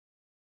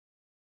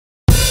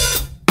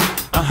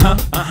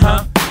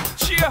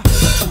Yeah.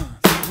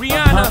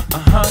 Rihanna.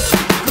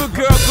 Good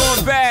girl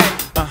going bad.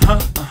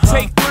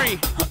 Take 3.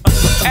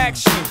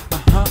 Action.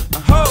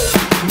 Ho.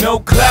 No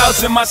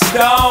clouds in my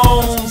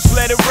stones.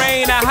 Let it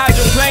rain. I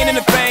hydroplane in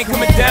the bank,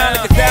 coming down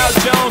like a Dow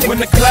Jones. When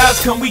the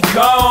clouds come, we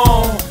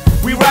gone.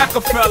 We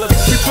Rockefellers,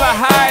 we fly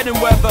higher than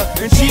weather,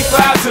 and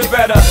G5s are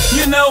better.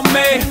 You know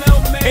me,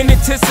 in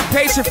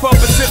anticipation for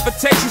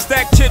precipitation,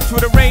 stack chips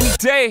with a rainy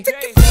day.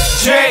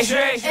 Jay,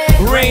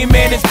 Rain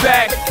Man is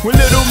back with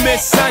Little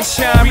Miss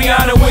Sunshine.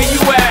 Rihanna, where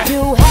you at?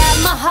 You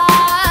have my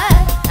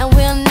heart, and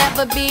we'll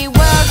never be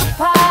worlds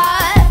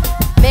apart.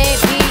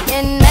 Maybe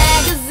in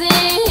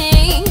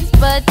magazines,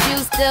 but you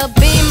still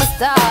be my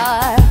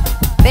star,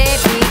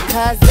 baby.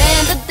 'Cause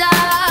in the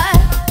dark,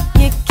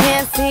 you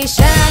can't see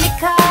shiny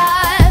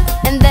cars.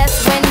 And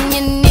that's when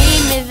you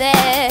need me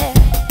there.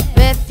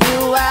 With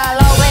you I'll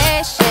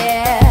always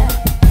share.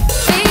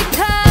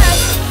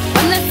 Because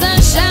when the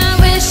sunshine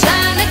we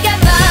shine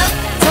together.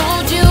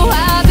 Told you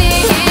I'll be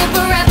here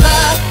forever.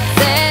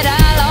 Said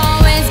I'll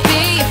always be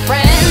your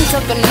friend.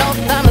 Took an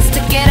oath I'ma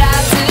stick it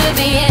out to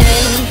the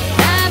end.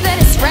 Now that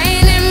it's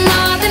raining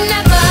more than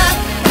ever,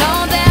 know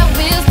that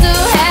we'll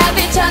still have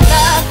each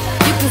other.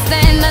 You can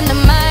stand under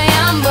my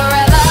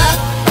umbrella.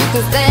 You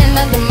can stand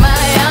under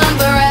my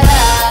umbrella.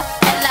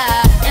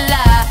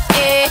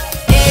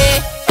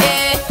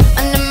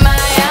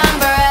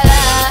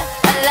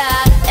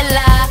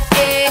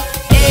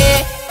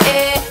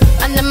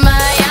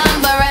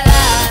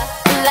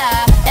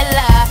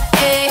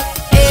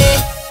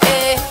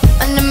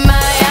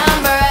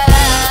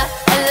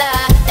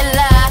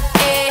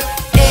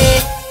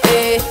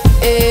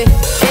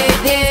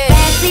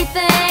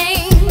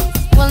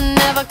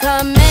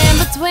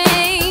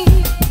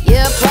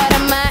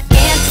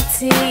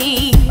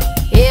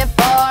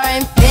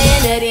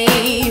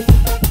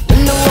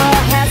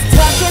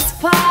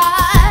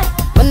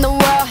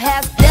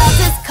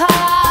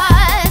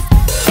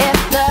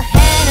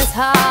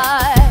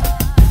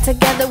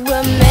 Together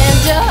we'll mend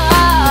your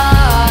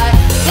heart.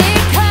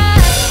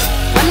 Because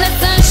when the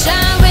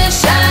sunshine will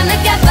shine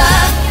together.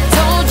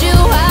 Told you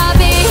I'll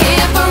be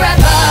here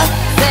forever.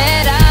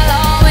 Said I'll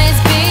always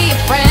be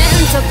your friend.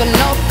 Took an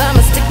oath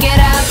I'ma stick it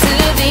out to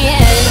the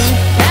end.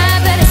 Now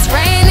that it's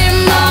raining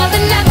more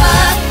than ever,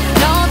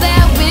 know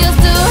that we'll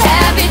still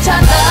have each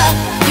other.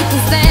 You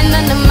can stand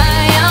under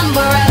my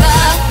umbrella.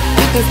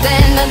 You can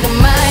stand under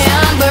my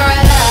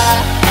umbrella.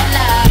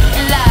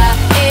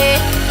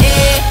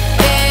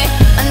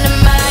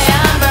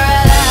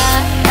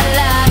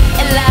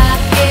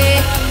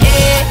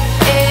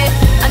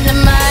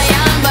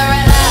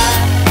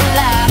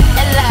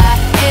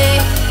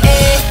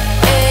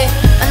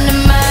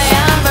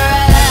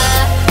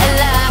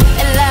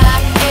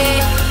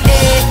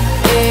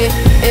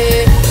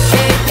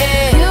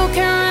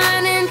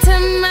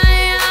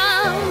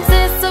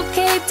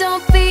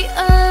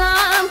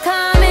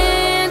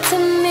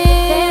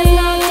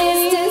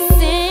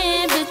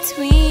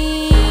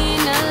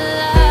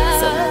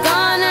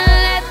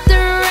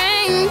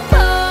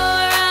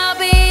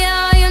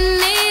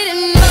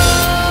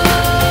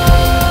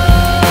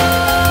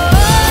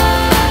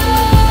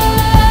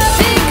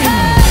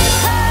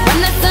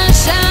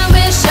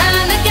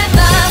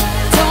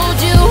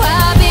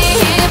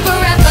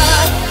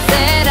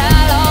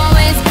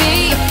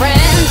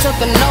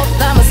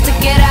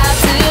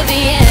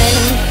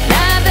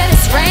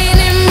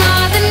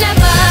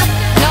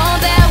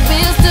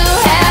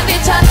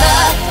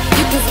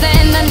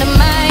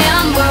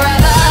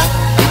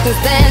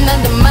 Stand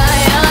under my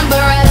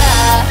umbrella.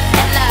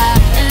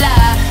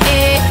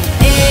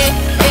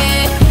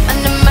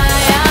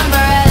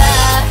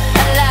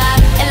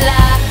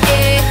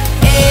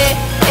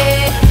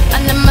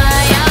 Under my umbrella. Under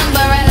my umbrella.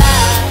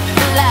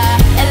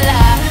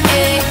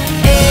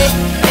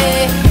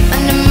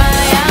 Under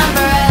my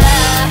umbrella.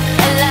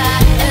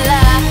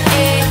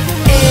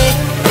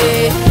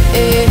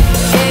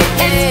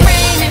 It's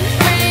raining,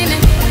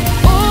 raining.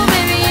 Oh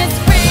baby, it's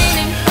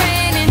raining,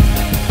 raining.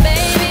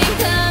 Baby,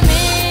 come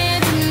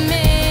into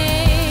me,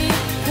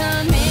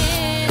 come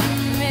into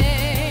me.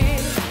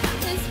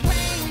 It's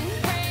raining,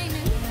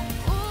 raining.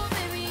 Oh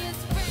baby,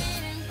 it's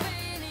raining,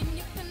 raining.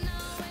 You can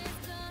always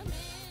come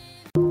in.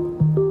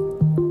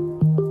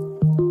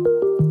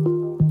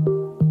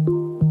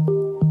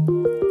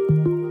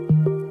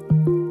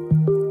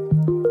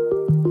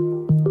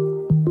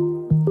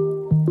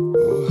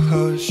 Oh,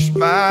 hush,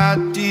 my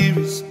dear,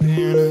 it's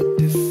been a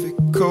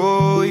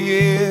difficult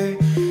year,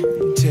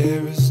 and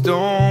terrorists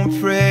don't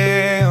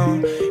prey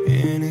on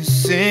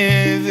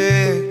innocent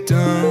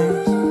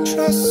victims.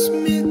 Trust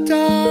me,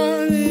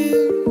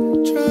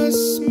 darling,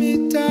 trust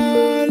me,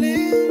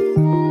 darling.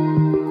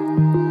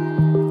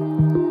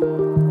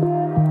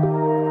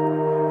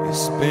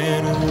 It's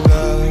been a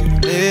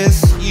loveless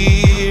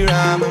year.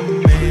 I'm a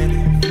man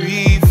of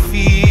 3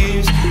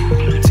 fears: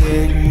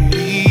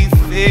 integrity,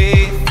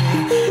 faith,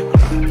 and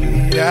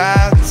rocket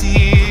out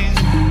tears.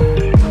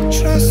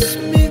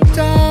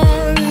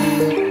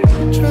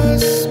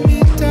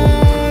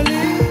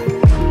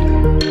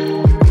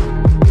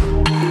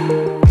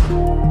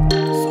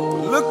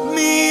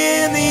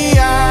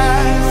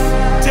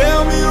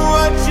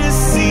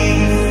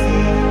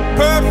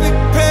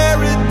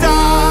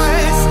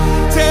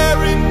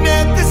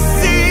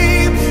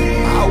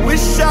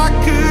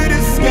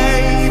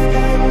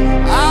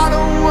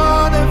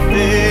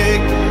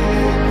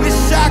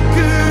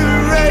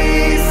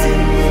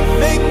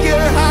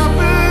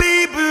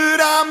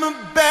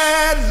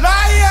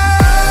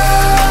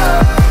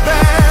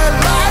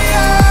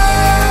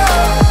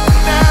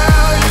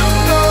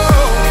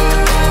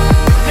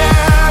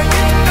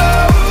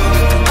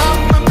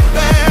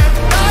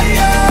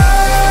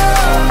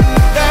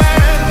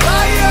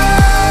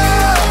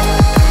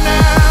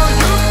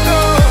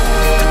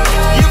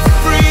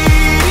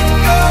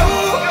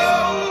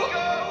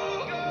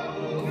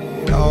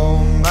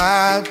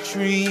 my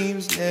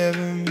dreams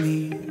never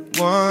mean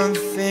one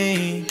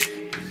thing.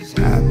 Is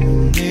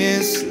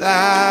happiness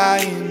lie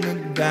in a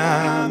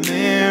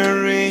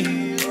diamond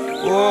ring?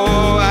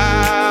 Oh,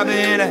 I've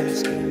been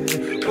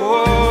asking.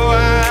 Oh,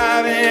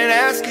 I've been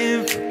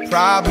asking for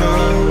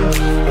problems,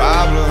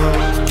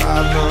 problems,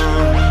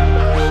 problems.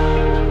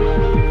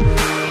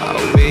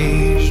 I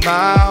wage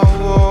my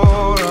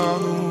war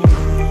on the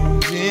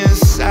wounds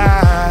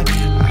inside.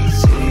 I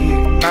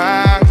take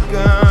my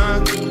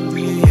gun to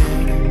the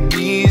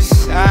enemy's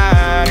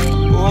side.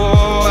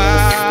 Oh,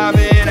 I've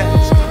been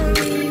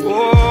asking.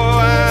 Oh,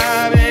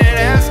 I've been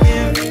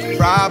asking for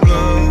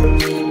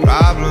problems,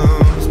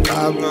 problems,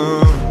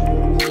 problems.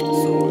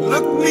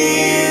 Look me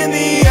in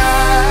the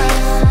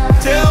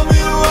eyes, tell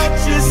me what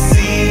you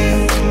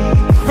see.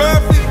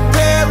 Perfect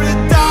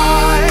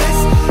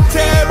paradise,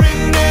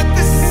 tearing at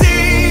the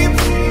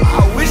seams.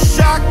 I wish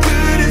I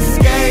could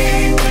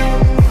escape.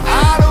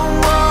 I don't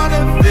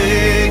wanna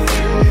think.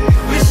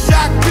 Wish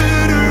I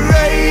could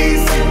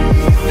erase it,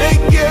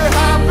 make your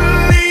heart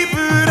believe,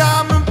 but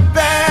I'm a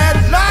bad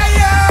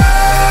liar,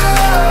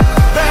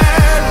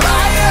 bad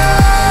liar.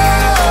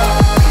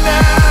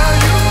 Now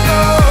you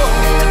know.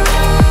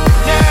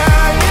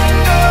 Now you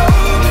know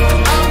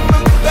I'm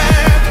a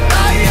bad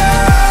liar,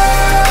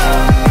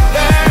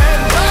 bad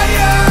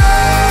liar.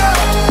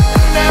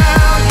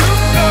 Now you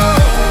know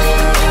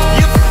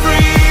you're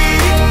free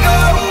to go.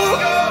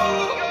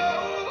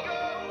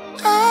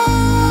 I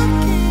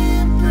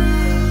can't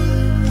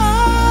breathe, I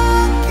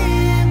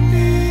can't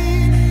be,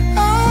 I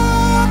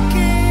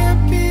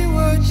can't be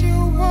what you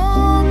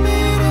want me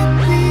to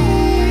be.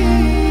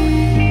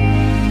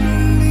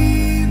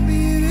 Believe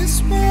me this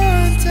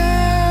one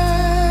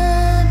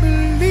time,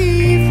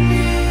 believe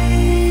me.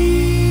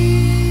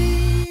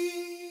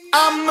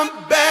 I'm a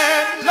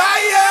bad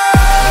liar,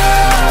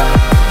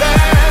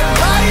 bad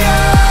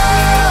liar.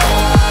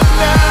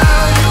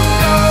 Now you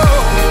know,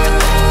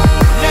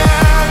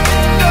 now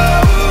you know.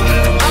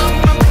 I'm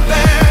a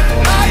bad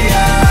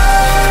liar,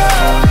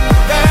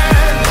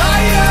 bad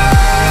liar.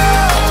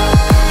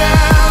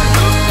 Now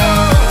you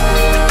know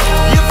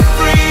you're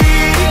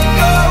free to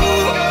go.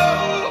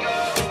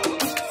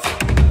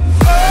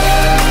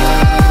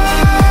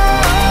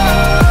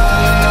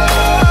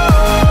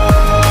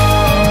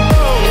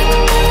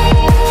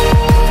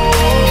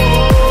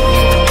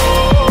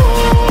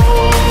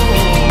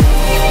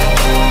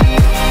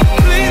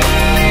 Please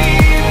believe me,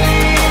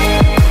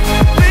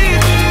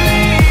 please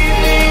believe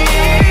me.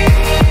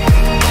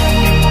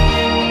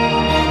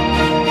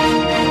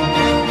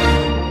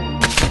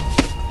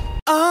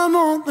 I'm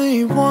only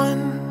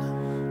one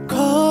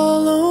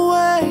call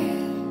away.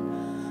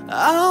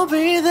 I'll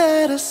be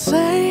there to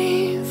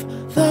save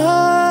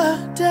the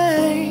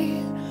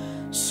day.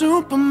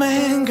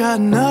 Superman got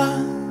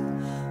nothing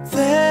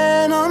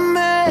on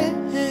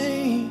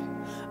me.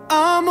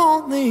 I'm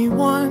only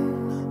one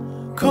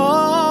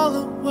call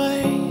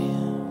away.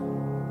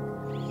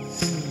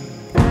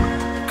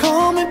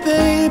 Call me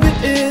baby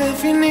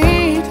if you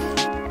need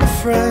a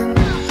friend.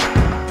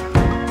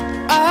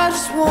 I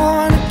just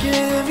wanna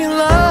give you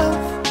love.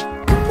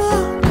 Come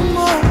on, come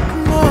on,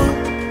 come on.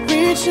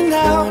 Reaching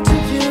out to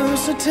you,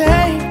 so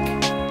take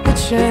a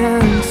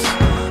chance.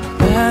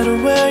 No matter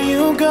where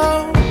you go,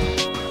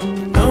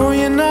 you know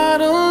you're not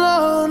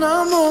alone.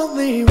 I'm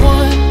only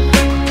one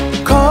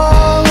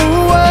call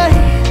away.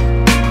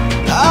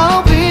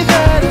 I'll be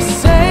there to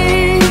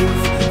save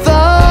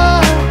the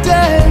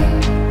day.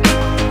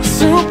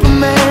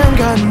 Superman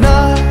got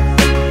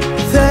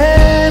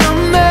nothing on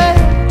me.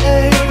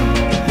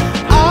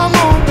 I'm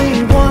only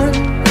one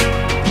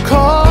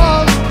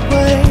call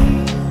away.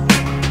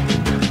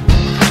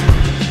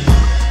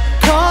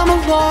 Come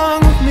along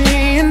with me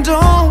and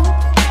don't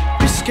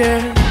be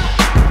scared.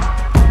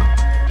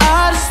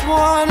 I just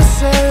wanna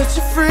set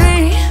you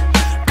free.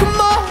 Come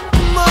on,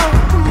 come on,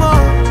 come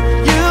on.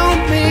 You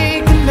and me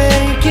can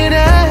make it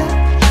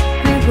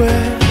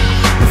anywhere.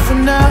 And for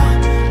now,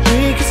 we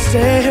can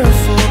stay here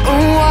for a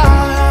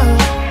while.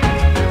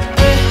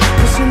 Yeah,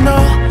 'cause you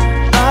know,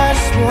 I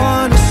just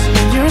wanna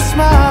see you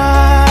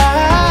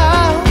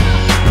smile.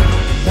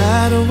 No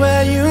matter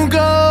where you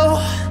go,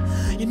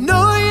 you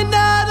know you're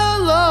not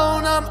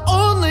alone. I'm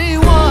only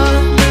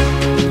one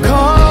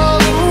call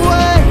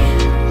away.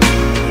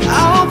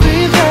 I'll be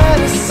there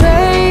to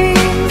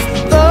save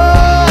the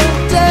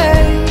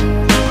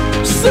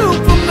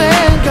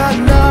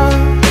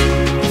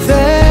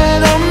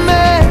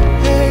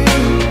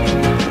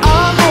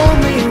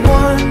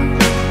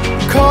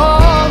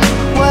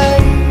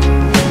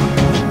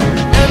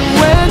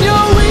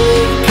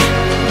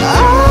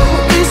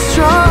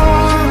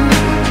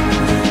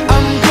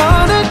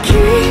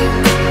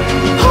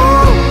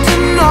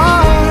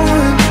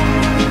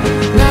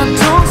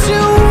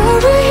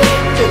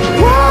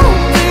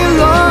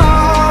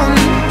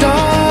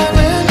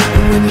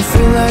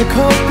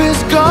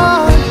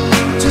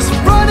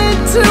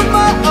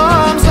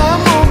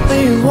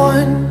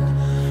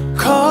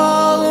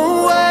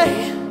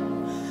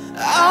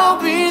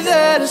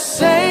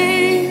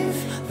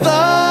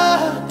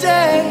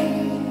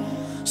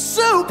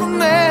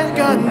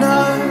got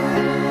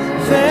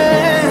nothing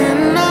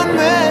on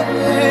me.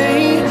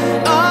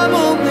 I'm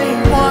only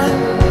one.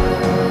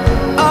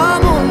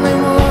 I'm only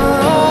one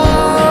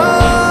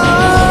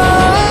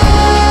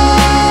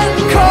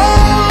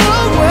call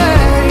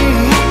away.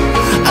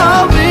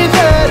 I'll be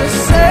there to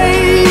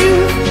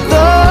save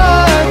the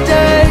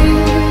day.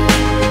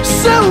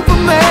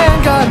 Superman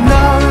got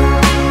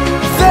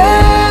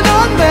nothing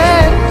on me.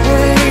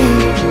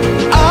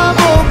 I'm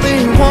only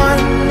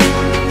one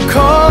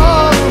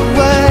call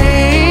away.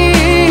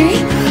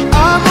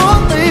 I'm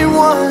only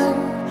one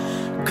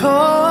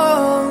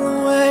call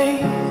away.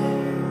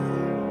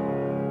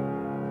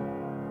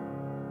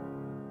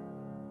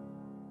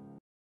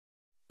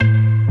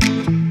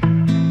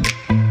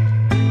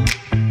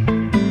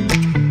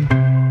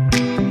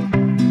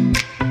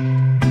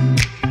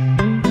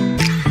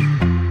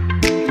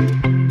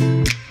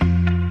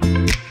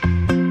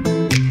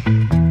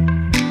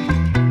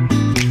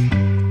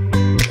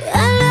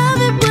 I love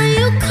it when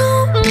you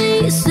call me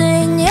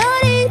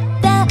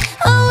señorita.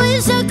 I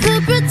wish I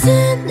could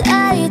pretend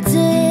I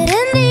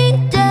didn't need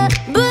ya,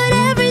 but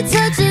every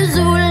touch is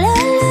ooh la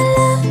la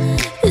la.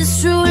 It's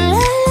true la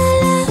la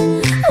la.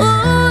 Oh,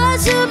 I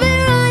should be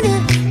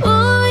running.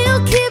 Oh, you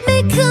keep me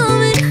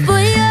coming for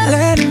ya.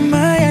 Land in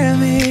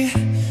Miami,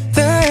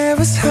 the air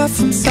was hot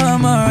from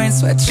summer rain,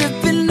 sweat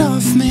dripping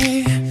off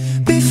me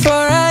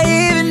before I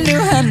even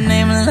knew her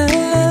name. La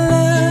la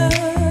la,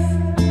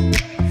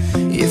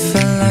 you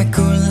felt like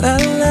ooh la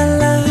la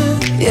la,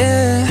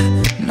 yeah,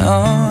 no.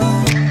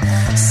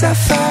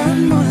 Sapphire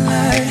and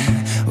moonlight,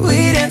 we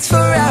danced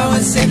for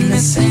hours in the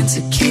same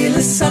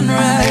tequila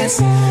sunrise.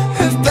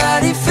 Her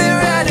body fit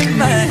right in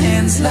my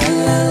hands, la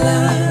la la.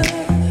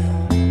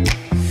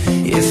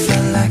 You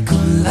felt like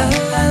ooh la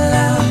la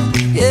la,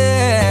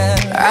 yeah.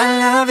 I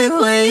love it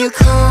when you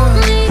call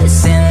me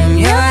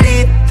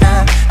señorita.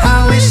 I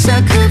wish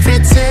I could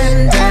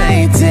pretend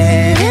I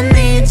didn't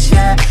need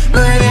ya,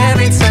 but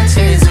every touch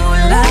is ooh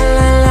la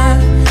la la.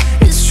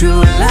 It's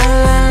true la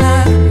la la.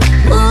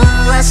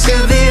 Ooh, I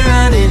should be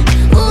running.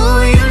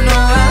 Ooh, you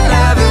know I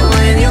love it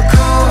when you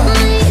call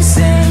me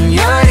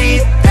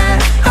señorita.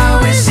 I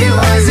wish it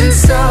wasn't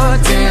so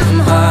damn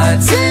hard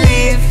to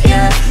leave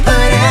ya,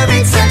 but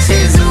every touch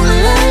is ooh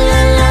la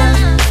la la.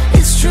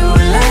 It's true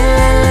la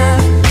la la.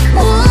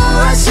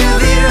 Ooh, I should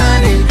be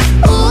running.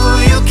 Ooh,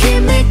 you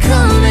keep me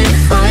coming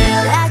for ya.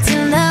 Back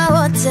in the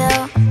hotel,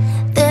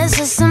 there's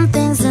just some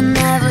things that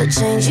never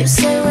change. You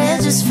say we're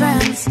just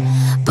friends,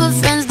 but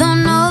friends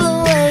don't know the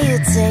way you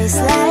taste.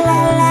 La la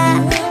la.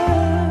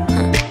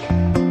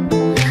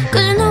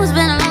 Cause you know it's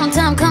been a long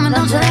time coming,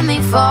 don't you let me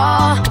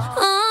fall.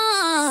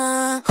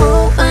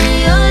 When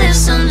your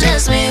lips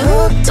undress me,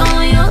 hooked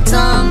on your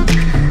tongue.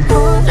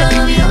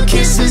 Love your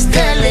kisses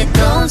deadly,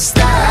 don't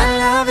stop. I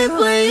love it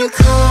when you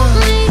call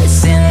me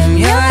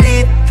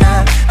señorita.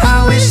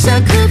 I wish I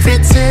could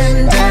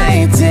pretend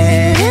I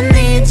didn't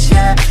need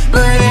ya,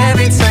 but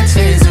every touch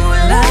is ooh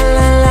la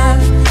la la.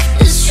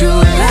 It's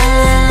true la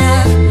la la.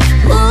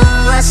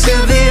 Ooh, I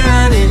should be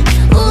running.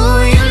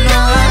 Ooh, you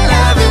know I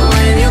love it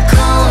when you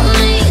call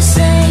me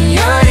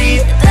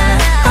señorita.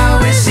 I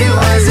wish it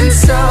wasn't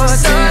so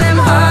damn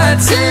hard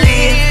to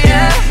leave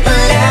ya,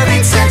 but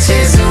every touch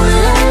is ooh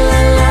la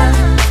la la.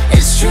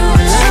 It's true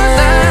la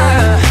la.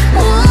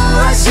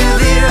 Ooh, I should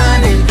be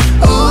running.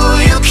 Ooh,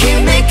 you keep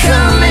me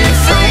coming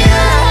for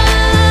ya.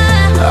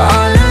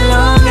 All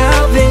along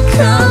I've been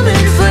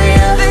coming for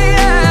ya,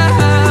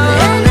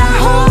 and I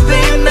hope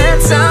it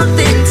meant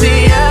something to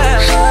ya.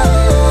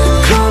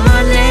 Call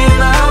my name,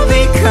 I'll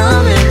be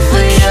coming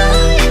for ya,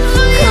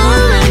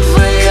 coming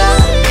for ya.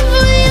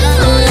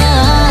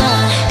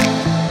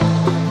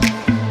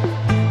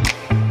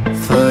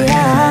 For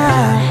ya.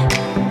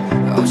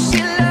 Oh, she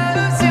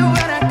loves it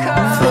when I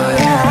call for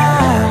ya.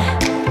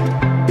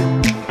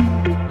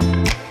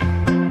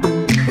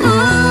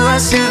 Ooh, I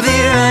should be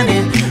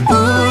running.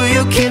 Ooh,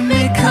 you keep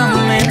me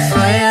coming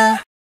for ya.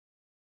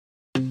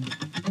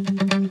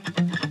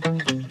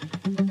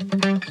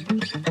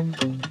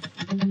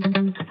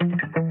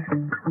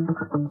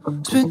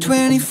 Spent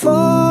 24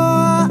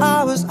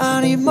 hours,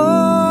 I need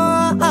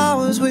more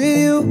hours with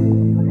you.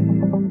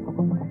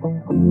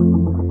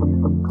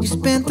 You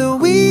spent the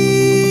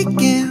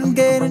weekend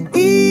getting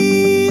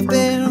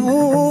even,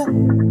 ooh.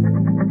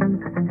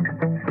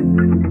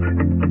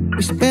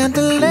 We spent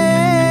the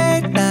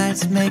late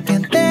nights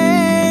making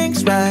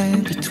things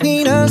right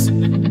between us.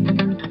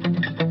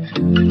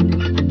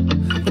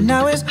 But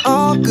now it's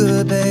all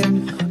good,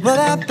 babe. Roll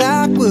that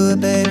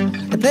backward, babe,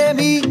 and play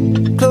me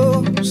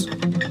close.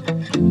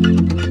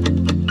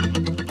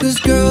 Cause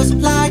girls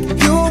like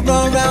you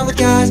run around with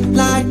guys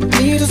like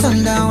me till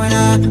sundown. When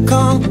I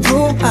come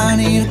through, I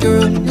need a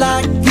girl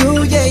like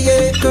you, yeah,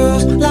 yeah.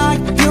 Girls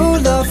like you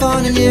love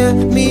fun and yeah,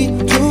 me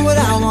do what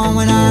I want.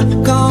 When I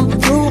come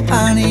through,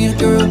 I need a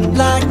girl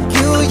like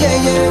you, yeah,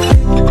 yeah.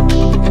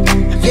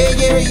 Yeah,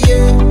 yeah,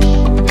 yeah.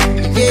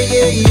 Yeah,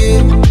 yeah, yeah.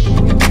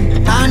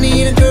 I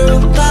need a girl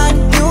like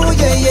you,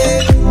 yeah, yeah.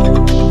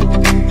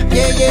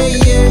 Yeah, yeah,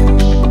 yeah.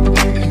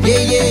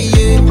 Yeah, yeah,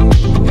 yeah.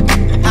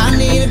 I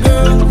need a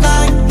girl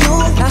like you.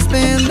 I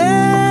spend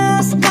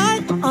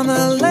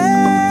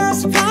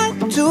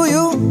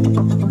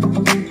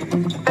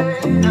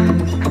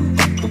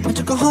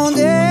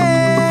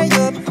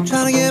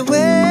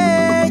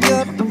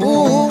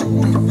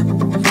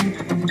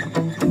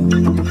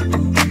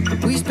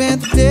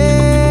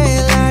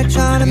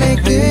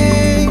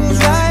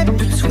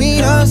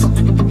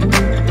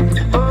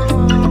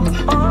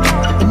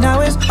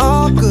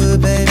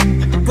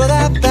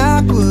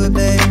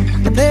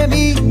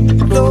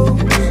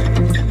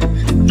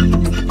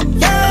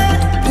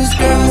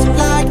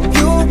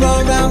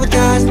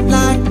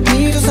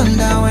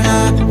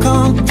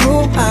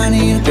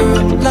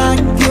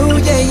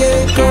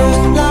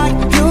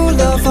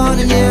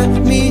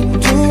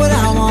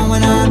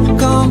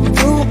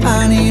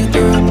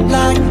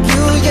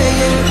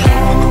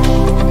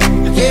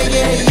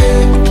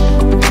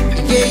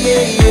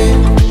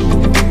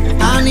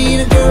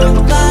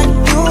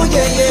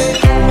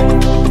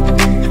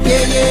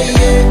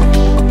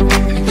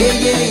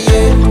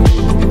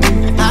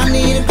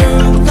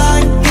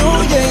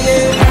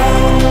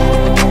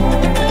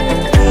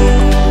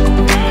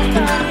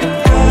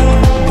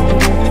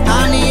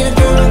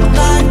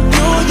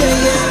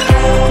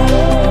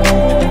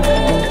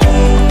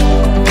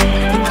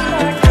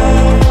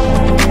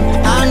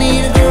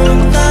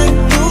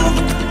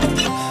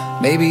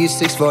Maybe it's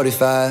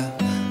 6:45.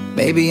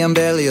 Maybe I'm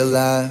barely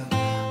alive.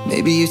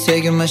 Maybe you're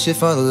taking my shit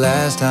for the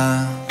last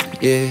time.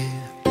 Yeah.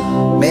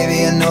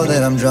 Maybe I know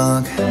that I'm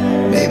drunk.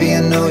 Maybe I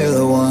know you're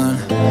the one.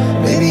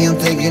 Maybe I'm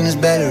thinking it's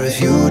better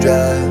if you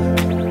drive.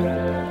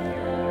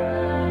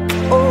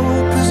 Oh,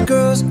 'cause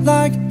girls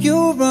like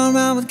you run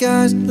around with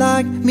guys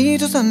like me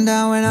till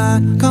sundown. When I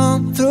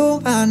come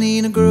through, I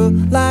need a girl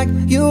like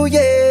you,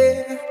 yeah.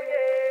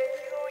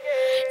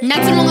 Not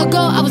too long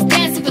ago, I was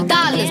dancing for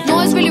dollars. No,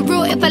 it's really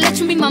real if I let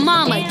you be my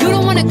mama. You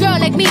don't want a girl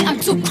like me, I'm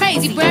too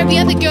crazy. For every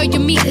other girl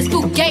you meet is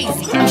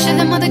fugazi. I'm sure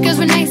them other girls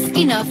were nice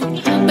enough,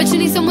 but you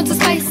need someone to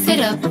spice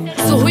it up.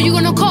 So who you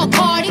gonna call?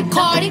 Cardi,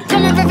 Cardi.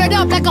 Come and rev it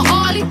up like a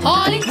Harley,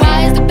 Harley. Why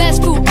is the best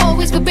food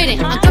always forbidden?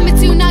 I'm coming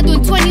to you now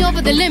doing 20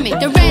 over the limit.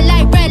 The red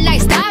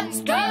light, stop.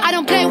 I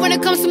don't play when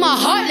it comes to my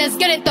heart, let's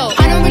get it though.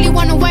 I don't really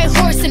want a white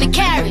horse in a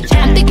carriage.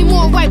 I'm thinking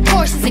more white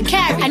horses and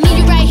carriage. I need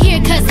you right here,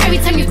 'cause every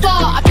time you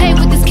fall, I play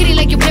with this kitty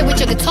like you play with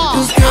your guitar.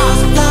 'Cause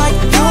girls like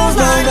you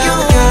run around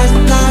with guys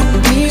like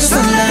me till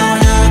sundown.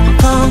 When I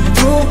come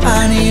through, I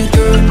need a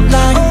girl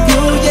like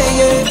you, yeah,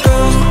 yeah.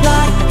 Girls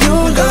like you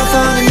love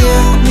fun,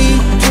 yeah. Me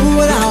do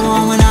what I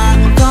want when I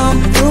come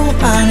through.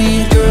 I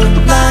need a girl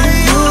like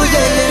you,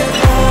 yeah, yeah.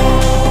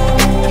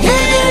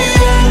 Yeah, yeah,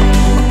 yeah.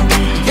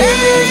 Yeah,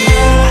 yeah,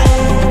 yeah.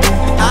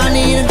 I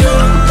need a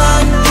girl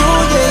like you,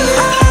 yeah,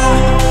 yeah.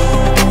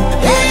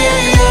 Yeah, yeah,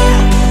 yeah.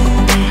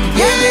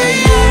 Yeah, yeah,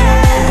 yeah.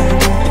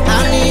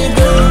 I need a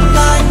girl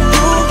like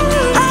you.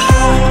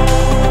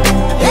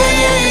 Yeah,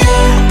 yeah,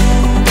 yeah.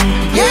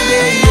 Yeah,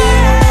 yeah,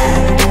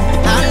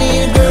 yeah. I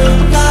need a girl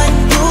like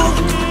you.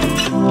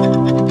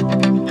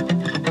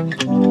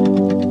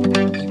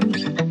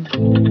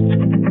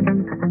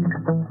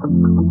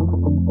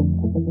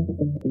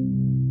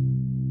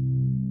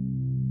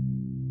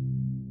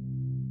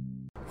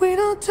 We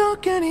don't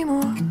talk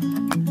anymore.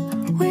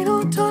 We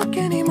don't talk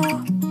anymore.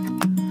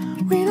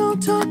 We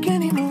don't talk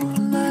anymore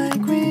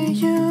like we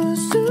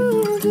used to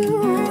do.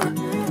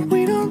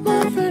 We don't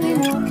laugh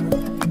anymore.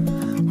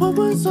 What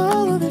was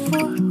all of it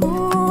for?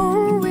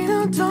 Ooh, we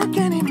don't talk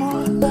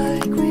anymore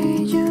like we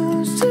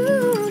used to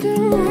do.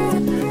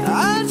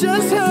 I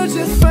just heard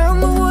you found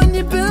the one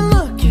you've been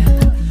looking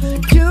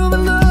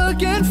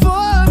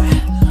for.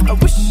 I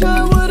wish I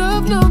would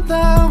have known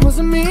that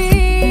wasn't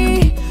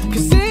me.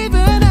 'Cause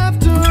even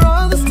after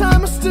all this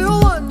time I still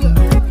wonder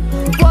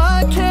why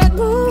I can't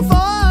move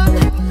on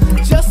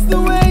just the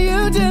way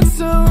you did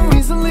so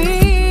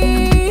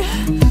easily.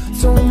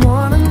 Don't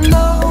wanna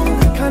know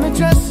the kind of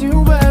dress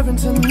you're wearing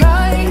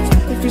tonight,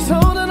 if he's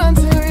holding on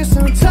to you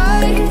so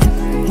tight,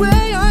 the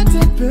way I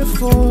did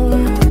before.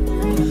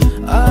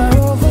 I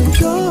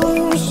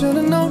overdosed,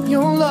 should've known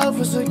your love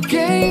was a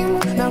game.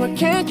 Now I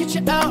can't get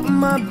you out of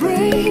my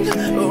brain.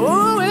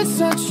 Oh, it's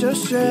such a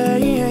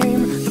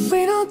shame that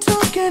we don't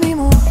talk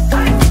anymore.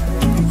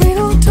 We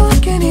don't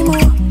talk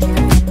anymore.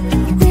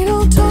 We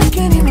don't talk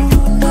anymore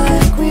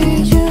like we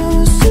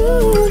used to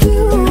do.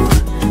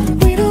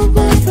 We don't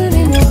laugh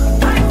anymore.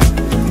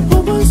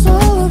 What was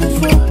all of it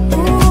for?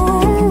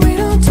 Ooh, we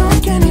don't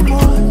talk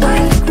anymore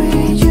like we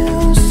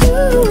used to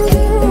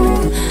do.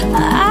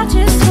 I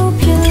just hope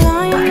you're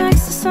lying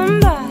next to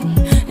somebody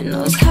who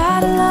knows how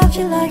to love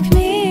you like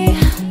me.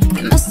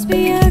 There must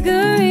be a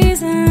good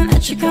reason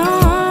that you're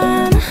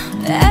gone.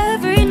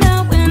 Every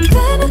now and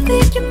then I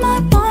think you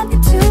might want me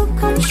to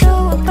come show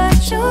up at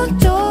your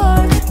door,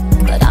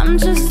 but I'm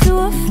just too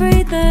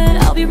afraid that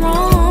I'll be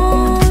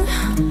wrong.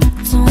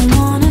 Don't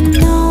wanna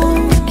know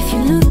if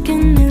you're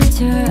looking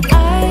into her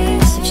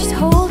eyes, if she's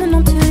holding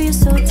on to you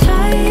so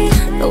tight,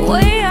 the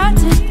way I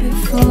did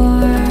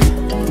before.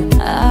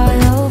 I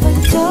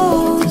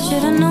overdosed,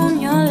 should've known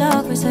your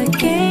love was a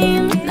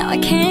game. Now I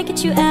can't get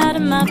you out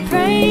of my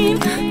brain.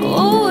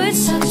 Oh,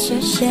 it's such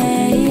a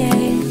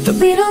shame that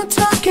we don't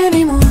talk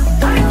anymore.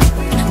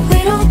 We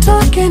don't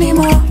talk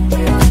anymore.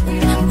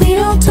 We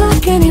don't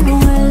talk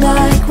anymore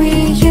like we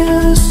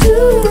used to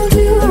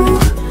do.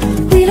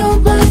 We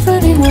don't laugh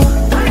anymore.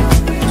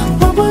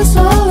 What was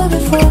all of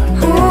it for?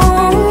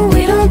 Oh,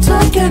 we don't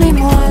talk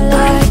anymore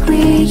like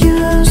we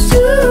used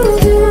to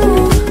do.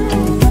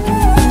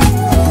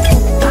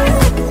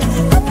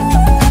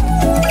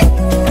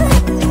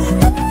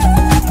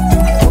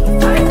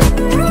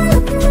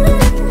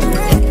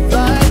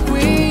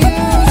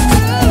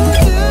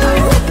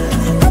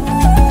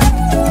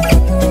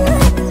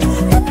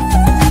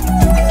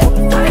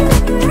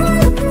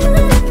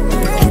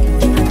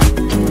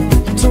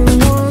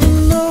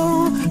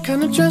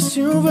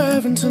 You're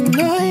wearing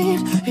tonight,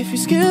 if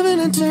he's giving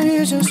it to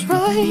you just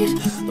right,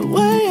 the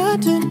way I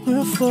did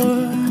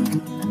before.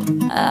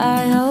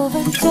 I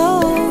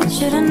overdosed,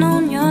 should've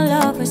known your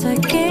love was a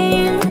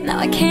game. Now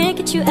I can't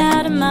get you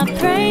out of my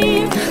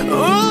brain.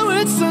 Oh,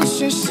 it's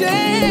such a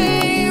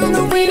shame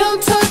that we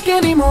don't talk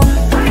anymore.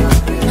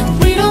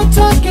 We don't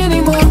talk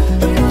anymore.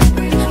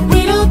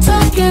 We don't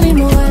talk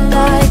anymore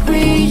like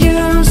we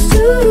used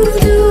to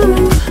do.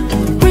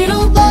 We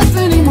don't laugh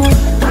anymore.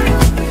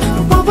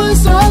 What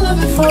was all of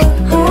it for?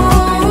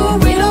 Oh,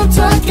 we don't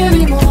talk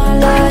anymore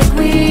like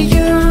we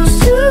used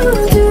to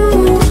do.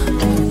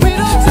 We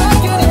don't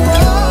talk anymore.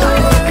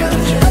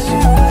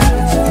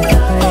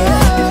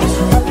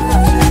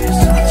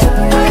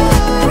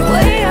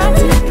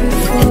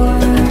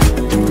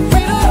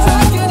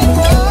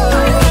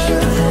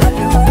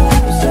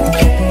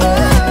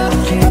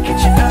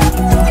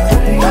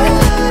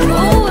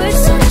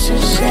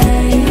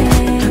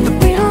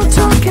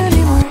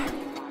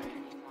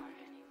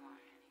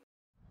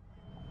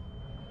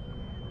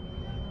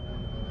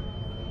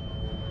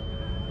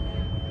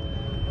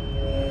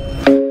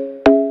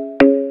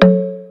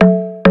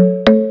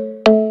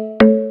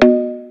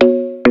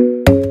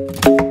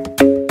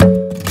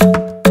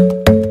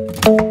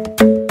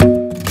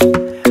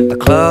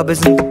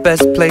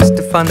 best place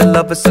to find the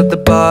lovers, so the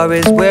bar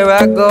is where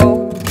I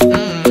go.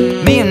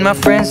 Me and my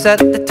friends at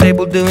the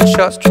table doing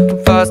shots, tripping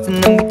fast,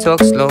 and then we talk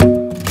slow.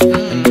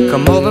 And you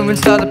come over and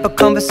start up a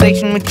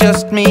conversation with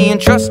just me,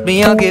 and trust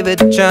me, I'll give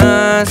it a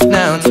chance.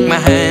 Now take my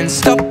hand,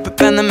 stop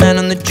it, and the man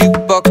on the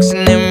jukebox,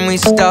 and then we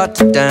start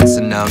to dance.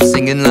 And now I'm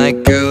singing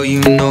like, girl,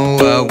 you know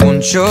I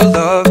want your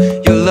love.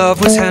 Your love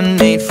was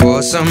handmade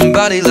for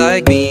somebody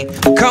like me.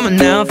 Come on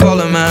now,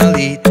 follow my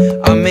lead.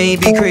 I may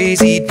be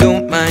crazy,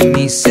 don't mind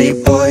me. Say,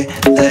 boy,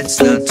 let's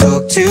not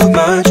talk too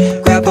much.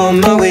 Grab on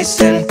my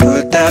waist and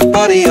put that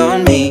body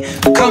on me.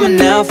 Come on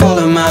now,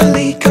 follow my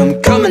lead.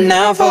 Come on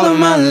now, follow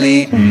my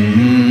lead.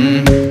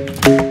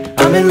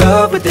 I'm in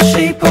love with the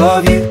shape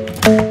of you.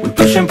 We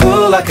push and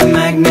pull like a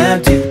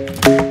magnet do.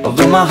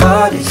 Although my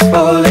heart is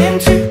falling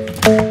too,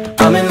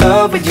 I'm in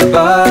love with your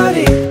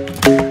body.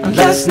 And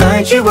last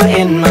night you were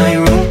in my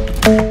room,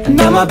 and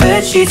now my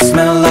bedsheets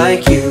smell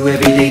like you.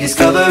 Every day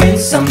discovering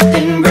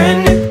something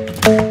brand new.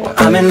 Well,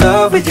 I'm in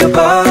love with your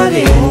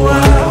body. Oh,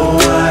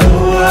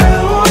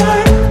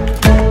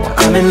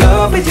 I'm in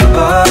love with your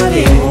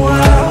body. Oh,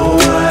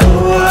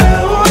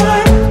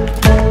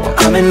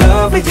 I'm in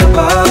love with your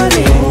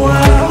body.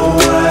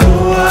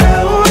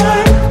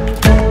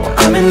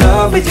 I'm in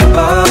love with your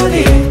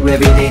body.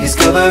 Every day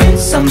discovering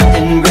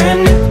something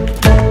brand new.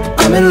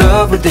 I'm in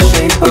love with the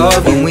shape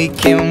of you. When we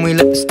came, we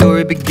let the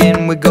story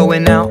begin. We're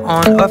going out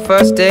on our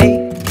first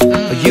date.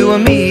 You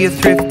and me are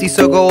thrifty,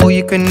 so go all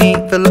you can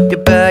eat. Fill up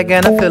your bag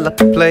and I fill up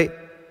the plate.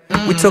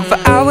 We talk for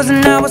hours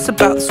and hours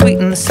about the sweet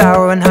and the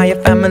sour, and how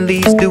your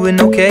family's doing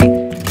okay.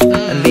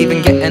 And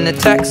leaving, getting a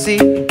taxi,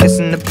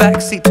 kissing the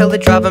backseat, tell the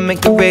driver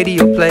make the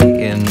radio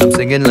play. And I'm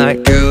singing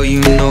like, girl,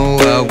 you know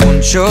I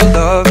want your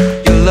love.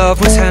 Your love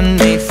was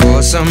handmade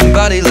for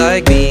somebody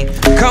like me.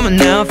 Come on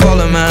now,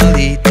 follow my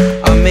lead.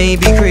 I may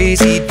be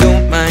crazy,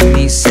 don't mind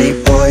me. Say,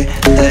 boy,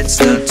 let's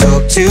not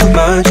talk too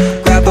much.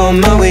 Grab on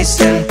my waist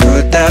and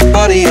put that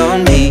body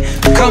on me.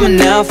 Come on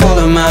now,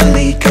 follow my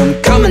lead.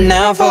 Come on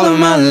now, follow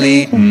my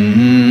lead.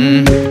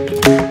 I'm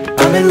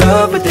in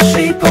love with the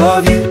shape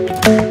of you.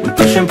 We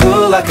push and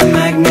pull like a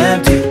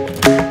magnet do.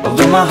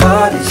 Although my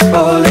heart is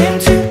falling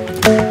too,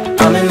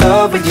 I'm in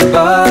love with your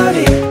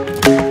body.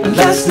 And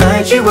last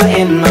night you were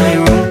in my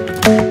room,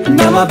 and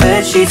now my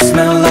bedsheets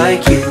smell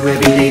like you. Every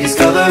day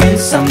discovering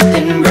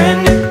something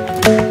brand new.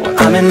 Well,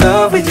 I'm in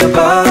love with your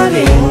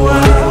body.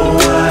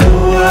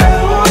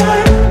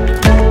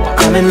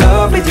 I'm in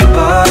love with your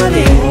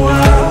body.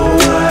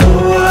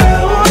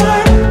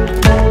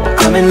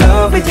 I'm in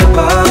love with your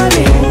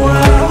body.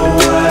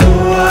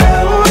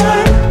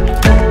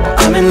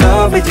 I'm in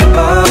love with your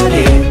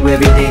body.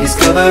 Every day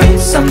discovering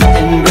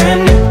something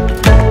brand new.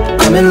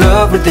 I'm in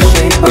love with the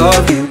shape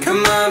of you.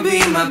 Come on,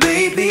 be my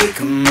baby,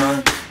 come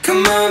on.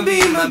 Come on,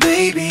 be my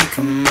baby,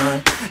 come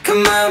on.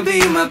 Come on,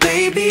 be my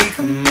baby,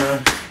 come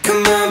on.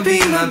 Come on, be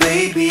my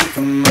baby,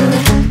 come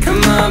on.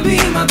 Come on, be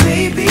my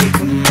baby,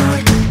 come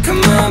on.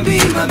 Come on, be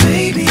my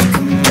baby,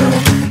 come on.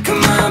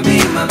 Come on,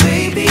 be my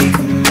baby,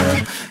 come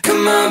on.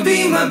 Come on,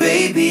 be my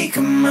baby,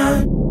 come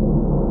on.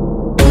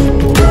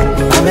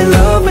 I'm in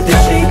love with the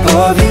shape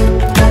of you.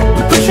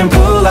 We push and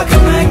pull like a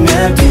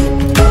magnet do.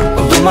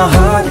 Although my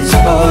heart is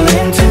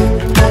falling too,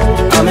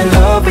 I'm in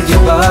love with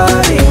your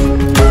body.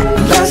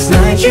 Last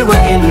night you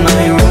were in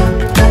my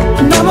room,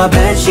 and now my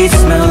bedsheets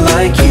smell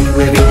like you.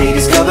 Every day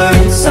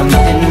discovering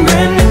something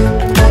brand new.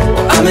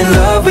 I'm in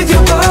love with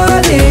your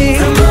body.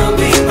 Come on,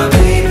 be my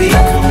baby,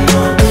 come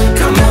on.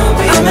 Come on,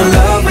 be I'm in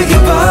love with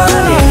your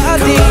body.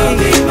 Come on,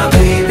 be my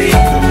baby,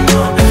 come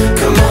on.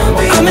 Come on,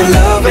 be I'm in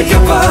love with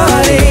your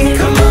body.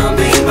 Come on,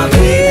 be my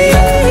baby,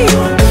 come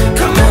on.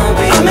 Come on,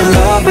 be I'm in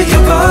love with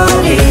your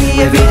body.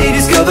 Every day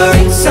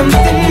discovering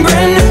something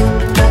brand new.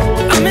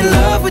 I'm in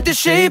love with the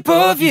shape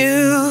of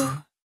you.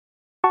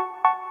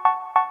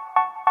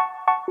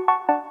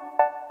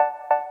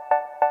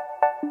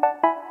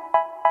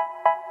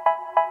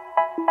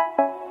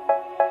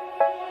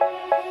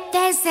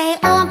 They say,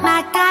 oh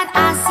my God,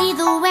 I see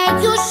the way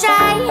you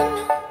shine.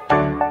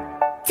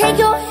 Take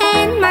your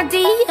hand, my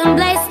dear, and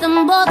place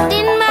them both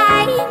in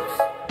mine.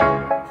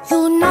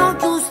 You know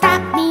you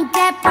stopped me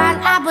dead while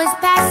I was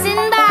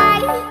passing by,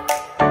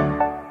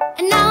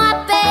 and now I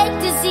beg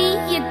to see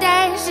you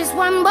dance just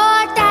one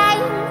more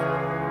time.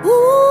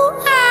 Ooh,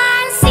 I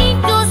see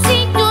you,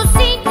 see you,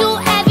 see you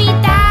every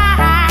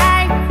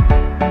time.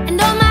 And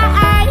oh my, I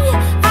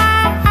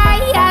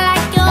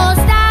like your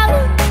style.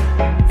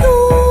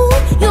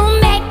 You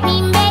make me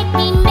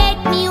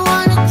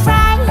wanna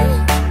cry.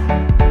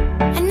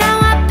 And now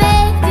I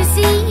beg to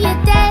see you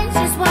dance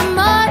just one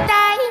more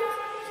time.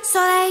 So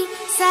they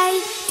say,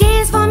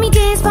 dance for me,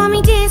 dance for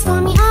me, dance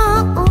for me,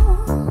 oh,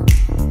 oh.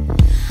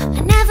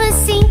 I never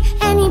seen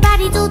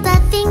anybody do the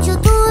things you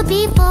do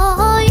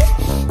before.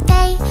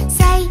 They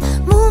say,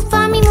 move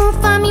for me, move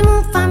for me,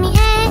 move for me,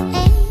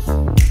 eh, eh.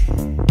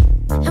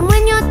 And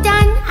when you're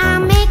done, I'll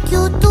make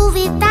you do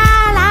it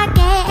all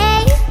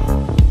again.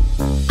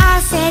 I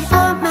said,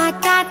 oh my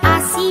God,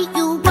 I see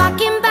you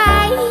walking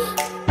by.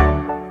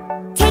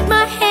 Take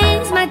my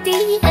hands, my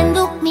dear, and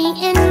look me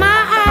in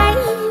my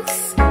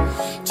eyes.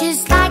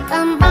 Just like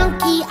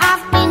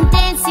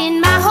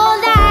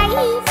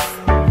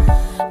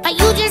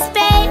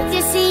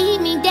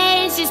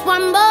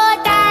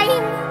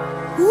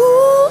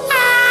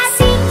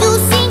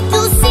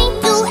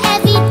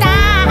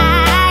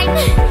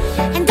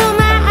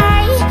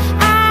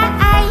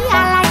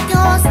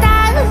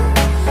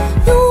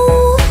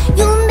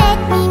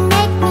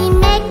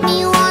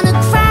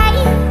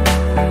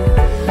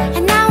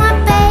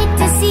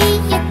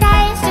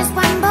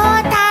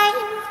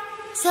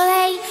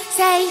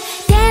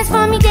Dance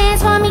for me,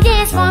 dance for me,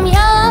 dance for me,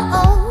 oh,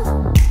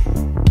 oh.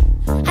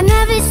 I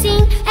never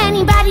seen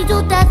anybody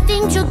do the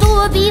things you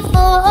do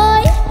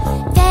before.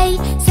 They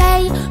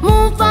say,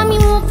 move for me,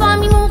 move for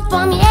me, move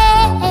for me,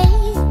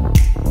 hey.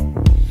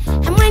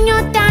 And when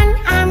you're done,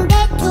 I'm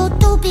back to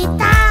do it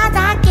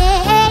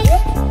again.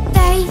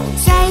 They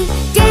say,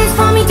 dance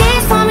for me,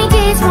 dance for me,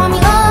 dance for me,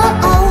 oh,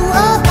 oh,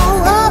 oh,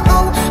 oh, oh,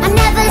 oh. I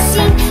never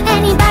seen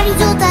anybody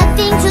do the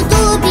things you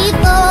do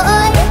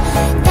before.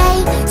 They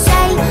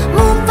say,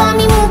 move for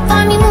me, move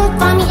for me, move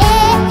for me,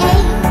 hey.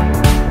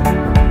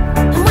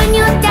 And when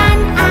you're done,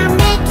 I'll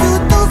make you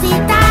do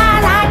it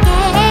all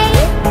again.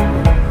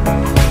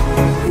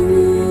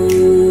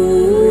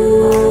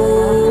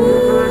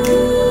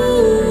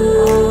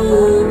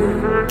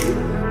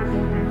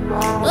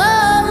 Oh,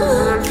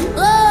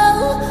 oh,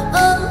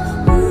 oh.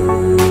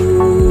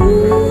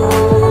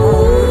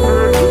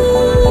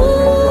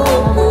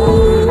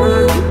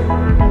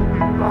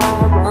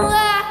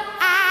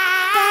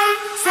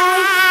 Say,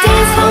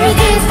 dance for me,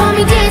 dance for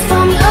me, dance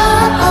for me,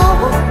 oh, oh.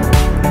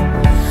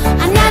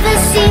 I never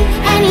seen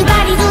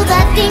anybody do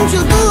the things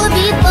you do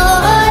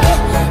before.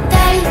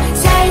 They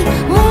say,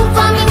 move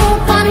for me,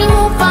 move for me,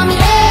 move for me,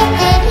 hey,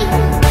 hey.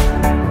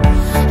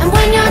 And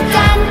when you're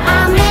done,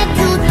 I'll make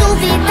you do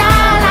it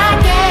all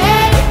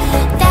again.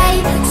 They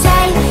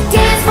say,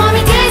 dance for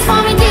me, dance for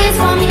me, dance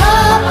for me, oh,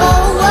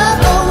 oh,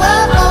 oh, oh,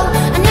 oh, oh.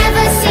 I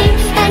never seen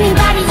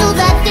anybody do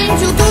the things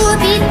you do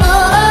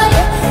before.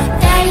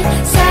 They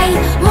say,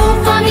 move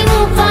for me,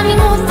 move for me,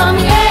 move for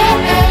me, hey,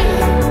 hey.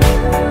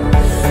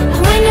 And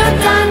when you're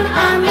done,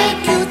 I'll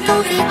make you do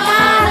it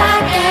all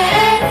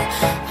again,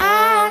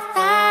 all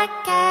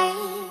again.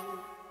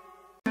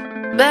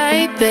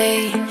 Baby,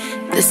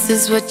 this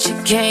is what you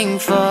came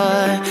for.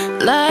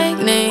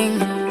 Lightning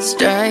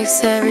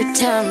strikes every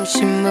time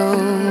she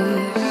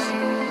moves,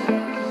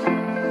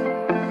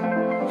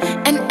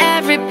 and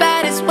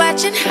everybody's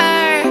watching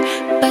her,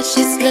 but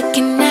she's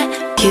looking at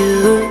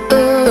you.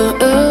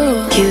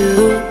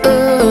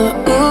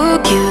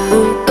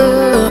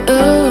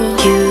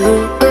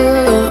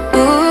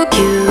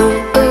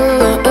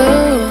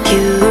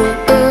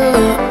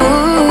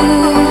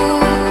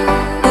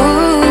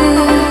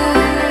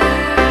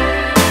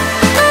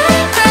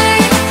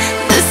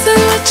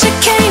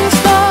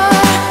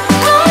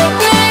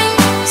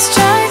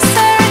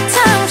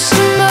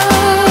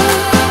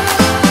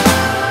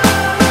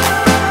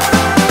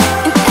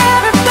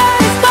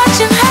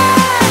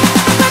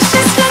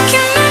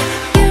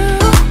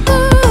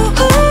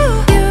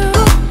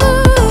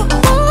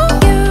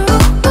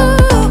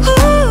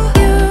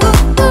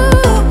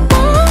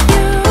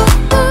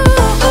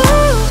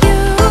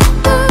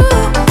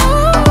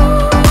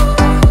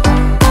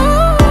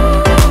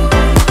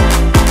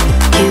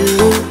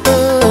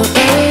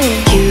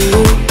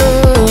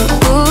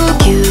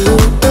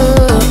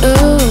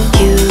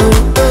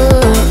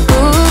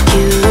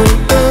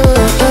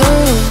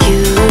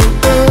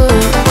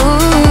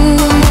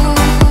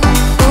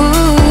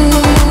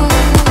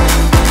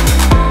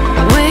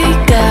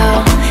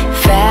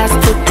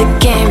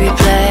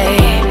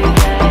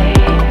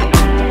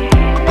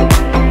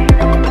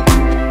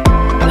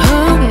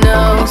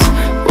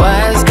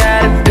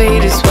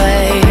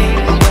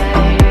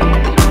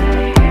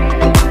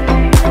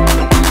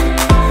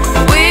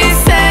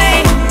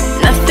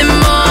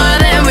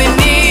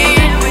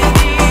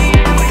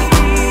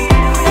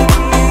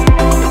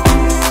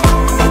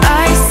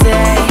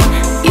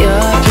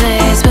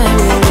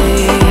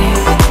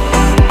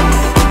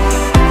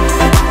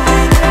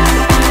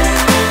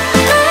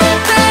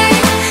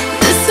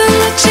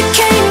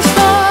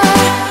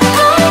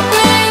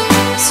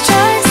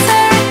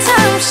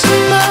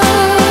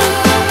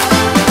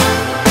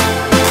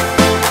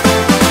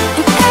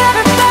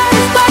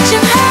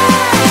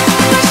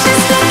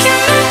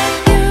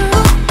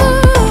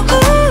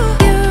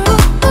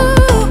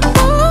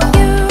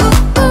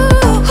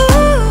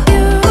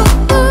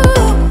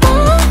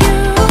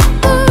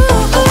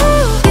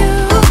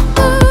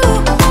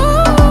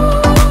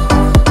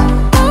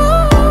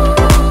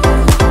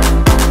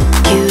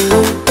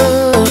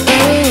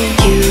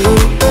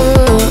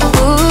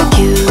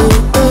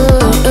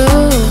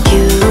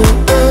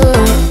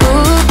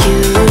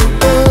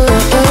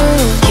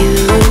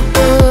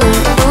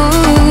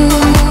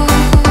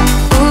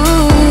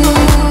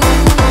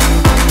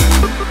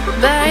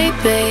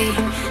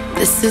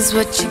 is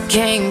what you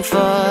came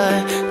for.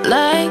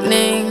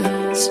 Lightning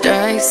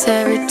strikes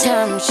every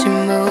time she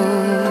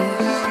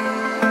moves.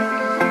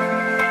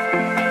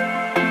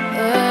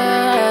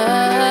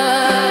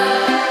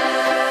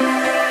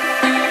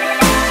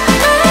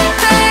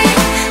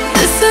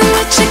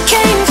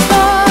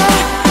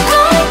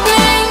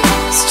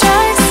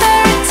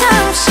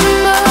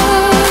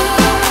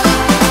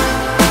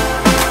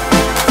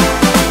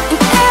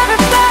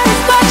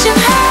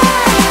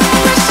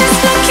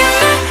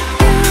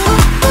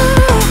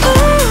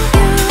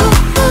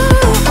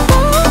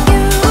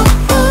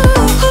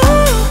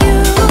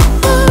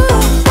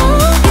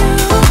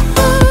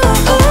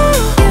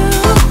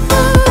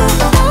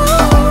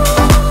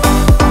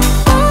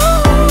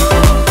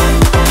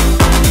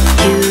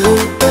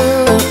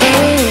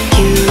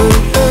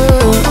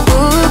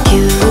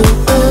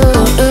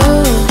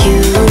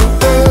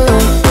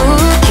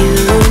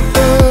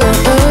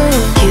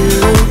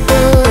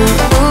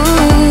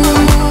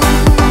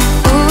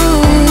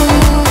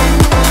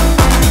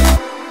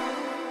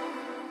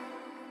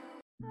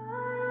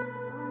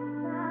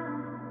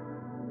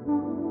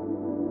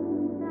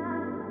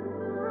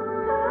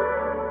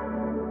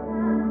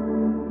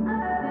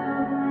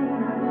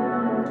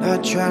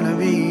 Not tryna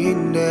be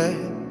in there,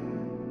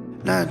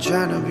 not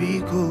tryna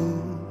be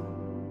cool,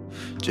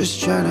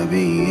 just tryna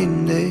be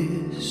in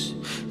this.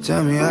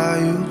 Tell me how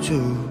you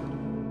do.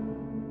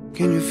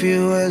 Can you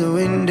feel where the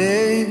wind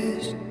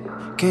is?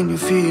 Can you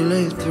feel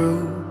it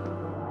through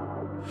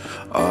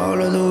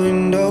all of the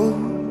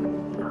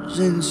windows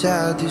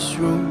inside this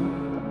room?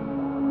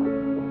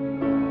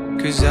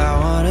 'Cause I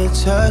wanna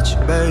touch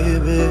you,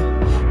 baby,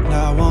 and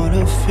I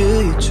wanna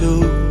feel you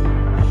too.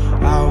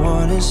 I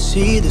wanna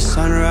see the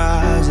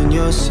sunrise and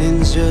your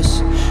sins,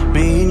 just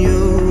me and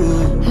you.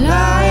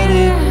 Light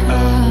it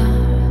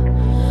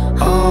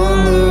up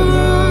on the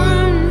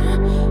run.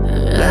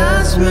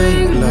 Let's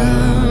make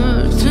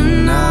love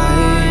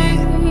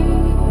tonight.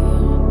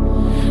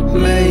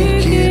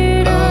 Make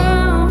it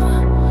up,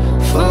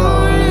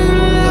 fall in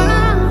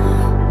love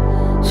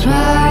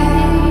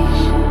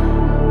twice.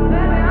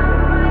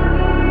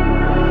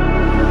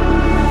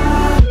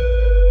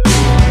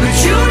 But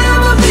you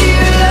never be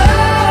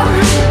alone.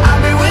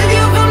 I'll be with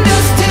you from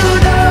dusk till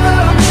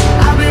dawn.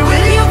 I'll be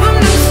with you from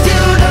dusk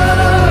till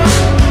dawn.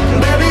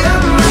 Baby,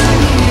 I'm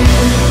right here.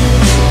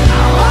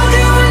 I want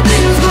you when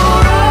things go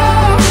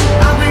wrong.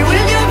 I'll be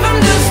with you from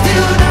dusk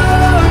till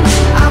dawn.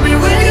 I'll be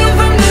with you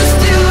from dusk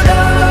till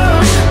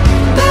dawn.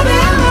 Baby,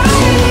 I'm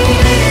right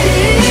here.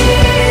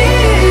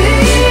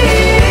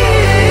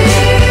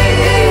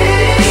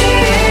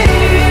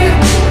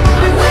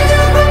 I'll be with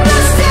you from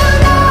dusk till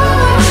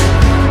dawn.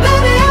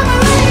 Baby, I'm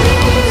right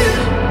here.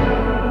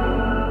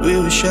 We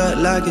were shut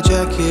like a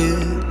jacket,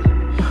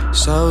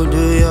 so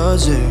do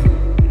yours.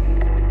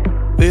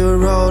 We would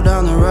roll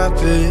down the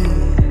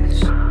rapids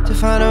to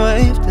find a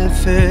wave that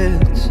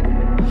fits.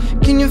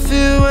 Can you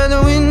feel where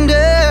the wind is?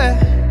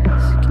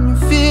 Can you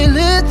feel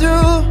it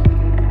through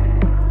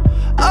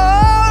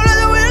all of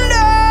the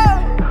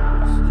windows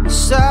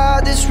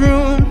inside this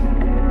room?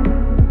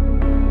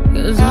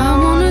 'Cause I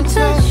wanna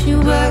touch you,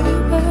 baby.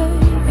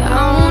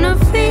 I wanna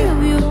feel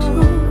you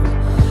too.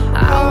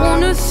 I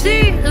wanna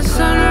see the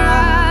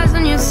sunrise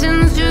and your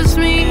sins, just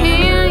me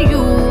and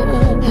you.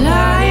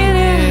 Light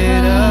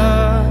it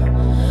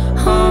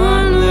up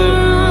on the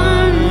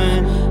run.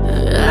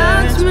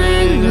 Let's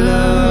make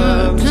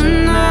love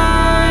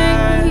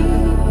tonight.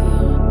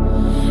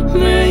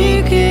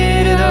 Make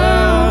it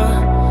up,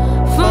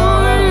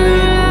 fall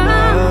in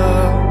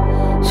love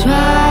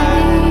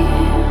twice.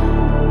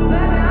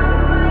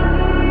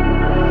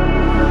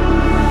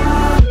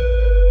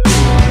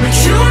 But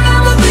you'll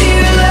never be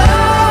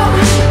alone.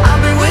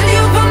 I'll be with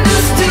you from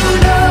dusk till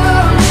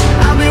dawn.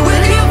 I'll be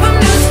with you from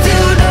dusk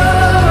till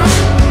dawn.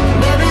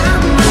 Baby,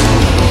 I'm right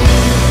here.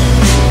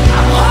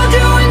 I want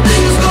you when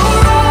things go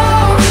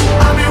wrong.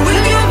 I'll be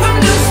with you from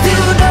dusk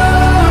till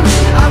dawn.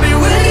 I'll be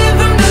with you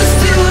from dusk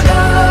till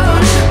dawn.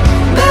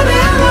 Baby,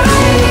 I'm right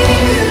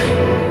here.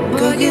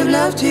 Go give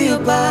love to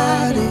your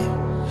body.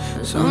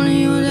 It's only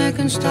you that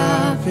can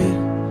stop it.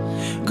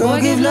 Go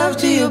give love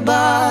to your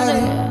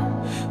body.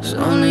 It's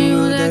only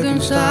you that can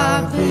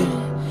stop it.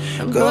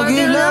 Go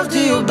give love to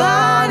your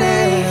body.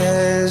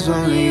 It's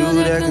only you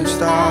that can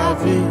stop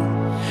it.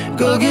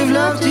 Go give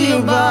love to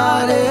your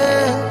body.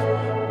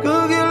 Go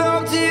give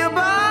love to your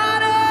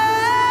body.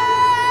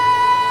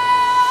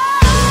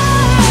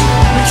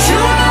 But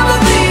you'll never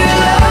be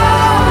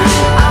alone.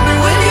 I'll be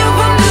with you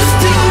from dusk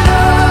till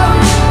dawn.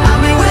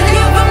 I'll be with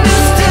you from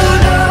dusk till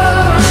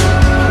dawn.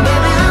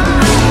 Baby, I'm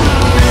right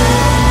here.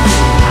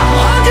 I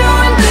want you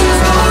when things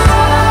go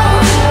wrong.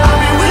 I'll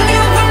be with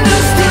you from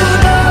dusk till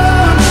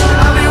dawn.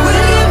 I'll be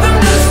with you from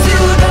dusk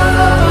till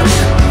dawn.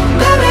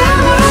 Baby,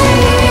 I'm right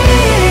here.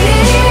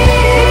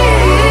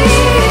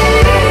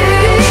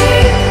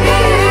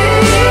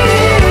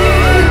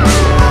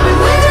 I'll be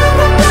with you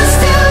from dusk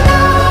till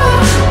dawn.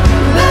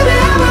 Baby,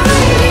 I'm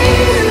right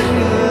here.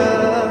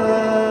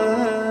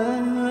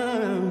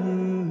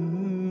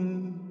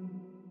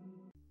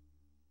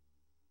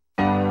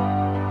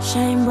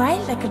 Shine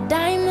bright like a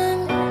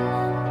diamond.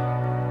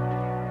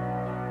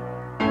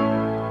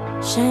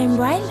 Shine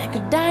bright like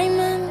a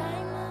diamond.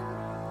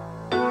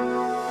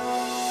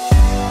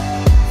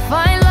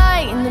 Find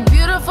light in the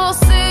beautiful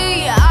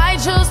sea. I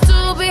chose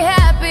to be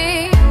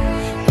happy.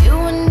 You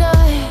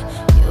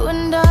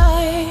and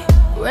I,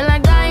 we're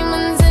like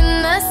diamonds in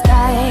the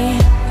sky.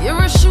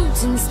 You're a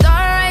shooting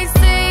star, I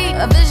see,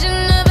 a vision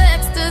of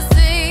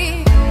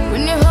ecstasy.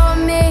 When you hold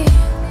me,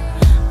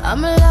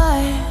 I'm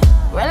alive.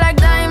 We're like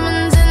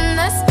diamonds in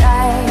the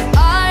sky.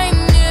 I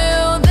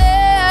knew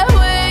that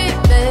we'd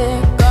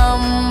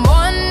become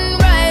one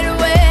right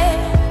away.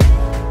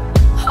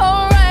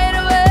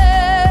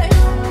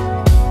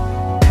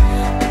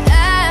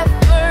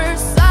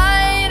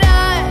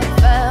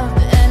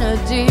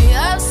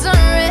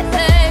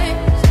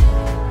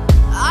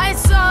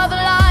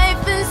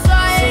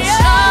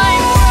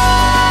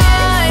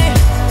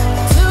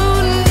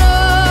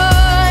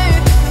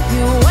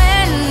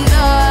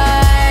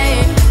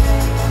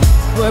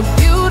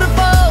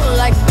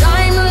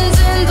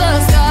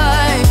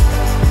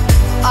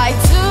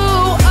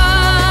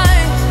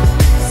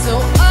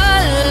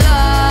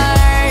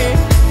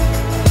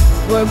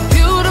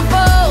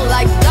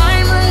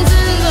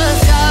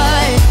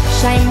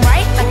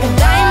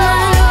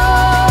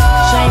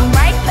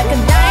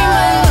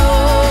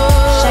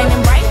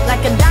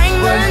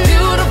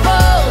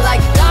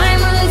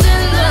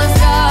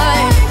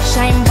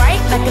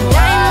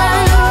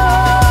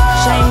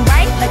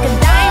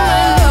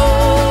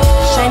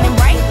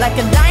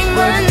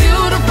 We're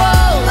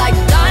beautiful like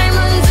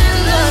diamonds in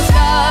the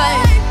sky.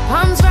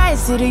 Palms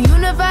rise to the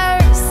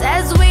universe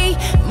as we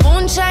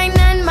moonshine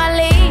and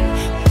Miley.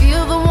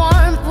 Feel the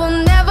warmth, we'll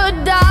never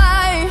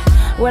die.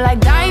 We're like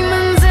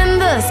diamonds in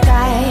the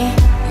sky.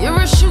 You're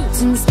a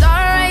shooting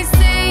star I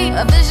see,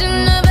 a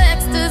vision of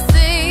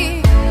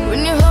ecstasy.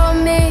 When you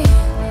hold me,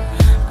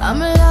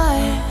 I'm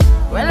alive.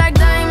 We're like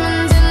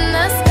diamonds in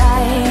the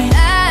sky.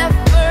 At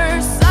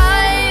first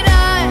sight,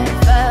 I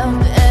felt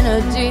the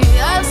energy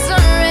of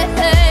sun rays.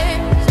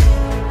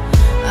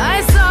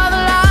 I saw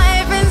the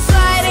life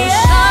inside you.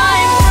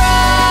 Shine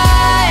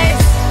bright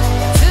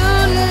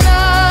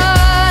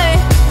tonight.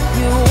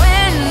 You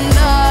and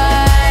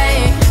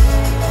I,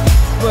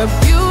 we're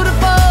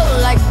beautiful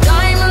like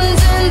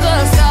diamonds in the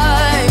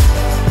sky.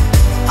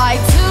 I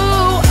too,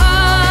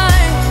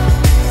 I'm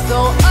so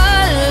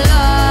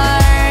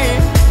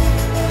alive.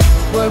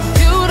 We're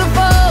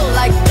beautiful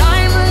like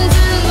diamonds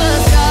in the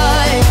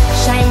sky.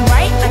 Shine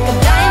bright like a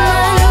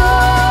diamond.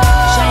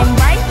 Shine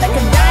bright like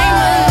a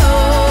diamond.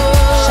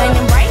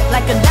 Shining bright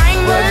like a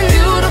diamond. We're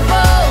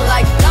beautiful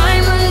like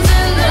diamonds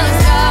in the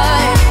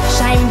sky.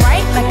 Shine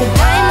bright like a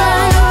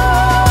diamond.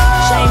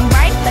 Shine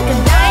bright like a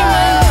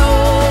diamond.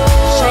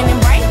 Shining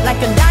bright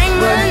like a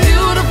diamond. We're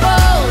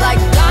beautiful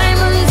like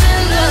diamonds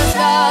in the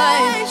sky.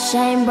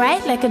 Shine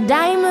bright like a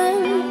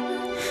diamond.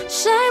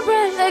 Shine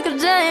bright like a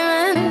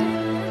diamond.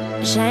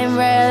 Shine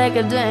bright like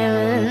a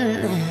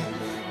diamond.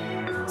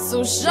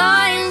 So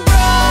shine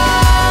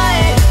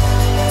bright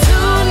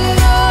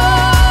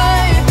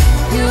tonight.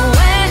 You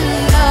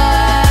and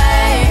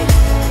I,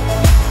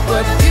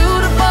 we're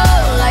beautiful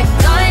like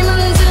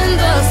diamonds in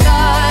the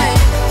sky.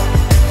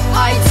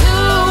 I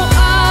too,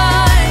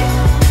 I'm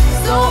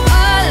so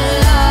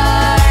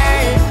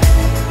alive.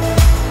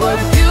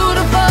 We're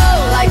beautiful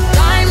like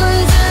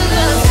diamonds in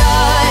the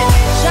sky.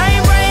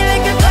 Shine bright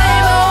like a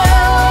diamond.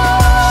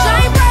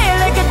 Shine bright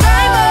like a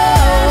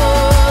diamond.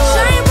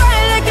 Shine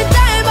bright like a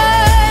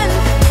diamond.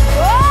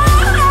 Oh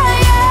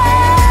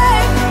yeah.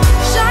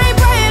 Shine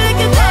bright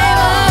like a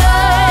diamond.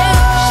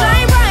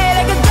 Shine bright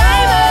like a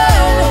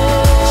diamond.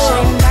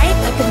 Shine bright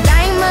like a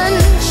diamond.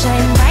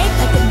 Shine bright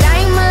like a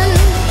diamond.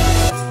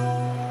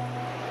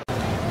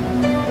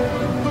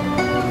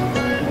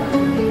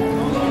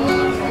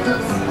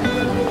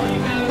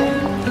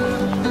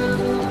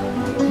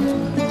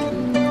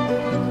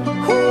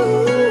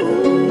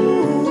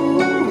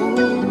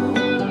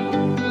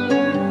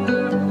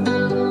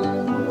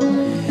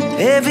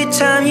 Every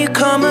time you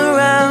come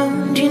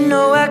around, you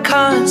know I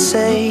can't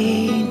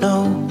say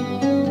no.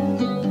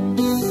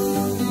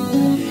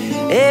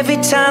 Every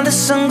time the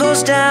sun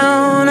goes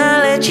down, I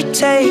let you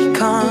take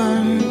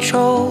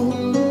control.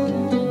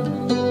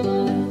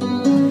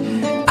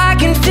 I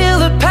can feel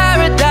the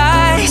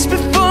paradise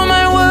before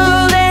my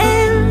world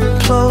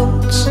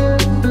implodes.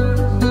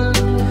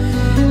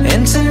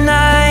 And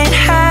tonight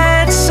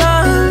had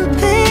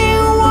something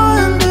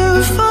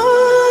wonderful.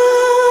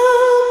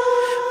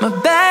 My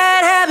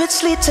bad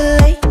habits lead to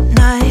late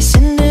nights,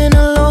 sitting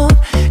alone,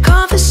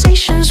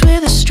 conversations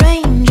with a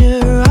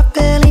stranger I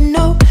barely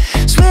know,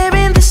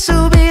 swearing this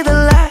will be the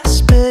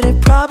last, but it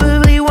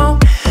probably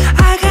won't.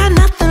 I got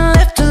nothing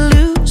left to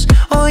lose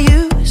or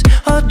use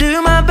or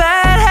do. My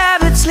bad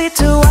habits lead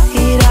to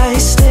white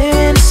eyes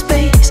stare into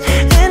space,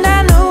 and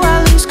I know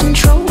I lose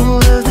control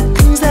of the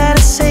things that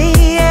I say.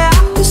 Yeah, I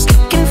was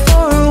looking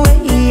for a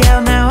way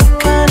out, now I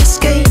can't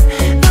escape.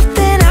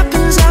 Nothing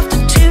happens after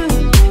two.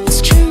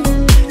 It's true,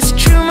 it's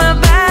true. My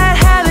bad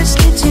habits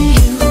lead to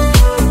you.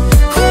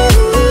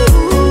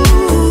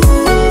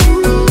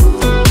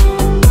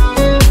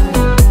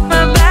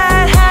 My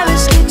bad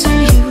habits lead to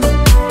you.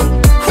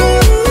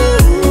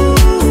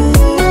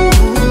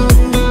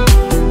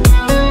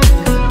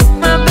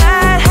 My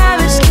bad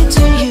habits lead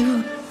to you.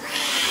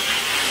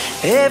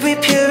 Every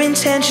pure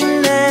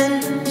intention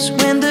ends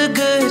when the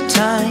good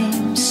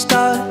times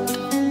start.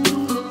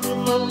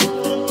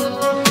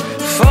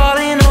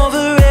 Falling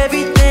over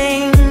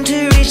everything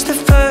to reach the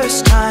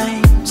first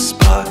time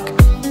spark.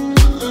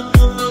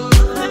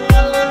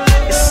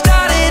 It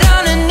started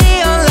under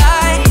neon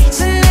lights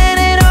and then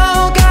it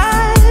all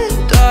got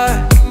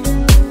dark.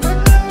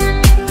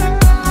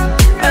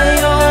 I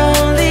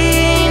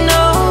only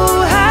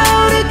know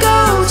how to go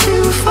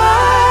too far.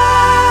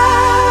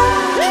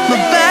 My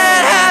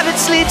bad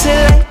habits lead to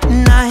late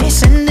nights,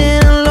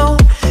 sitting alone,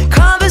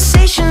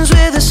 conversations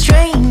with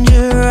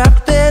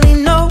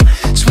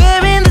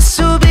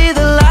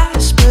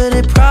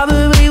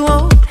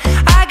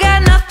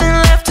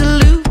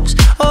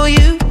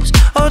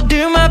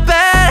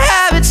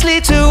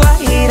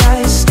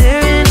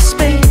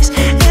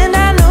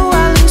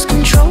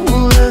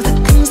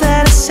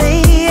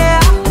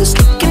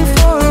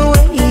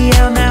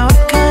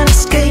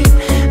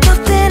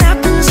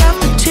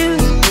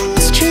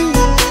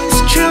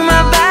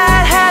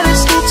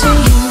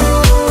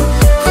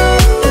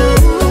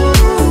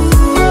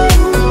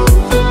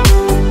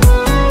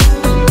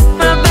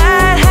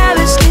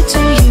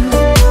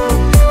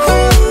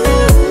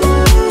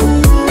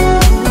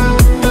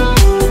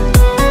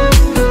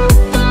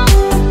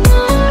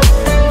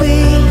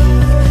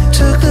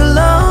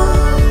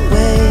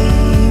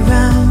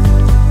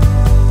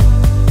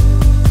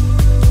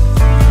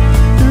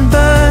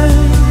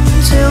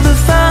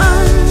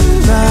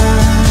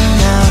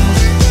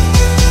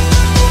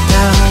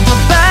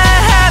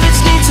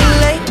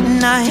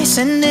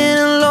sending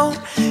alone.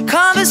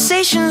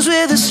 Conversations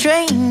with a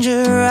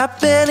stranger I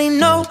barely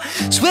know.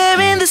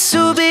 Swearing this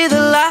will be the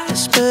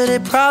last, but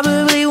it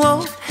probably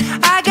won't.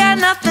 I got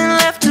nothing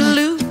left to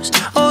lose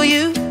or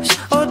use,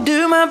 or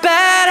do my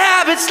bad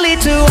habits lead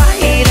to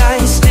white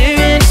eyes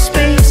staring into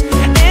space?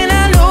 And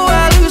I know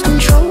I lose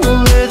control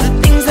over the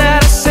things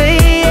that I say.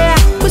 Yeah,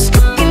 I was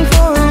looking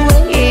for a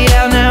way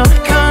out, now I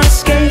can't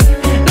escape.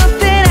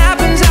 Nothing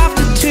happens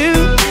after two,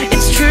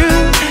 it's true,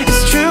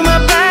 it's true. My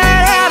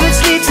bad habits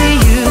lead to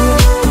you.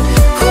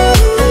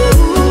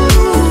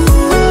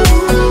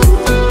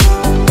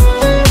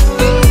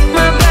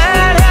 My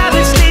bad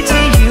habits lead to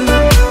you.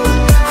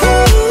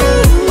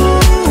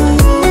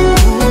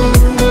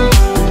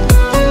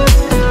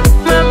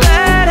 My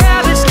bad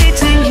habits lead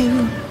to you.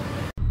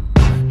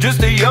 Just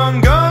a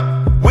young gun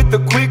with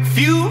a quick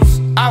fuse.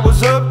 I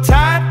was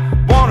uptight,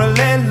 wanna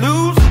let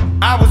loose.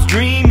 I was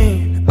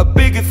dreaming of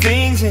bigger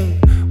things and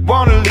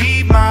wanna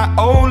leave my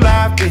old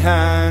life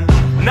behind.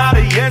 Not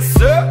a yes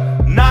sir,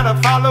 not a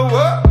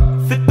follower.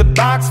 Fit the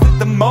box, fit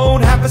the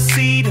mold, have a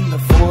seat in the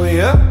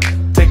foyer.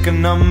 Take a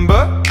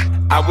number.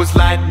 I was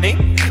lightning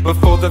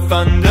before the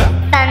thunder.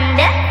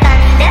 Thunder,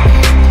 thunder,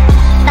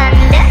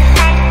 thunder,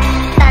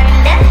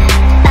 thunder,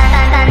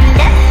 thunder,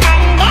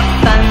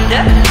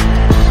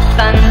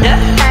 thunder,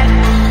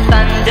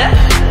 thunder,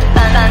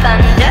 thunder,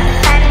 thunder,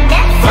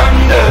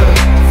 Thunder,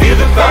 feel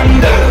the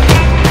thunder.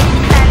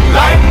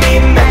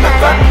 Lightning and the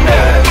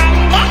thunder.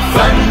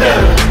 Thunder,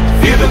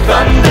 feel the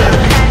thunder.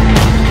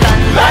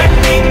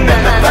 Lightning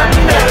and the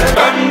thunder.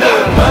 Thunder,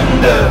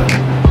 thunder,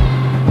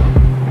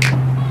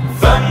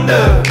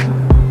 thunder.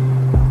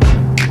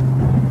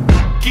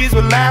 Kids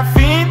were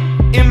laughing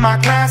in my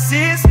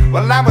classes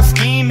while I was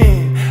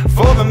scheming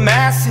for the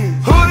masses.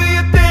 Who do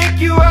you think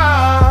you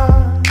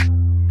are?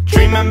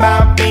 Dreaming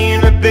about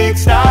being a big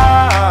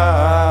star.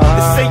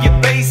 They say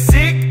you're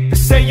basic, they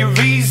say you're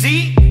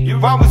easy.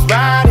 You're always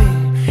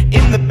riding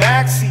in the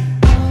backseat.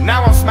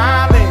 Now I'm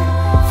smiling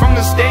from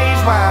the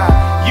stage while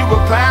you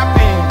were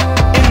clapping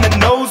in the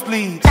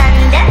nosebleeds.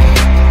 thunder,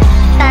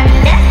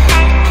 thunder,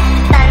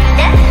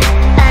 thunder,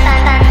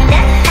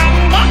 thunder,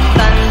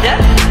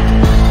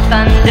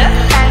 thunder,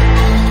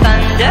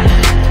 thunder,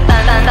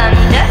 thunder,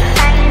 thunder,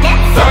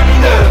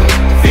 Thunder,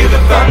 feel the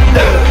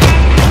thunder.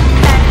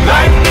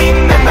 Lightning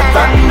and the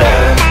thunder.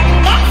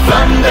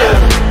 Thunder,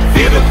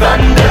 feel the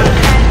thunder.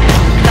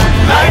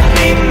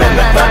 Lightning and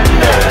the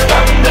thunder.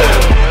 Thunder.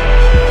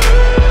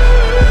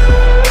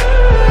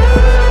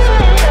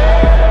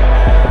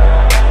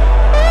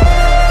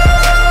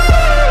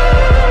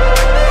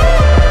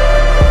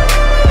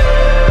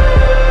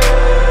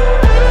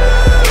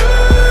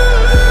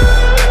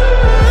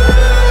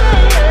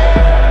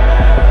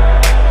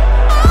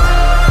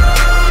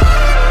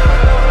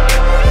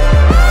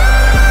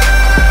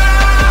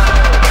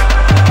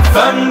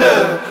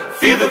 Thunder,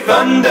 feel the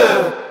thunder.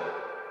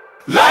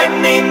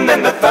 Lightning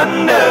and the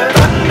thunder.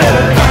 Thunder,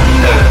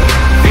 thunder,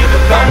 feel the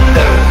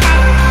thunder.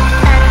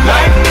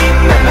 Lightning and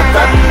the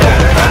thunder.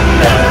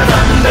 Thunder,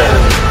 thunder,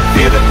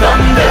 feel the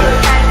thunder.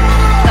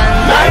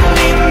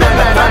 Lightning and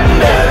the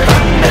thunder.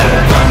 Thunder,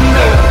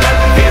 thunder,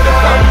 feel the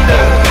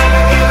thunder.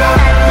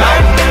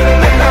 Lightning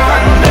and the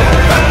thunder.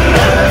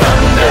 Thunder,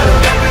 thunder,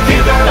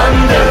 feel the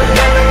thunder.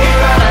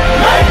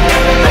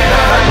 Lightning and the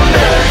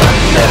thunder.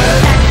 Thunder.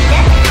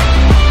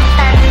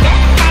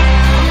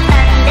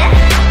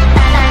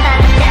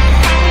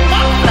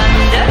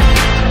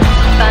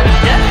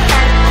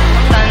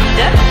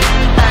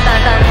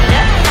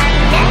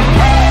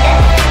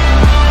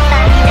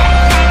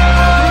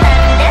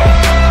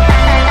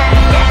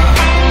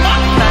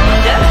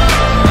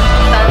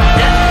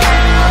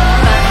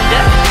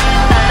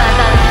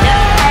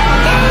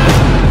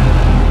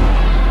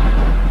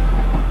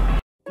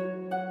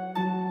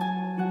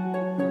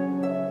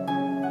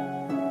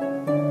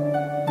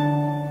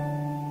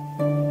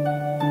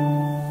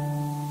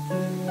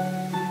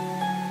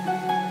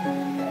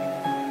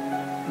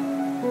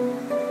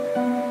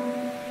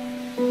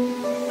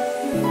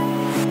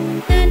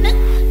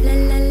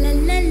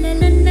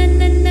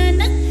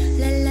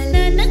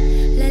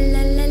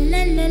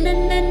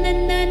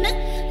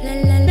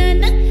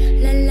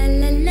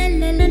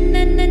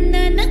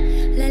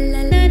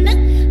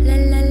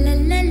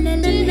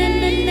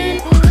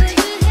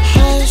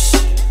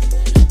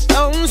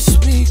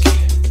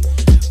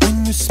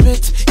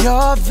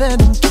 Your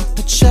venom, keep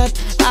it shut.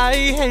 I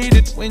hate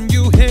it when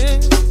you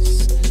hiss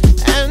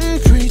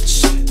and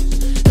preach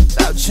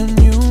about your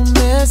new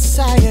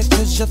messiah,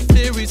 cause your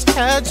theories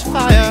catch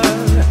fire.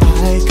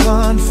 I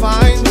can't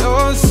find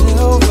your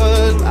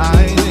silver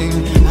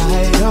lining.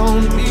 I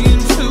don't mean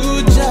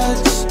to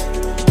judge,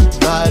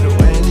 but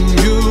when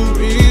you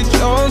read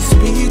your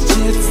speech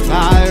it's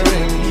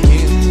tiring.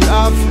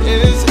 Enough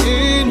is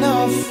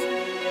enough.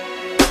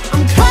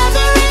 I'm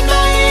covering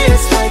my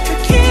ears like a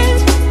kid.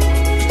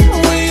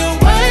 When your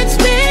words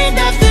mean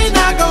nothing,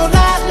 I go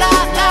la la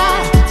la.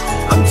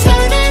 I'm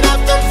turning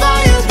up the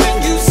volume when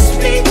you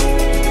speak,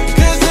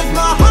 cause if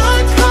my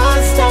heart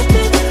can't stop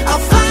it, I'll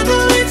find a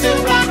way to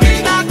rock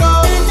it. I go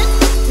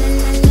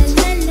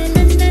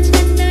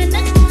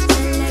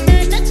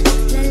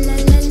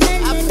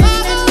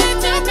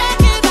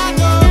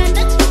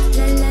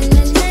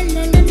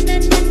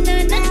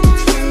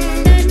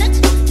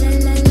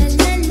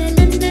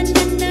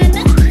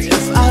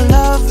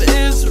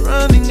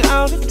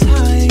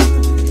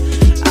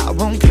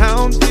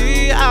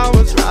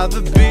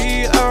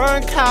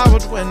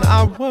coward when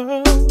our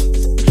worlds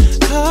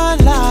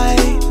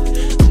collide.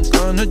 I'm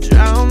gonna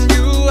drown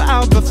you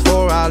out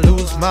before I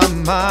lose my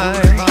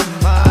mind.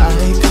 I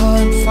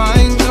can't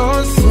find your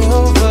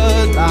silver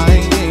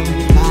lining.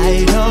 I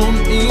don't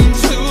mean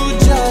to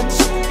judge,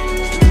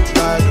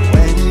 but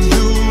when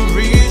you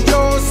read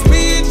your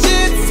speech,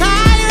 it's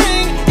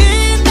tiring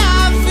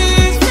enough,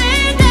 is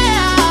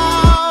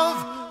enough.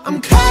 I'm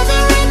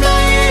covering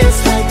my ears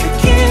like a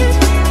kid.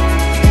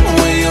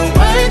 When your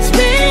words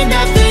mean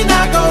nothing,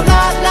 I go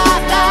la la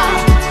la.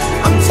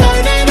 I'm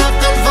turning up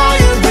the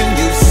volume when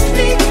you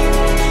speak,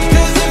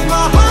 'cause if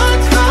my heart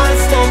can't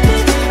stop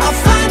it, I'll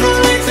find a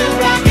way to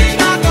rock it.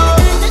 I go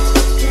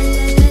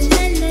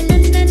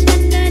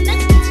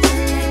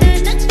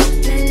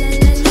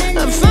I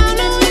found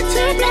a way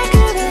to rock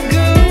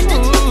it. I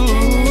go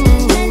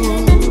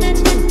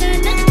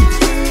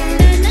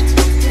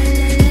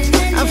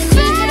I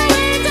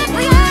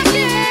found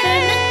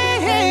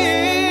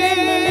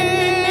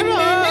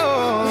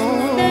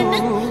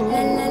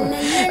a way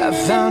to rock it. I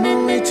found a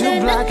way to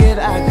block it.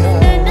 I go.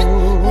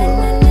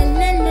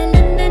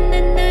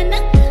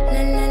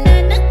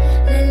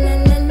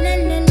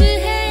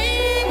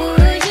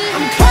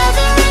 I'm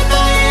covering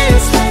my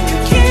ears like a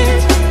kid.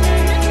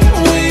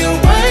 When your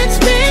words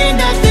mean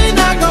nothing,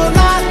 I go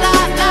la la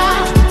la.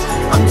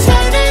 I'm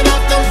turning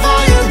up the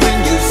volume when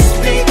you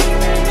speak,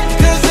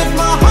 'cause if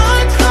my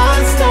heart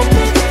can't stop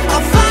it,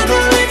 I'll find a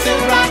way to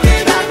rock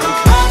it. I'm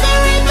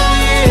covering my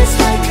ears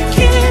like a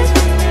kid.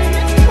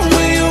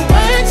 When your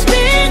words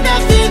mean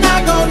nothing, I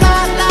go la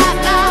la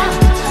la.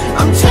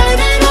 I'm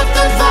turning up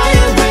the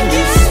volume when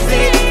you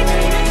speak,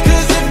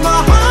 'cause if my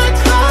heart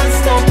can't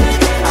stop it,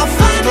 I'll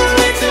find a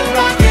way to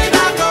rock it. I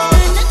go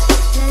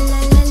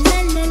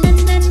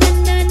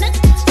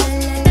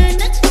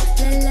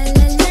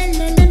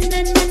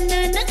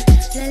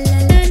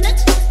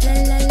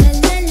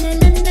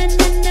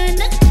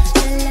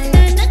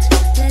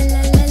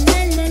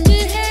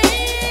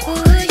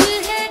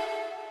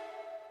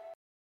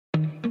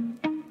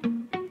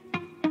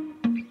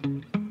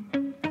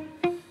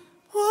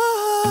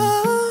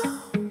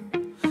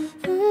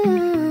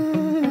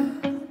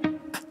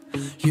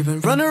You've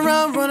been running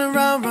around, running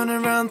around,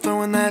 running around,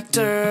 throwing that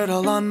dirt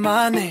all on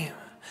my name,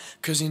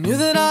 'cause you knew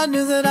that I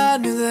knew that I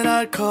knew that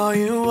I'd call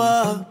you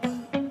up.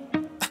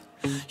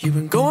 You've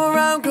been going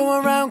around,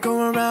 going around,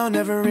 going around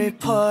every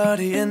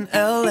party in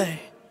LA,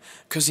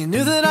 'cause you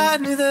knew that I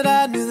knew that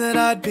I knew that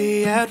I'd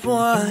be at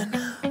one.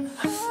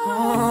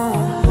 Oh,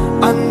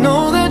 I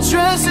know that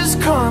dress is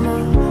karma,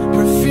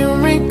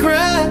 perfume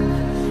regret.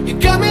 You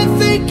got me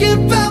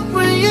thinking about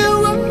when you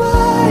were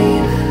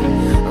mine.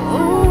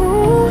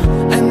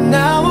 And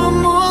now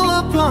I'm all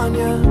up on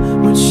you,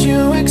 what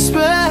you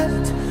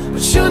expect,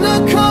 but you're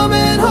not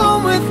coming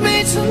home with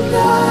me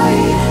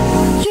tonight.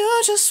 You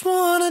just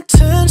want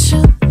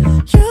attention,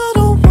 you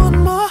don't want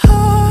my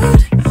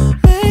heart.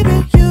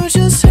 Maybe you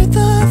just hate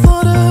the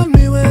thought of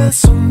me with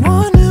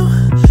someone new.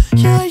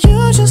 Yeah,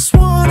 you just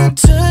want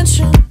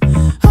attention,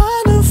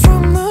 I knew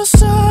from the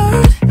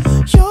start.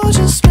 You're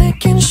just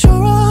making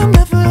sure I'm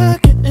never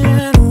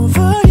getting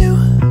over you.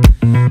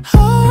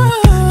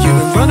 You've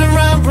been running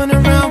around,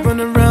 running around,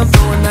 running around,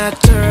 throwing that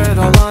dirt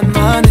all on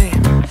my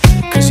name,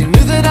 'cause you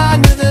knew that I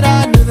knew that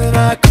I knew that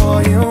I'd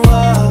call you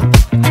up.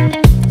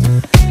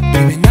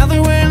 Baby, now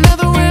that we're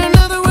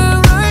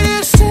right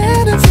here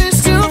standing face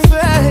to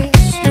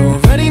face, you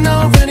already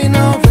know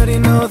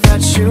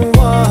that you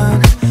won.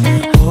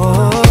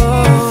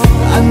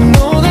 Oh, I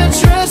know that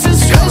dress is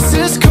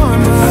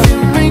karma, you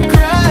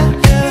regret.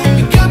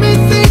 You got me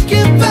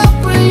thinking about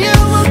when you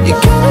were mine. You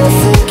got me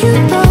thinking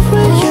about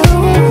when you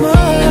were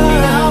mine.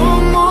 Now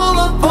I'm all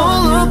up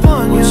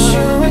on you. What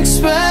you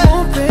expect?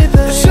 Oh, baby,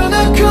 but you're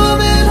not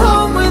coming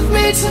home with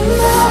me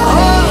tonight. Oh,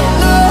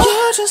 no. You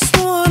just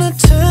want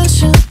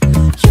attention,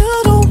 you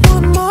don't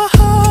want my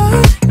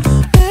heart.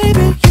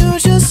 Maybe you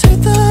just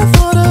hate the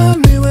thought of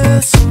me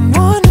with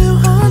someone new.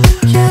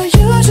 Yeah,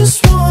 you just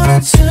want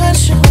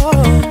attention,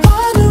 I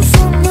knew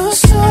from the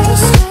start.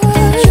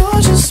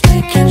 You're just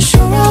making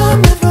sure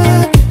I'm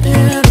never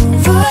getting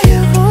over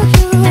you.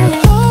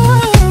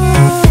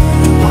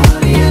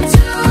 What are you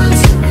doing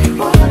to me?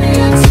 What are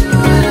you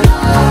doing?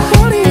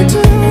 What are you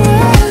doing?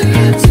 What are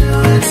you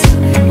doing to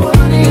me? What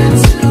are you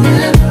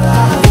doing?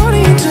 What are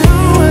you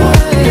doing?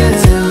 What are you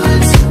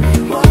doing to me?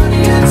 What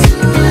are you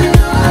doing?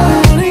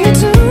 What are you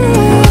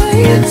doing? What are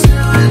you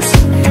doing to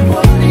me?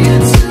 What are you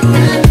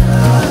doing?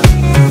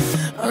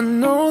 I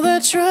know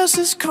that dress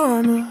is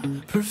karma,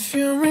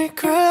 perfume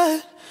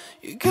regret.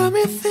 You got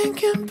me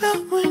thinking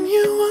about when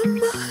you were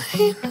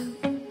mine.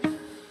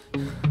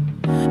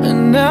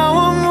 And now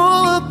I'm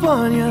all up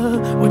on you,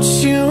 what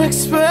you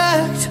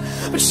expect,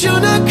 but you're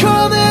not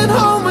coming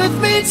home with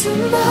me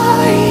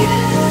tonight.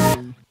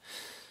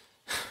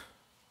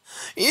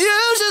 You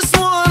just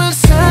want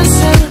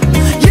attention,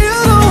 you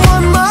don't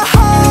want my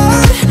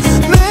heart.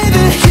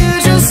 Maybe you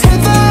just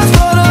hate the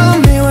thought of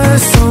me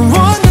with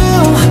someone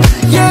new.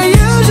 Yeah,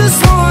 you just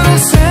want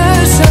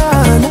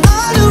attention, I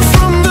knew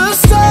from the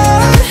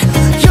start.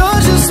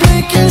 You're just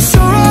making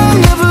sure I'm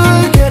never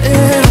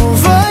getting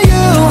over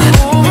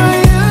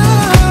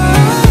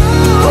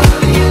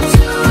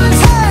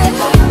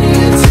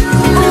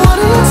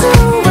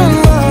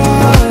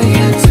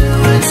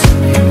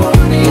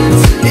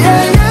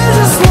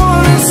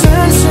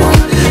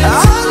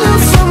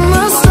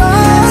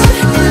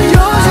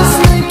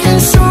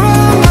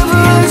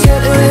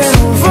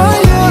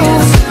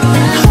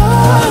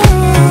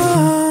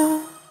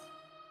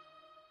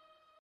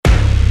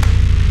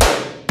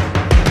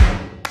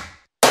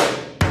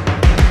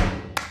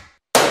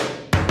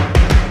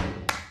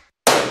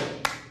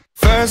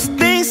First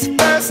things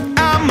first,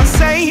 I'ma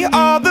say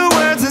all the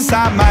words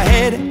inside my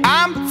head.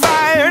 I'm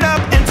fired up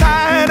and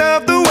tired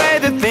of the way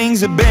that things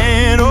have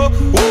been. Oh,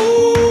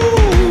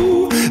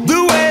 ooh,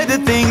 the way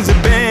that things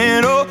have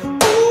been. Oh,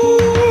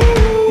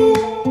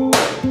 ooh.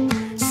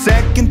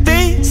 Second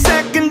thing,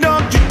 second,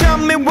 don't you tell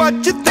me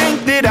what you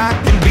think that I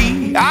can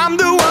be. I'm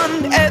the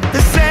one at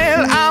the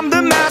sail, I'm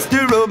the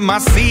master of my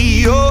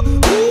sea. Oh,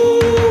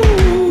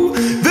 ooh,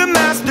 the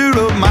master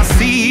of my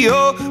sea.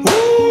 Oh, ooh.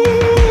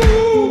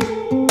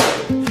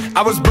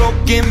 I was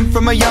broken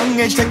from a young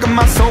age, taking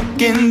my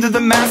soak into the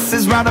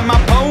masses, writing my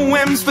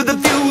poems for the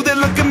few that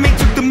look at me,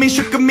 took to me,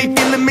 shook at me,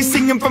 feeling me,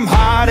 singing from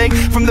heartache,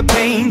 from the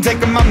pain,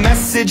 taking my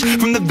message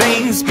from the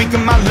veins,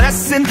 speaking my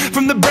lesson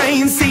from the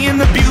brain, seeing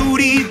the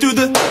beauty through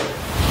the...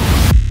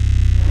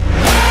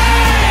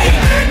 Hey,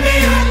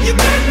 you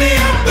made me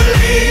a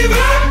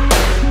believer,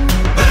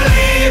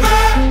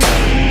 believer.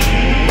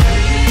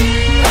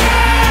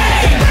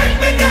 Hey, you break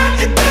me down,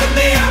 you built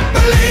me a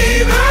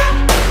believer,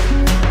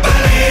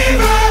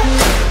 believer.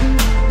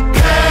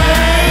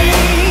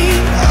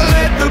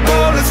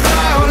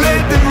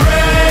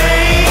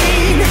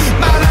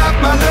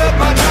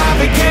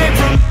 Came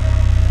from.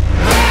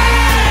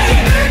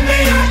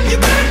 Hey, you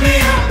made me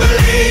a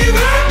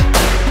believer,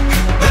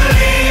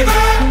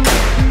 believer.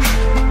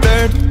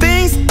 Third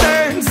things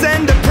third,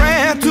 send a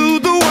prayer to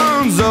the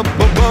ones up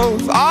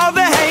above. All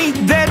the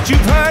hate that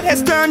you've heard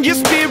has turned your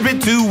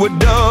spirit to a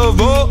dove.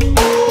 Oh,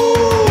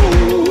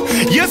 ooh,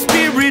 your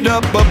spirit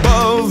up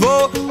above.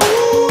 Oh, ooh.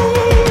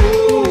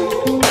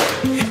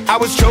 I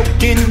was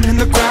choking in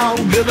the crowd,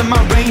 building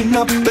my rain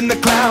up in the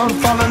cloud,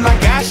 falling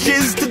like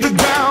ashes to the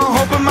ground,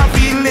 hoping my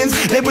feelings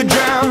they would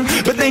drown,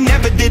 but they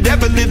never did.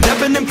 Ever lived,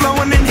 ebbing and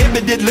flowing,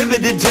 inhibited,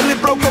 limited, till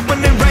it broke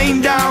open and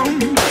rained down.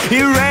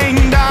 It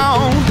rained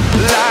down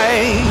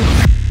like.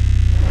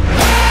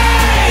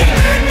 Hey,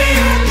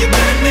 you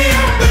made me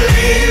a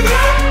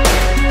believer,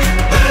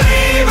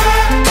 believer.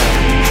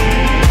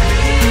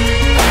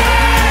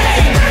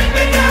 Hey, you break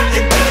me down,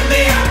 you built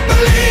me a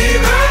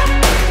believer,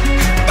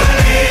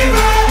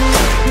 believer.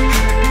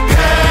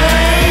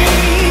 Hey,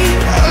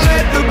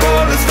 let the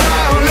boulders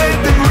fly, let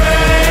them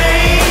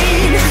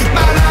rain.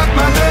 My life,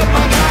 my love,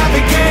 my drive,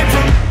 it came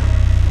from.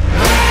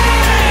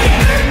 Hey,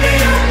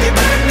 you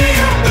made me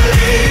a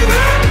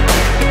believer,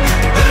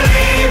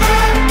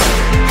 believer.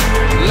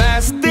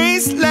 Last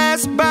things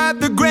last, by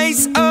the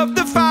grace of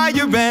the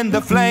fire and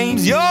the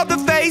flames. You're the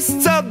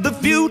face of the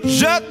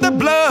future, the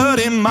blood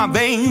in my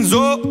veins.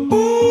 Oh,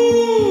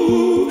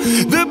 ooh,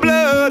 the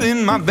blood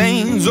in my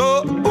veins.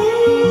 Oh,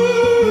 ooh.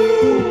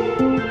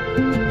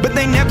 But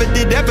they never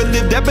did, ever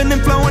lived, ebbing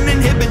and flowing,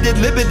 inhibited,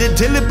 limited,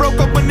 till it broke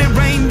up when it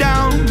rained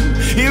down.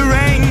 It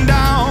rained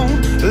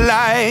down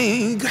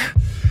like.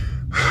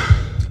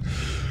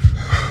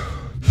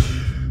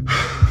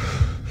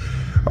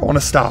 I want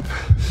to stop.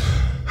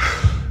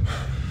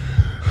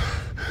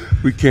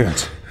 We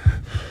can't.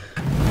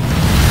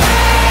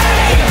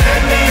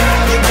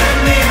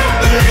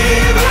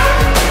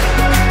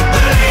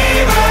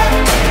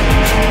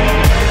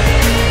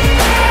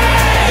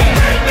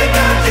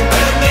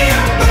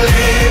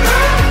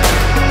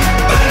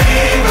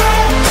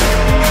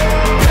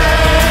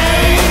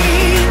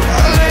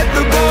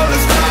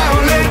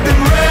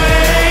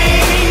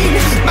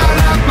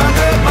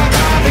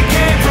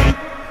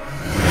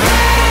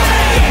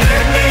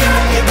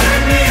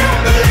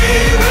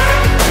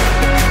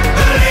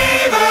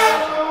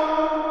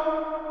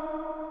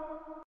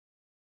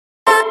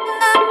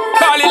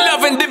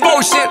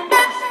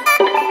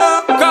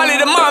 Call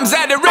it a mom's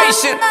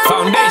adoration.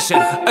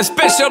 Foundation, a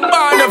special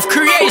bond of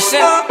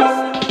creation.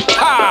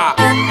 Ha!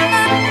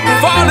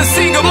 For all the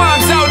single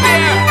moms out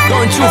there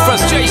going through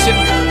frustration,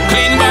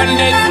 Clean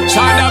Bandit,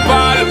 Shonda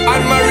Paul,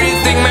 and Marie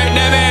thing made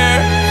them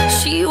air.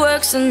 She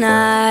works the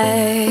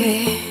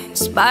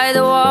nights by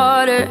the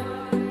water.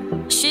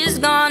 She's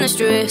gone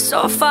astray,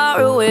 so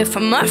far away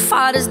from her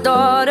father's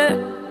daughter.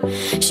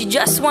 She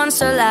just wants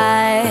her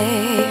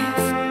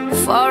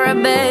life for a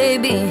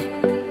baby.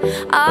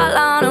 All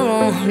on her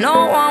own,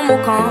 no one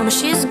will come.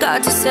 She's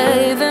got to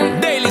save him.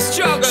 Daily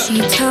struggle.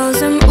 She tells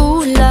him,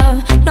 ooh,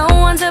 love, no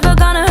one's ever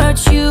gonna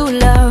hurt you,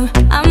 love.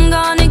 I'm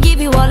gonna give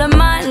you all of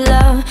my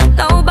love.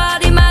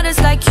 Nobody matters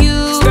like you.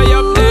 Stay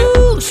up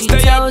there. She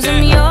tells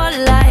him your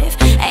life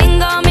ain't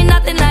gonna be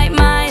nothing like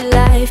my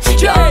life.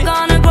 You're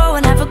gonna grow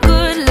and have a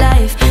good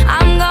life.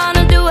 I'm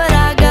gonna do what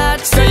I got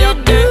to Stay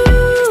up there.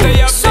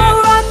 Stay up so there.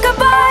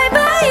 rock-a-bye,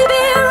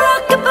 baby,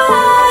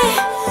 rock-a-bye.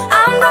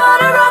 I'm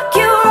gonna rock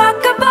you,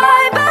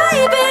 rock-a-bye,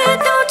 baby,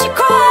 don't you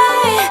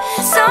cry.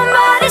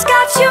 Somebody's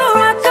got you,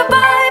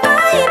 rock-a-bye,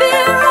 baby,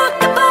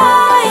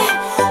 rock-a-bye.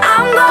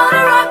 I'm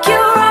gonna rock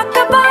you,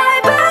 rock-a-bye,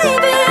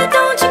 baby,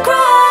 don't you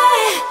cry.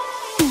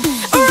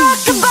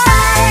 Rock-a-bye,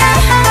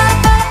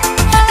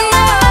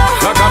 no.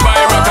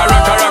 Rock-a-bye,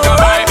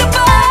 rock-a-rock-a-rock-a-bye.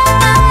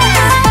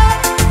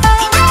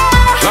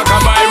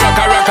 Rock-a-bye,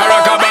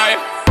 rock-a-rock-a-rock-a-bye.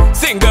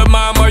 Single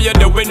mom, what you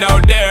doing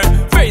out there?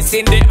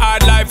 Facing the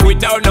hard life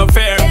without no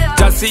fear.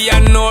 Just see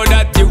and know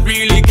that you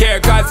really care,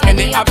 cause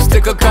any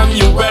obstacle come,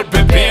 you well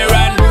prepare.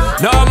 And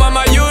no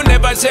mama, you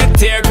never shed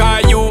tear.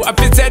 Cause you have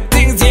to set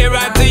things year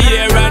after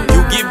year, and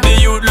you give the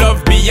youth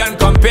love beyond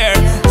compare.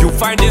 You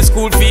find the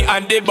school fee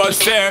and the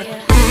bus fare.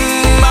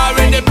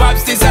 Already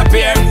pops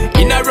disappear.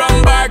 In a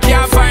wrong bar,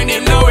 can't find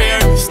him nowhere.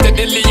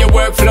 Steadily your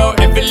workflow,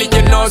 everything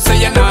you know, so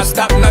you not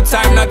stop,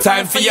 no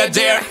time for your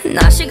dear.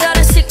 Now she got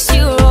a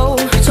 6-year-old,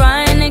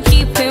 trying to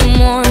keep him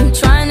warm,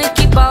 trying to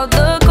keep out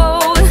the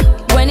cold.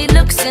 When he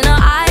looks in her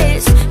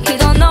eyes, he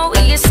don't know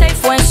he is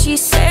safe when she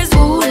says,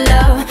 ooh,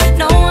 love,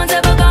 no one's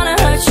ever gonna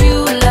hurt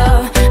you,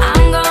 love.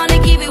 I'm gonna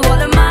give you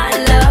all of my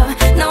love.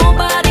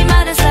 Nobody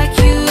matters like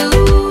you.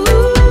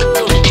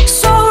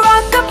 So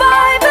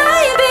rock-a-bye,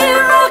 baby,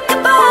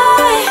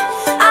 rock-a-bye.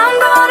 I'm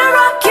gonna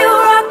rock you,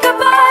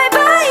 rock-a-bye,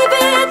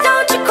 baby,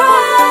 don't you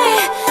cry.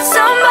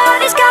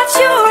 Somebody's got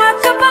you,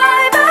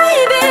 rock-a-bye,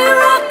 baby,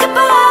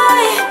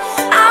 rock-a-bye.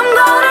 I'm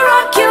gonna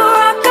rock you,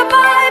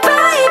 rock-a-bye,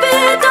 baby,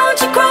 don't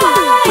you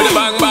cry. With a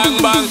bang, bang,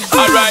 bang,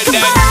 alright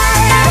then.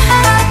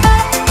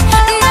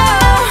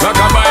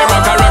 Rock-a-bye,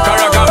 rocka, rocka,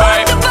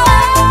 rock-a-bye.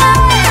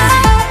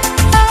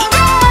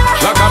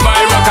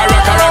 Rock-a-bye, rocka,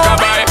 rocka,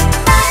 rock-a-bye.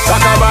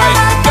 Rock-a-bye,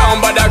 don't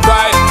bother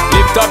cry.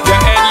 Lift up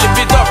your head, lift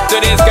it up to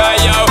the sky,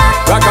 yo.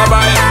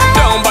 Rock-a-bye,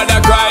 don't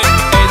bother cry.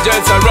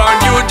 Angels around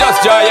you, just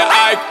dry your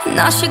eye.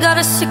 Now she got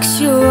a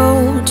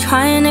 6-year-old,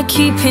 trying to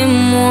keep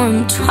him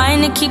warm,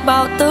 trying to keep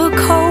out the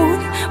cold.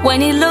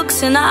 When he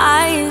looks in her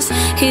eyes,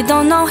 he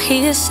don't know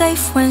he is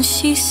safe when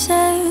she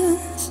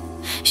says,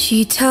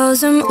 she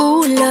tells him,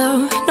 ooh,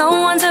 love, no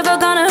one's ever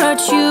gonna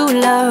hurt you,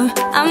 love.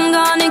 I'm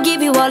gonna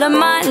give you all of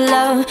my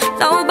love.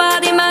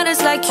 Nobody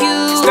matters like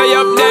you. Stay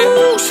up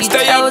there, She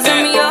stay tells up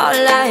there. him your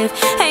life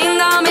ain't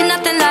gonna be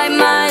nothing like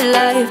my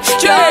life.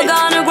 You're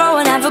gonna grow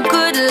and have a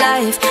good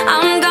life.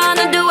 I'm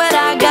gonna do what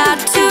I got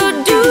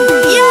to do.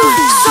 Yeah.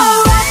 So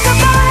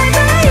rock-a-bye,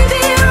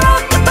 baby,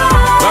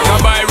 rock-a-bye.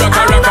 Rock-a-bye,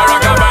 rocka, rocka,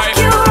 rock-a-bye.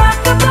 You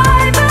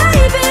rock-a-bye,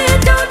 baby,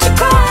 don't you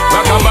cry.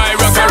 Rock-a-bye,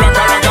 rocka,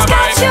 rocka,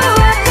 rock-a-bye. You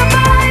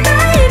rock-a-bye,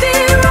 baby,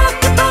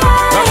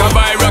 rock-a-bye.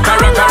 Rock-a-bye, rocka,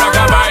 rocka,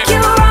 rock-a-bye.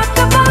 You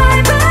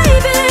rock-a-bye,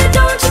 baby,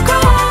 don't you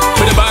cry.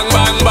 With a bang,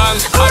 bang, bang,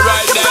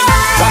 alright then.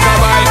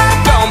 Rock-a-bye,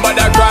 don't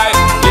bother cry.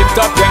 Lift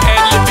up your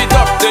head, lift it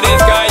up to the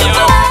sky, yo.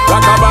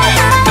 Rock-a-bye,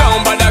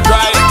 don't bother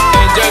cry.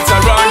 Angels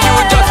around you,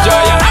 just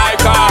dry your eye,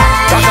 car.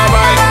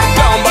 Rock-a-bye,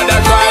 don't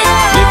bother cry.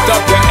 Lift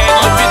up your head,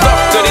 lift it up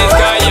to the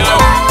sky, yo.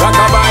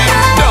 Rock-a-bye,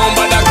 don't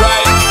bother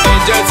cry.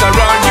 Angels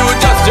around you,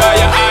 just dry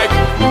your eye.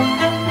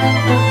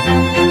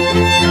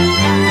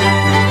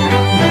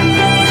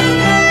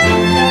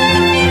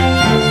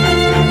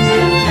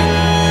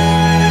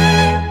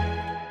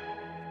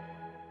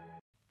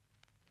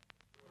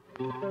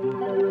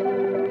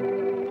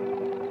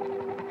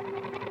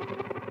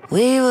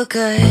 We were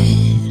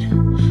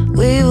good,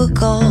 we were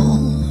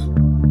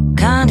gold,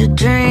 kind of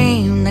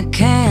dream that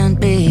can't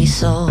be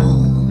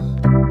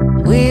sold.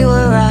 We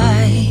were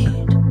right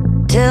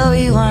till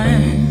we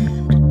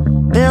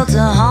weren't, built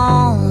a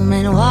home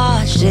and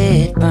watched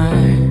it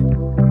burn.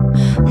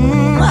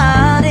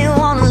 I didn't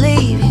wanna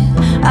leave you,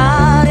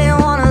 I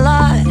didn't wanna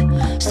lie.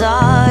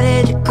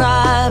 Started to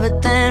cry, but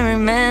then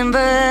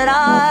remembered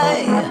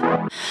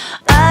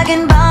I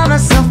can buy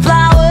myself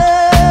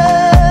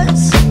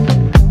flowers,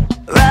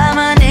 write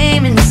my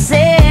name in the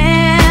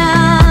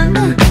sand,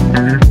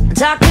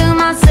 talk to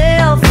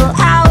myself for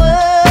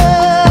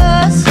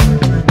hours,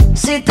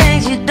 see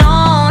things you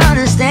don't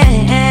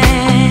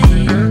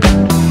understand.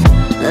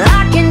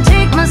 I can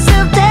take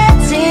myself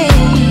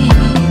dancing,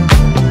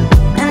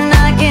 and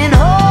I can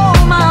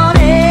hold my own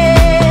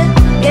head.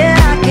 Yeah,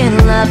 I can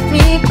love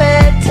me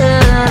better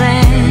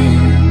than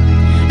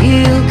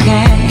you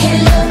can. Can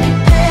love me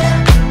better,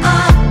 I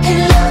can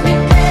love me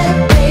better,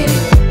 baby.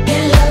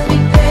 Can love me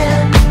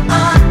better,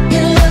 I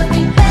can love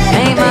me better.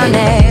 Paint my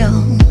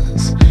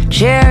nails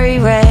cherry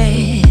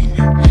red,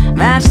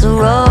 match the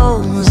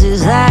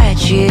roses that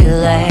you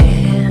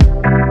laid.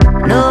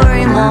 No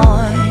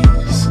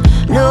remorse,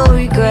 no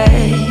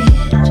regret,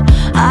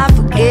 I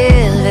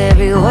forgive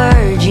every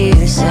word you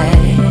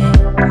say.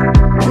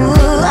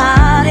 Ooh,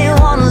 I didn't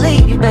wanna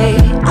leave,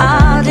 baby,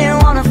 I didn't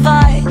wanna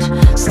fight.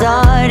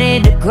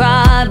 Started to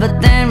cry, but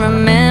then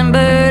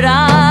remembered I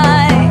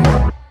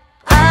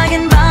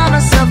can buy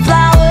myself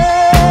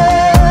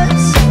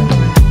flowers,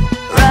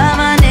 write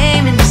my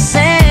name in the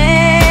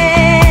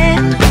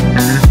sand,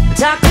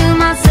 talk to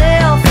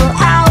myself for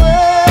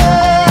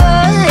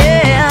hours,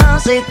 yeah,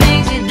 say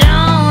things you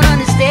don't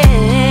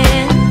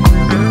understand.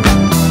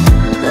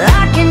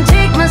 I can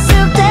take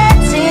myself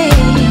dancing,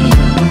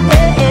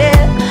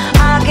 yeah,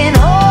 I can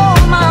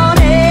hold my own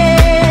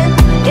head,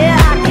 yeah,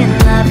 I can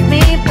love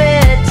me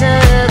better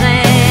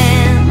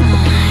than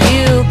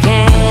you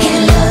can.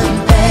 Can love me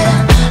better,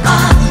 I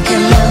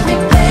can love me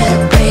better,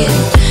 baby.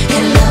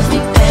 Can love me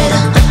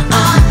better,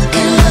 I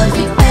can love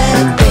me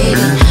better,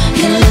 baby.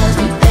 Can love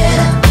me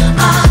better,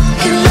 I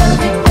can love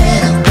me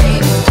better,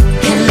 baby.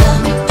 Can love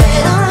me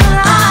better,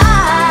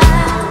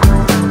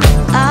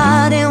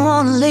 I didn't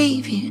wanna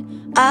leave you,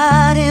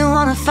 I didn't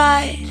wanna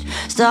fight.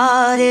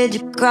 Started to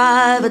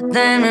cry, but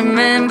then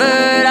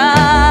remembered I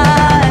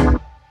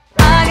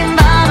can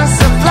buy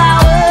myself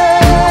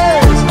flowers,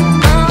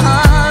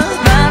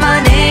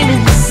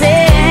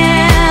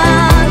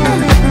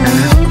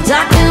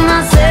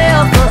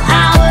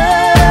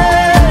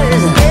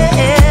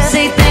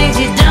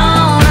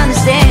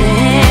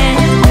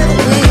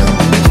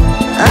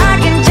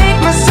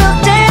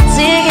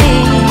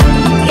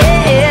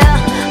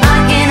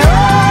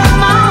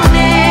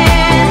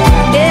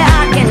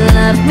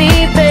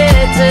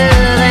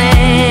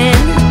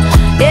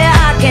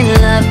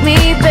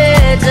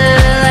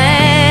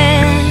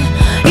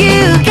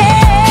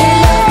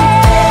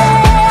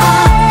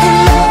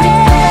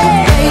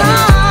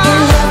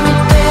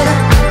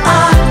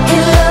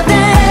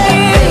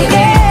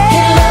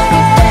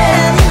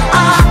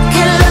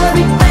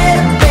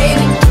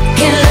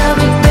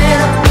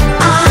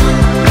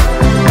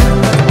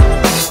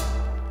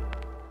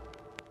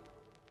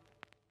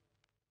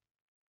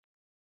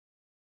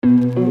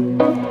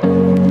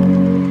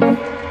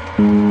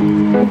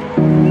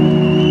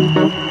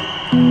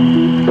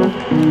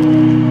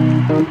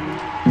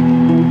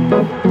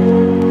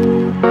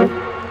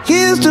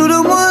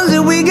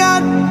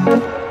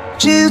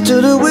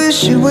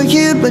 were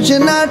here, but you're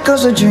not.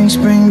 Cause the drinks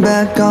bring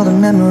back all the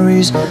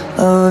memories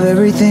of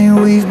everything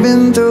we've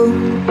been through.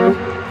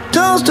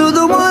 Toast to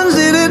the ones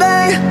here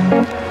today.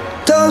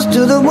 Toast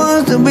to the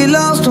ones that we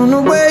lost on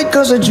the way.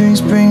 Cause the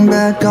drinks bring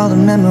back all the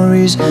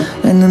memories,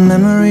 and the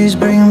memories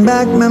bring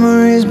back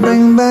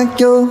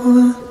your.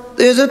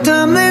 There's a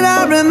time that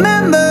I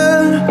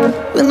remember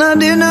when I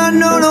did not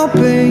know no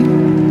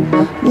pain,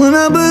 when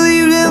I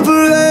believed in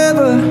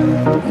forever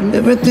and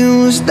everything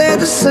would stay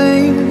the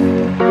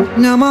same.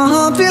 Now my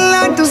heart feel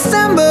like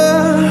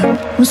December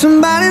when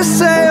somebody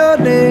say your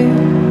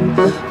name.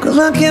 Cause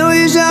I can't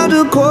reach out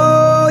to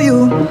call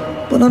you,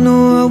 but I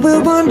know I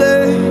will one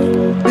day.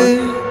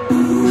 Yeah.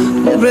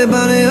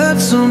 Everybody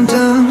hurts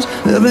sometimes,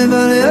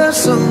 everybody hurts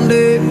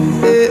someday.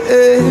 Yeah,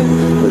 yeah.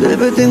 But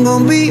everything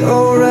gon' be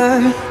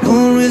alright.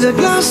 Gonna raise a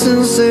glass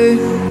and say,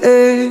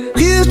 hey.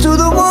 Here's to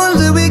the ones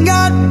that we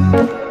got.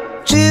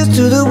 Cheers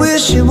to the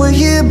wish you were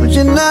here, but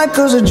you're not.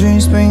 Cause the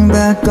drinks bring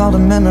back all the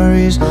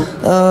memories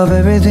of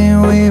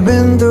everything we've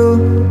been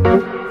through.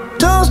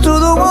 Toast to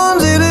the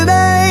ones here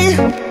today.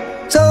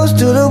 Toast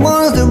to the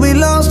ones that we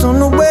lost on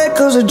the way.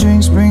 Cause the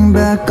drinks bring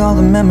back all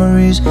the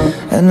memories,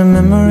 and the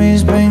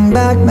memories bring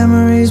back your.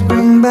 Memories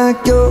bring back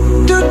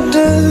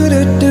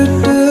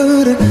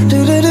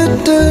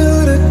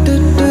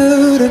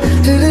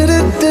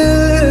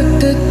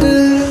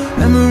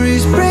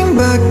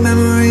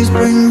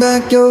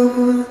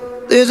your.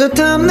 There's a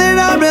time that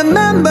I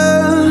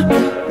remember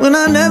when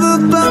I never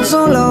felt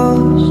so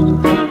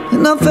lost,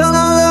 and I felt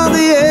all of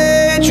the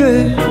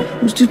hatred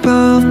was too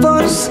powerful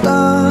to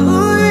stop.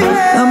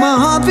 Now my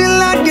heart feel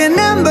like an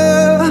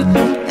ember,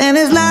 and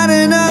it's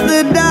lighting up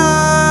the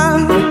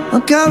dark.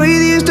 I'll carry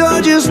these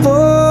torches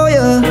for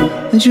you,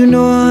 and you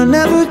know I'll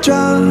never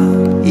drop.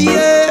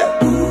 Yeah.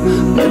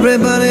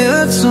 Everybody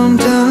hurts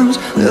sometimes,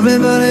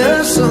 everybody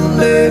hurts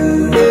someday.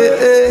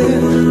 Yeah, yeah.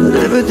 But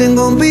everything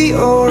gon' be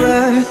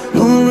alright.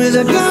 Gonna raise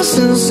a glass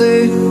and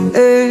say,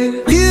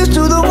 hey. Here's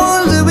to the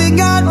ones that we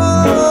got.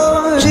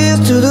 Oh, cheers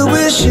to the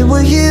wish you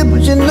were here,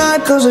 but you're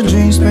not. Cause the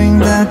drinks bring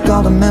back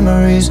all the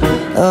memories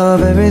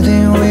of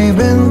everything we've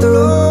been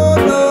through.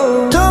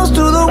 Toast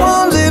to the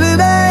ones here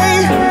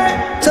today.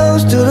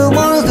 Toast to the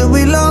ones that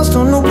we lost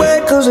on the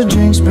way. Cause the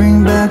drinks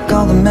bring back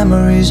all the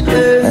memories,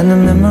 and the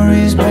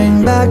memories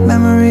bring back your.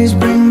 Memories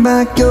bring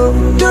back your.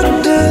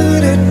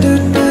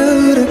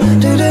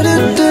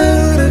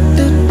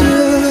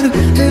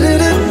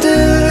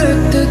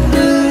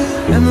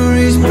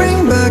 Memories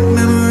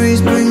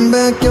bring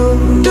back your.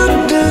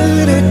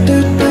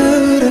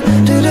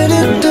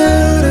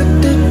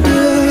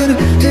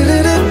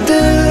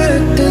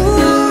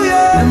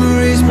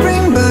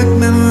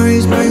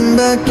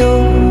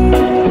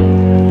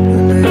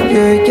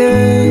 Yeah, yeah.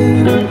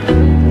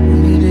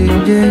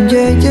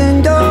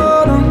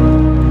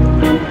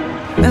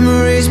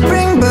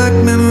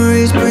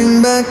 Memories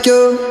bring back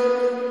your.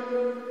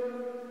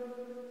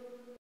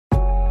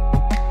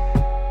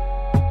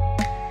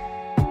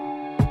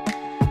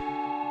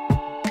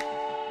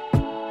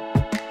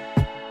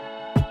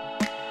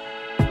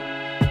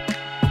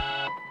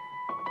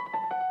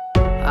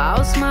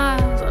 I'll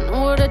smile, I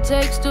know what it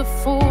takes to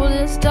fool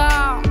this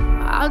town.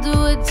 I'll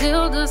do it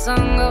till the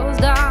sun goes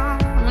down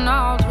and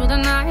all through the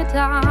night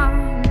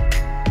time.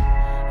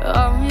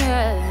 Oh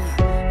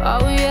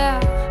yeah,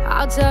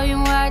 I'll tell you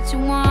what you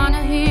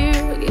wanna hear.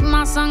 Keep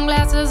my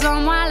sunglasses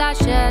on while I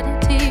shed a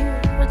tear.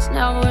 It's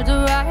never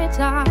the right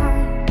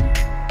time.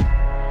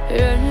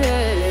 Yeah,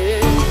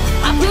 yeah.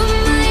 I put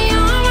my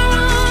arm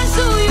around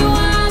so you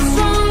how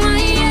strong I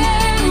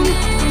am.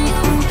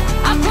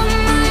 I put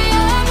my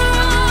arm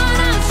around,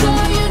 I'll show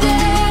you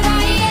that I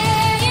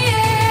am.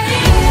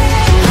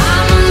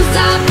 I'm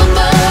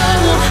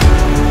unstoppable.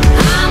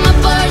 I'm a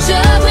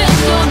Porsche with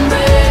no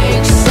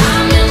brakes.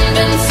 I'm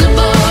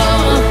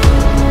invincible.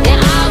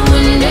 Yeah, I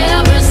win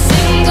every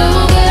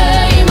single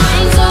game.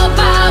 I'm so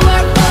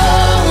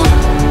powerful.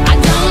 I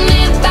don't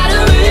need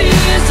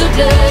batteries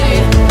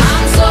today.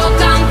 I'm so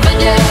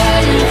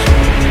confident.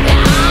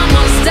 Yeah, I'm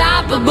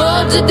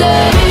unstoppable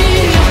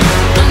today.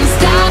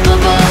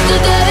 Unstoppable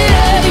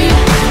today.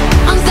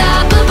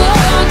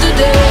 Unstoppable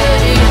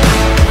today.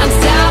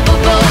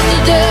 Unstoppable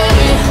today.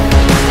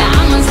 Yeah,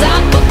 I'm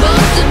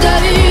unstoppable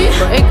today.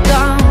 Break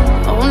down,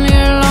 only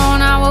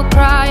alone I will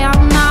cry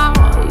out now.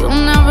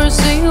 You'll never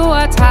see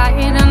what's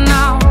hiding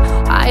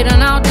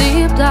out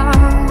deep down.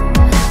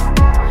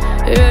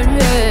 Yeah,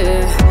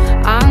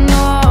 yeah. I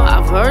know,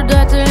 I've heard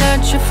that to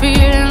let you feel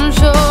and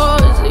show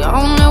is the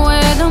only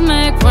way to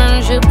make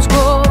friendships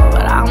grow,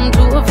 but I'm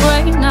too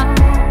afraid now.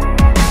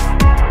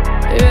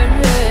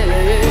 Yeah,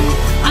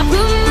 yeah. I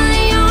put my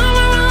arm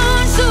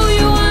around so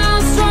you how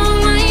strong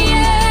I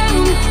am.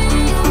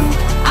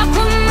 I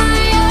put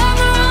my arm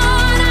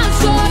around, I'll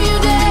show you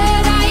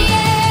that I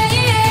am.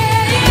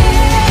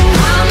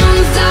 I'm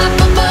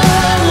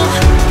unstoppable.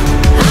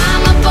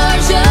 I'm a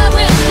Porsche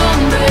with no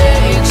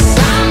brakes.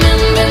 I'm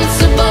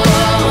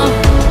invincible.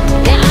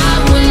 Yeah, I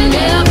win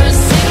every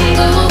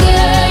single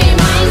game.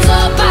 I'm so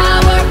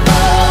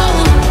powerful.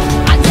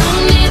 I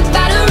don't need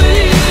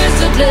batteries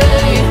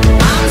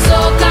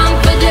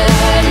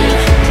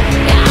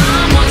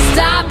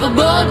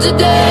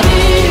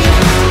today.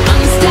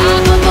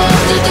 Unstoppable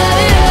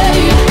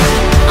today.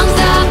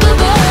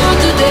 Unstoppable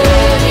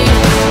today.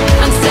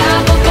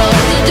 Unstoppable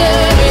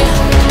today.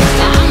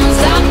 I'm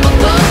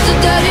unstoppable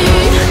today.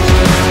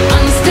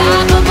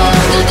 Unstoppable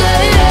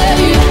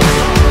today.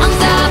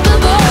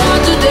 Unstoppable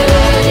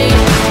today.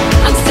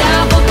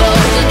 Unstoppable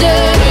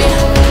today.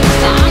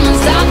 I'm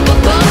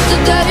unstoppable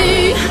today.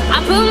 I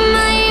put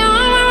my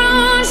armor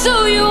on,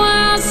 show you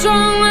how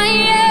strong I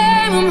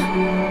am.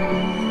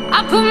 I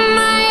put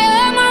my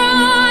armor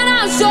on,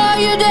 I'll show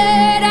you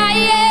that I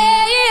am.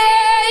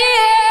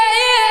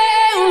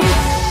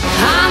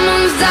 I'm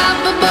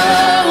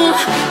unstoppable.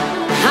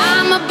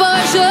 I'm a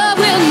pusher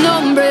with no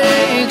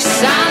brakes.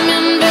 I'm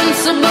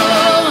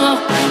invincible.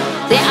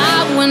 Yeah, I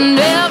win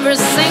every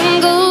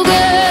single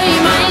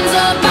game. I'm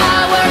so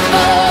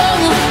powerful.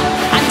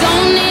 I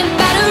don't need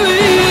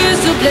batteries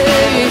to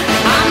play.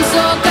 I'm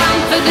so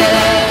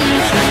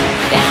confident.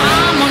 Yeah,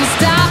 I'm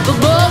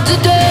unstoppable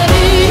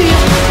today.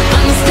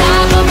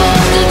 Unstoppable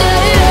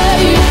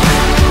today.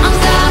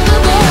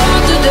 Unstoppable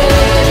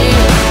today.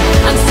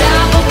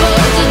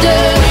 Unstoppable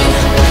today.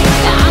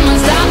 Yeah, I'm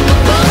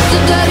unstoppable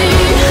today.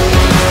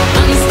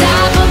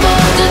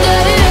 Unstoppable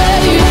today.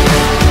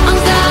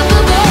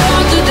 Unstoppable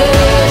today.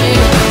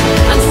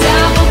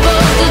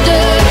 Unstoppable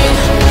today.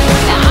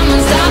 Yeah, I'm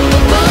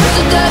unstoppable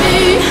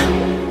today.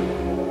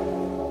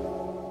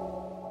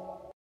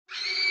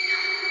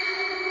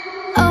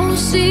 Oh,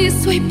 she's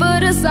sweet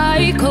but a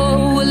psycho,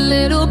 a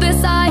little bit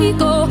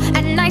psycho.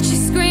 At night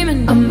she's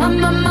screaming, I'm on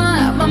my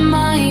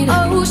mind.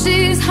 Oh,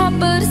 she's hot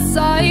but a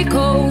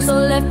psycho, so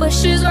left but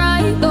she's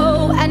right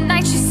though. At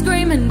night she's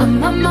screaming,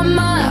 I'm on my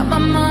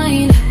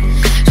mind.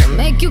 She'll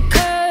make you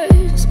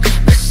curse,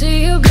 but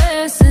she a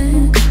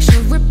blessing.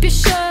 She'll rip your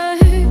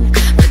shirt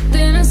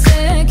within a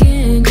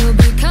second. You'll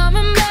be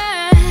coming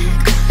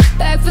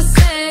back for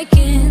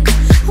seconds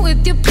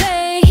with your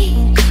play.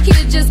 You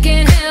just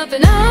can't help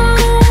it. No,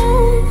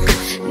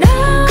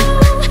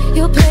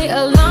 you'll play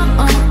along.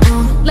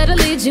 Let her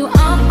lead you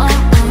on.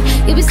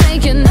 You'll be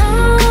saying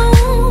no,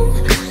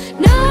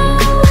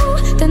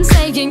 then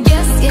saying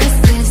yes,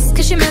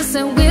 'cause you're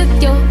messing with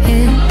your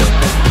head.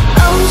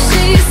 Oh,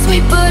 she's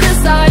sweet but a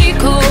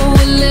psycho,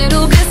 a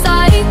little bit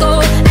psycho.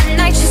 At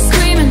night she's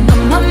screaming,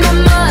 I'm on my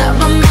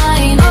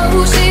mind.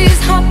 Oh, she's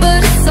hot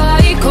but a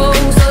psycho,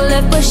 so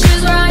left but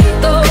she's right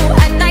though.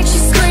 At night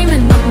she's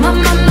screaming, I'm on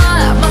my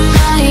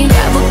mind.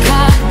 Grab a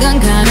cop gun,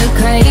 kinda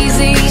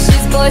crazy.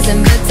 She's poison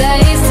but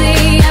tasty.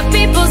 Yeah,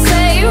 people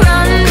say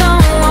run,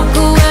 don't walk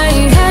away.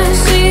 Yeah,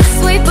 she's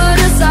sweet but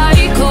a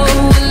psycho,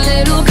 a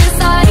little bit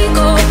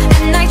psycho.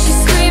 At night she's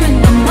screaming,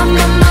 I'm on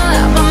my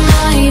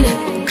mind.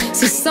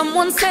 See,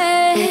 someone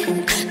said,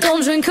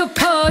 don't drink her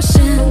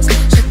potions.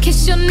 She'll kiss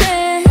your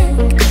neck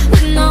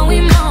with no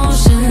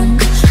emotion.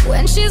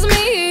 When she's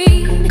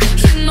mean,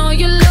 you know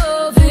you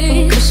love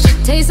it. 'Cause she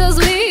tastes so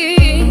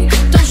sweet,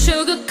 don't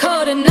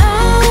sugarcoat it. No,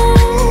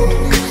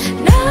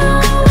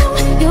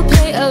 you'll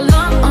play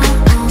along.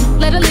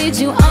 Let her lead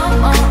you on.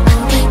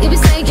 You'll be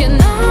saying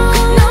no,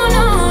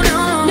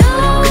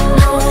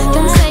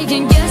 then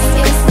saying yes,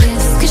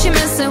 'cause you're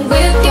messing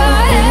with your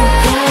head.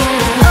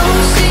 Oh,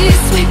 she's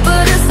sweet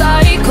but a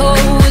psycho,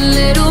 a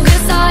little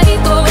bit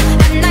psycho.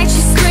 At night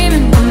she's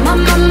screaming, I'm on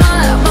my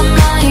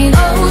mind.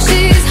 Oh,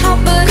 she's hot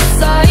but a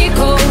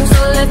psycho, so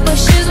left but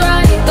she's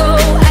right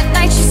though. At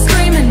night she's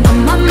screaming,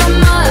 I'm on my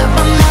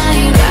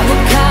mind. Grab a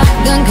cop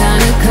gun,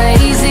 kinda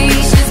crazy.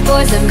 She's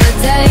poison but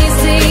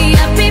tasty.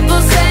 Yeah,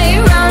 people say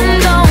run,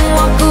 don't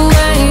walk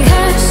away.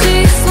 Yeah,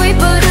 she's sweet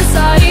but a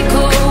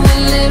psycho, a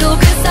little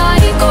bit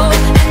psycho.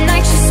 At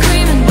night she's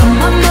screaming, I'm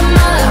on my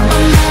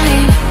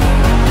mind.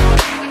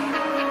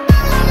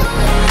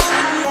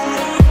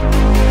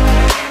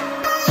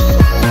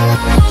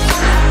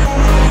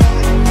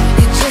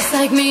 You're just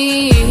like me,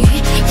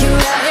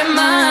 you're out your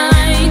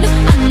mind.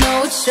 I know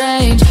it's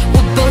strange,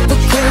 we're both the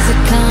crazy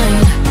kind.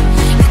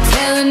 You're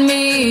telling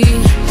me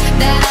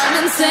that I'm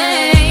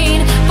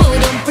insane, but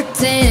don't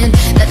pretend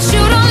that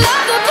you don't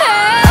love the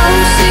pain. Oh,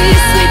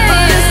 she's sweet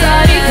but a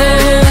psycho,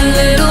 a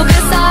little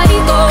bit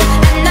psycho.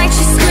 At night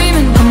she's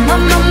screaming, I'm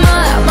on my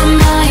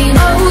mind.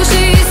 Oh,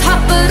 she's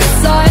hot but a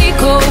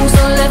psycho,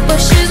 so left but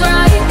she's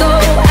right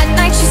though. At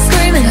night she's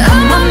screaming,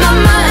 I'm on my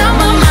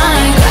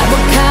mind. Grab a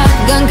cop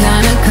gun,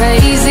 kinda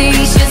crazy.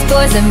 She's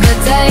poison but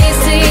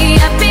tasty.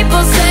 Yeah,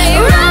 people say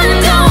run,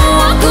 don't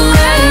walk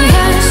away.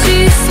 Yeah,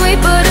 she's sweet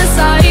but a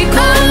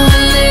psycho, a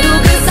little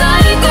bit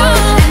psycho.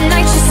 At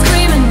night she's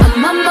screaming,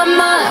 I'm on my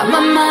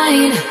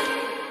mind.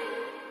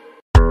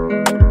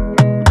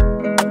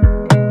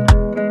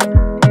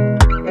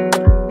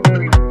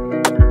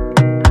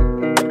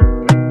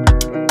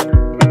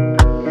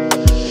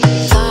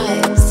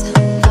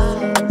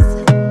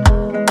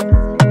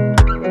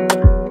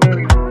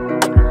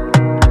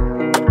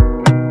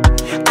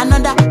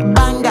 Another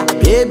banger,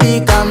 baby,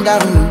 calm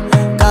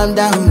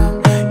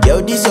down.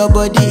 Yo, this your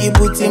body, it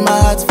puts in my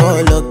heart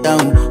for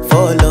lockdown,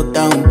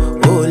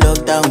 oh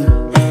lockdown.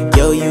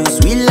 Yo, you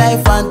sweet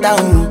life,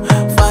 phantom.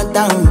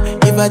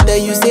 If I tell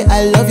you say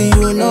I love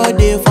you, no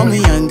day for me,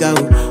 young girl,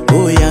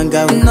 oh young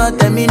girl. No no,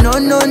 tell me no,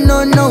 no,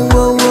 no, no.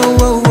 Oh, oh,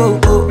 oh, oh,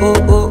 oh,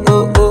 oh, oh,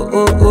 oh,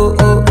 oh, oh,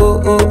 oh,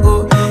 oh, oh,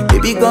 oh.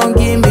 Baby, gon'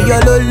 give me your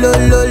lo, lo,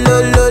 lo, lo,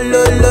 lo,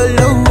 lo, lo,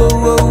 lo. Oh,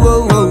 oh,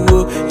 oh, oh,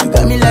 oh. You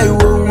got me like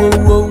whoa, whoa,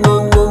 whoa, whoa,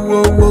 whoa,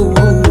 whoa, whoa,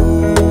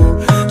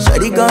 whoa.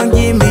 Shawty gon'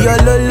 give me your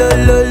lo, lo,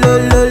 lo, lo,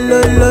 lo, lo,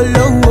 lo,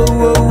 lo. Oh,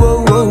 oh,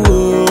 oh, oh,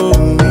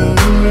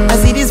 oh. I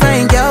see this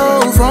fine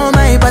girl from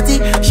my party,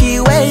 she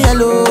wear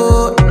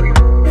yellow.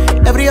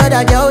 Every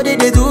other girl they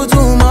do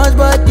too much,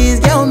 but this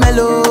girl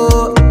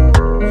mellow.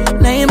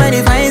 Now in my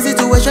divine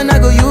situation, I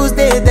go use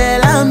they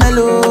tell I'm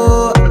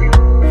mellow.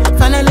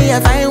 Finally I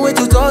find way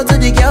to talk to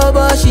the girl,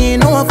 but she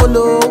ain't no one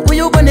follow. Who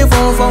you gonna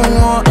phone for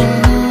one?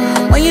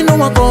 When you know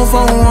I come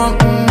for one,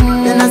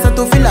 then I start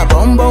to feel a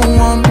bum bum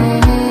one.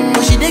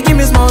 But she dey give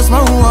me small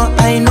small one.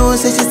 I know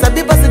say she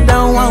sabi pass it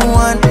down one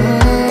one.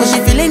 But she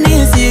feeling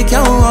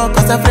insecure,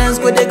 cause her friends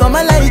go they go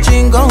my light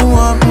ring go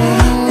on.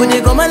 Go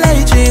they go my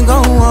light ring go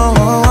on.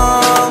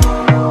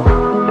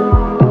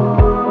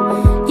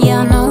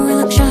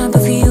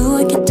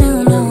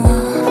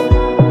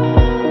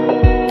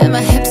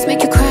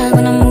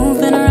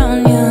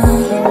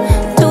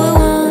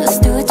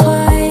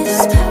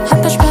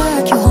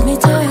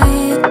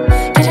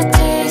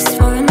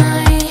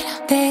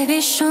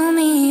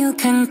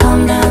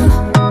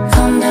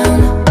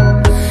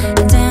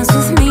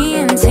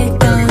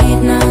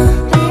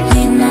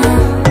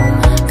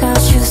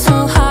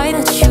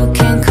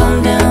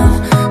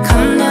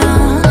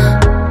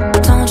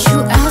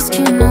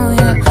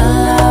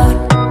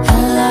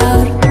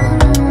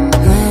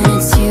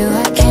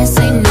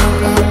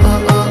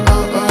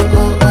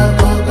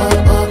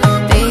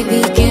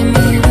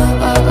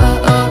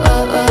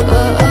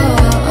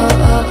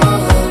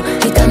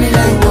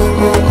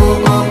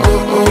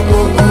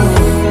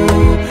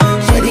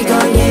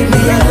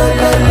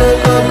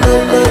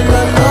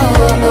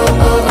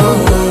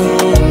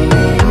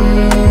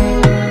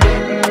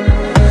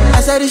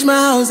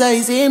 I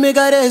say me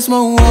got a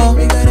small wall.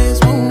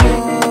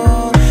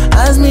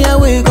 As me I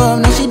wake up,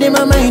 now she did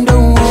my mind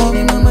don't walk.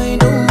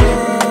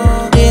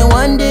 Then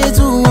one day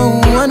two,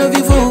 one of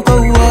you folk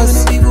go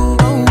was.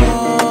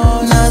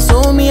 Now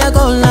so me I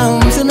go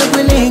down, so me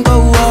we link go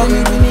walk.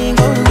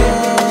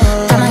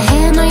 Got my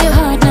hand on your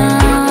heart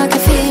now, I can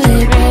feel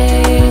it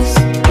race.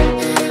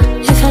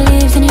 If I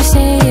leave then you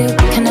say you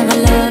can never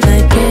love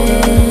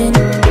again.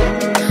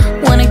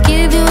 Wanna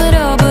give you it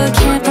all but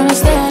can't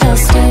promise that I'll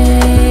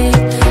stay.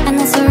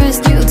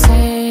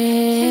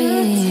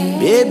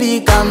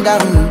 Baby, calm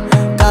down,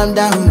 calm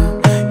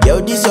down. Yo,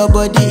 this your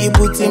body, it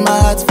puts in my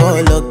heart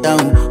for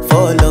lockdown,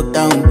 oh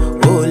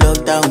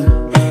lockdown.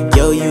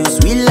 Yo, you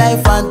sweet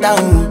life,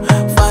 phantom,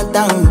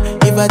 phantom.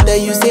 If I tell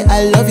you say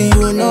I love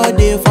you, no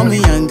day for me,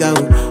 young girl,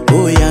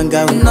 oh young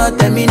girl. No,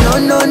 tell me no,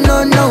 no,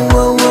 no, no,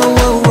 oh, oh,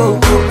 oh, oh,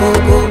 oh,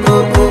 oh,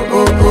 oh, oh,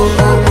 oh, oh,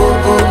 oh, oh,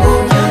 oh, oh.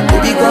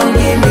 Baby, gon'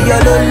 give me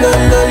your lo, lo,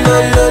 lo, lo,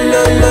 lo,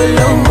 lo, lo,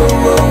 lo, oh,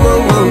 oh,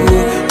 oh, oh.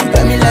 You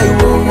got me like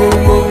whoa, whoa,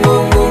 whoa, whoa.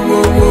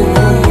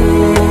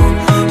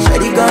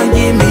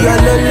 Give me your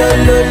lo lo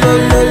lo lo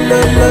lo lo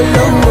lo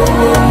lo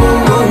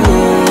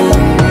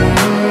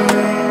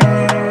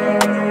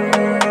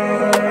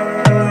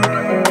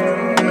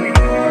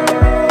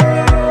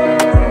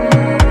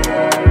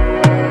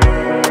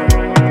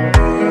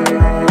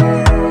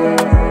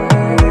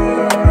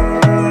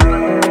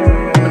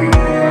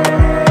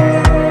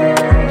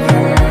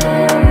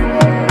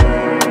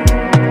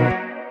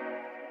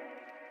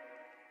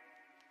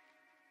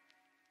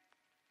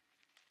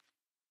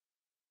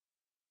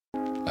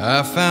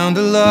I found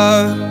a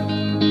love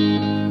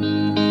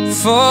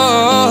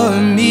for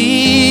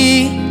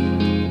me.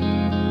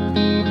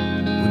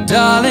 Well,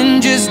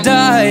 darling, just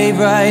dive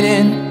right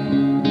in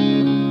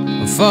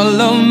and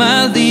follow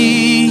my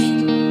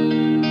lead.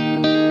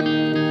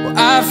 Well,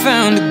 I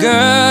found a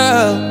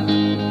girl,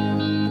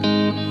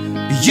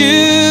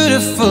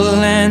 beautiful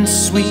and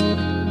sweet.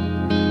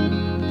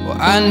 Well,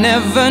 I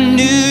never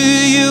knew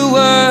you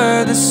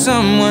were the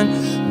someone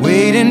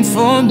waiting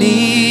for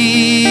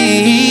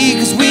me.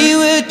 'Cause we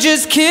were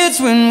just kids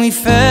when we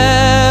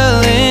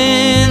fell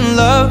in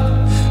love,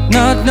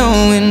 not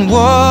knowing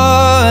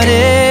what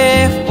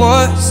it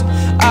was.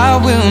 I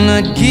will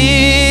not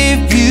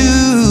give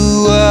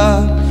you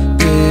up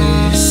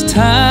this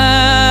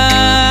time.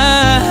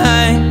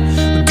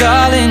 But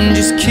darling,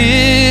 just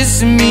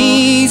kiss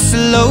me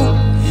slow.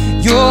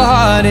 Your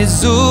heart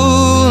is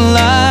all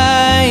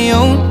I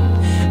own,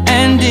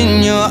 and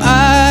in your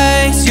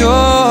eyes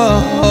you're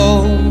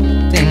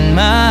holding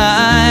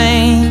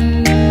mine.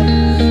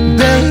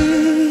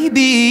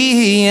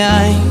 Baby,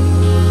 I'm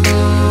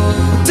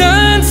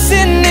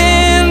dancing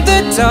in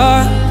the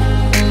dark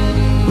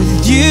with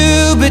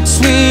you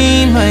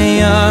between my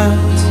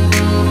arms,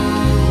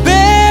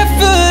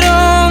 barefoot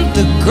on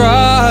the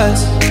grass,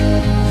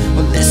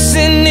 we're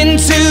listening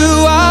to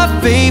our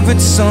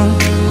favorite song.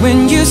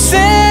 When you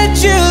said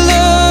you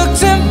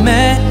looked a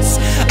mess,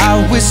 I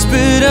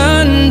whispered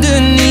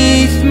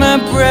underneath my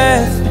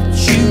breath, but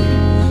you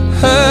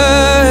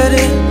heard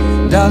it.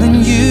 Darling,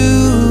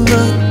 you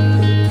look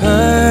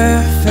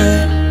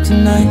perfect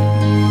tonight.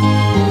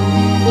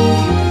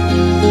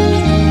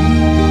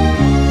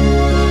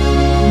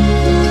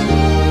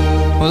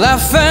 Well, I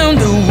found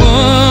a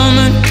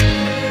woman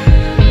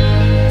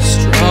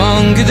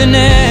stronger than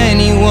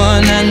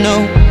anyone I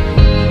know.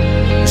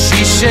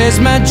 She shares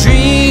my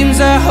dreams.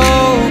 I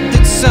hope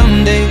that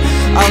someday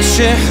I'll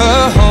share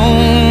her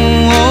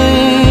home.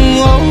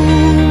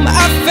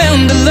 I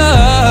found a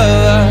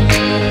love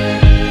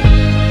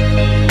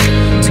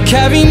to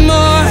carry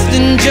more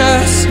than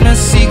just my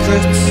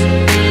secrets,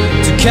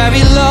 to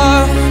carry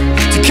love,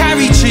 to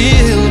carry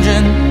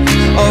children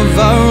of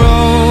our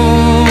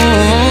own.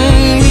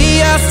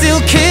 We are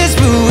still kids,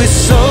 but we're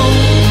so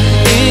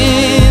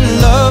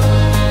in love,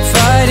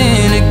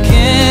 fighting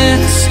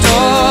against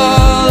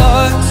all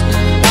odds.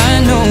 I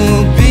know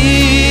we'll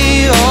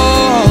be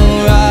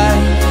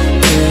alright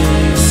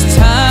this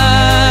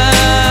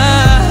time.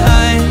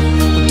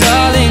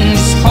 Darling,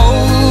 just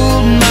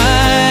hold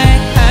my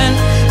hand,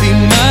 be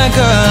my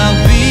girl, I'll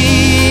be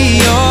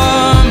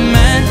your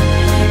man.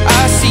 I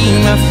see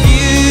my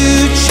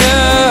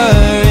future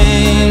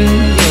in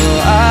your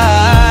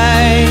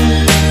eyes.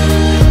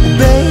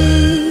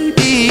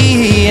 Baby,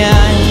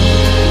 I'm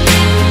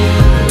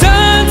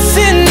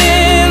dancing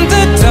in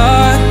the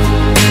dark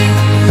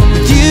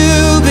with you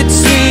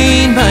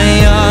between my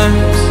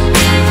arms,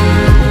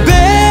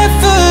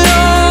 barefoot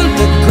on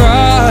the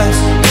grass,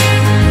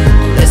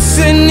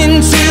 listening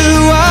to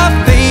our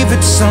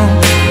favorite song.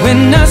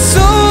 When I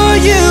saw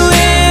you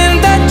in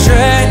that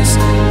dress,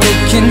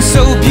 looking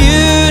so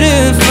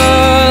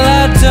beautiful,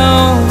 I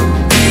don't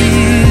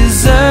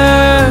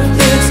deserve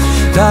this.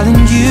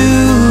 Darling, you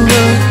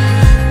look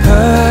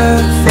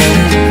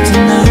perfect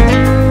tonight.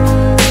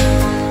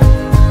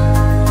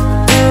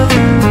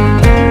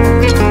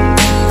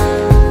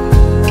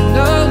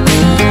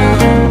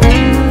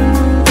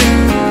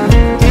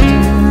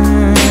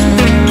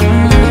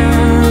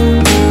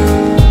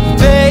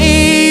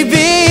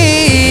 Baby,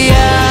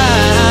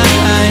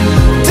 I'm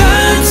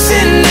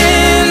dancing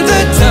in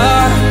the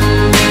dark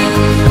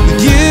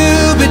with you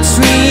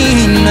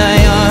between my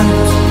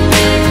arms,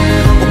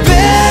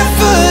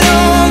 barefoot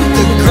on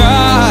the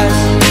grass,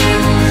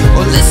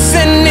 or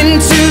listening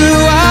to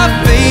our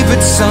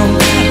favorite song.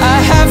 I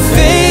have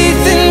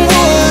faith in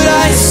what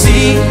I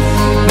see.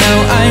 Now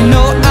I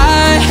know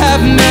I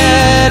have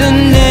met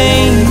an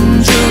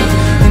angel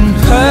in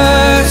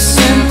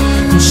person,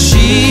 and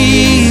she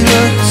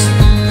looks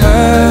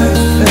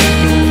perfect.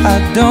 I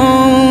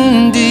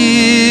don't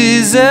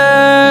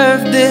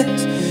deserve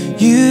this.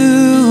 You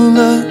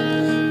look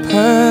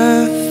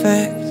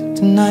perfect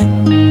tonight.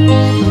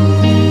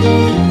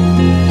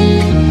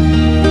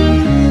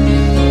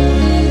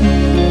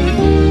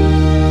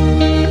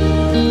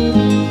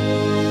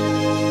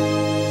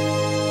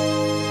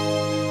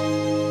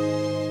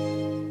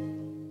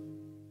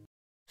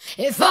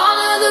 If all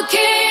of the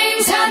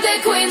kings had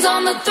their queens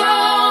on the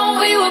throne,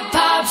 we would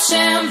pop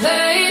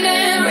champagne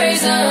and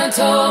raise a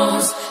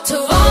toast to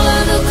all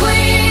of the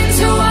queens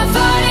who are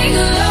fighting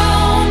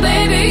alone.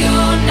 Baby,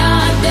 you're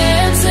not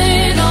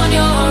dancing on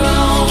your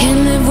own.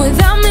 Can't live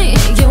without me,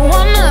 you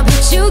wanna,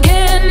 but you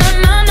can't,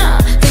 nah.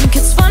 Think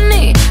it's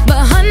funny,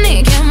 but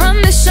honey, can't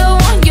run the show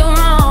on your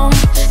own.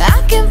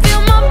 I can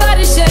feel my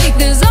body shake,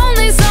 there's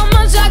only so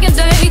much I can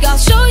take. I'll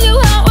show you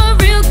how a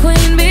real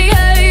queen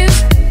behaves.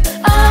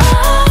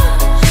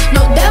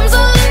 No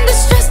damsel in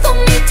distress, don't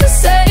need to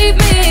save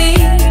me.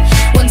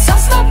 Once I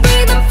stop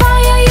breathing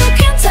fire, you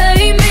can't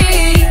tame me.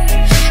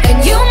 And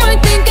you might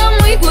think I'm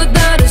weak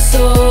without a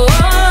sword,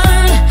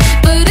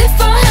 but if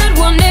I had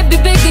one, it'd be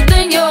bigger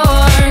than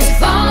yours.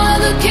 If all of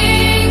the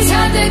kings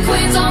had their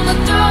queens on the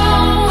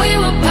throne, we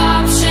would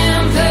pop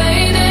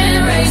champagne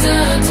and raise a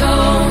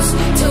toast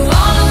to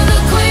all of the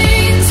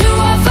queens who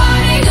are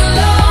fighting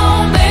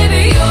alone.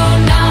 Baby, you're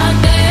not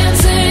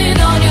dancing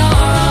on your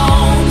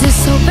own.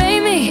 Disobey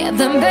me,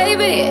 then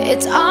baby,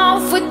 it's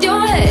off with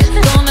your head.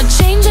 Gonna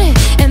change it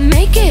and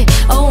make it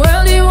a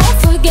world you won't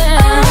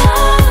forget.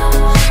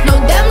 No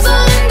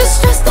damsel in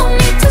distress, don't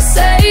need to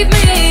save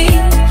me.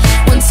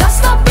 Once I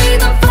stop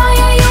breathing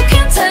fire, you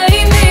can't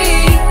tame me.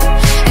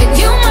 And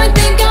you might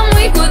think I'm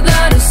weak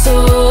without a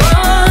sword,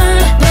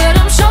 but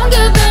I'm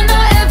stronger than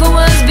I ever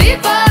was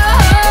before.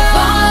 If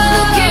all of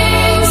the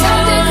kings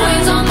had their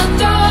queens on the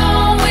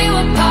throne, we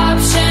would pop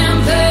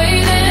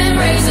champagne and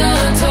raise a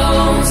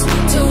toast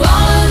to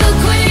all of the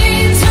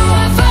queens who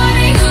are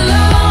fighting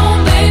alone.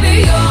 Baby,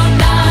 you're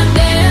not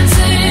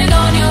dancing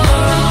on your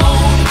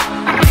own.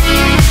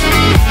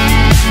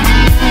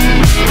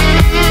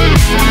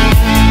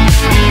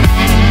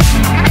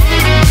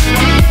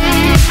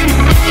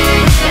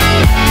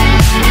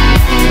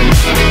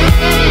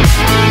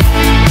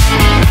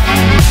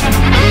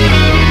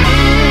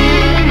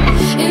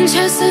 In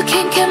Chester,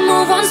 king can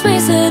move one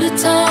space at a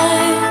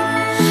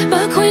time,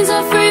 but queens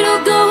are free to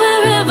go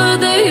wherever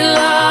they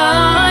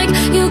like.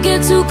 You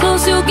get too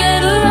close, you'll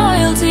get a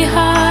royalty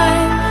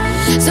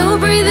high. So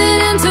breathe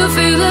it in to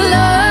feel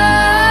alive.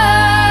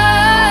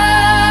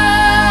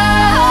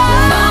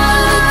 All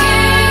of the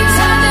kings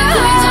had their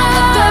queens on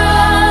the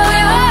throne. We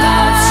would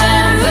pop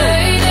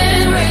champagne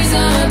and raise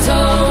a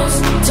toast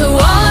to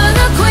all of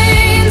the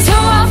queens who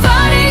are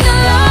fighting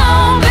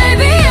alone.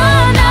 Baby,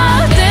 you're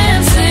not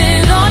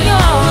dancing on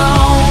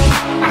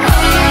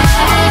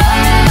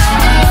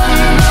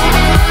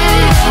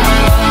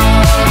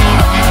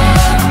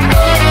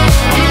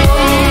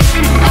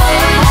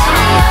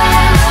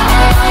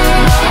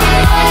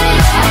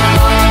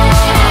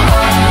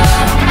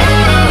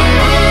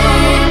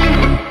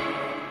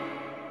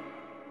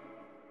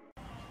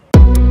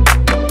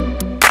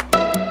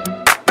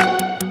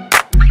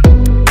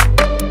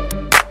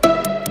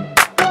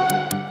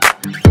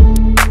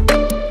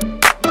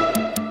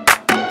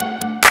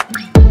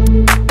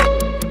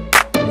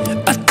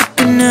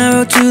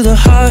to the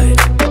heart.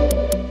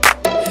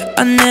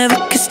 I never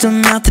kissed a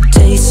mouth that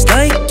tastes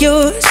like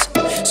yours.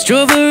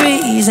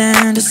 Strawberries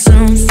and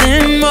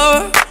something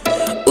more.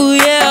 Ooh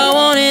yeah, I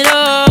want it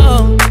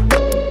all.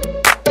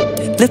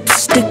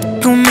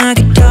 Lipstick on my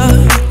guitar.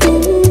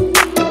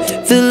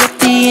 Fill up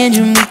the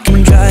engine, we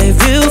can drive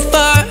real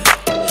far.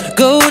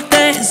 Go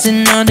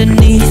dancing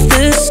underneath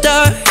the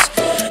stars.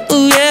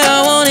 Ooh yeah, I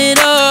want it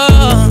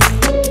all.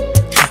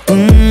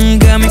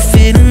 Got me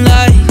feeling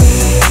like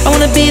I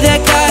wanna be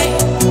that guy.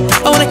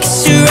 I wanna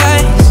kiss your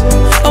eyes.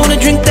 I wanna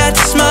drink that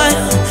smile.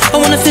 I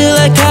wanna feel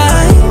like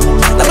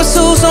like my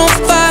soul's on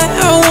fire.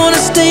 I wanna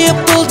stay up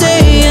all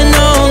day and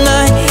all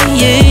night.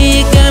 Yeah,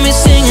 you got me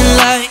singing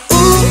like,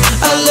 ooh,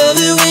 I love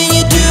it when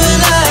you do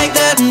it like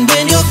that. And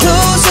when you're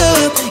close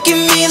up, give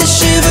me the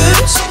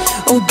shivers.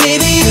 Oh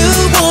baby, you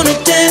wanna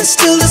dance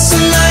till the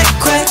sunlight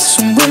cracks.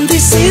 And when they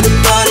say the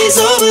party's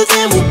over,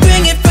 then we'll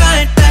bring it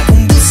right back.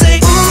 And we'll say,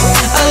 ooh,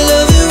 I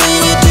love it when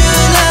you do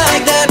it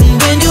like that. And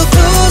when you're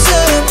close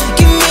up,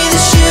 give me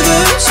the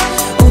shivers.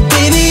 Oh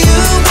baby, you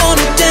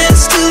wanna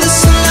dance till the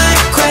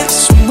sunlight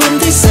cracks. And when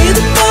they say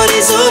the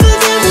party's over,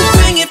 then we'll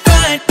bring it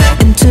right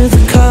back. Into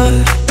the car,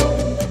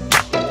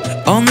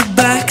 on the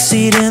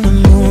backseat in the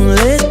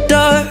moonlit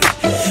dark.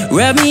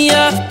 Wrap me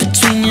up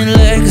between your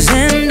legs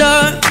and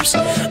arms.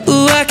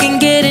 Ooh, I can't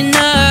get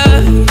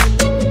enough.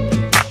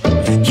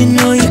 You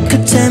know you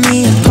could tear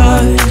me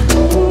apart.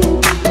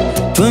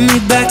 Put me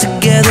back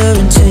together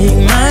and take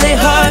my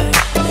heart.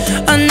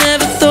 I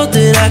never thought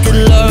that I could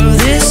love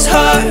this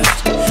hard.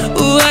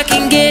 Ooh, I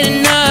can't get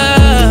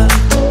enough.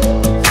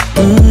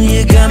 Ooh,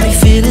 you got me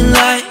feeling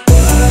like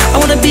I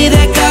wanna be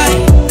that guy.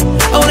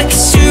 I wanna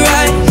kiss your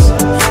eyes.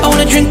 I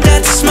wanna drink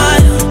that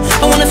smile.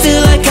 I wanna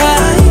feel like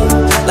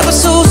like my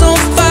soul's on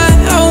fire.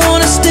 I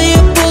wanna stay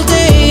up all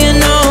day and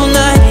all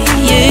night.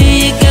 Yeah,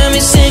 you got me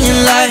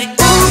singing like,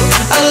 ooh,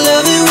 I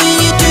love it when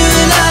you do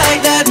it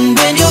like that. And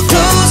when you're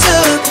close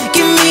up,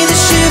 give me the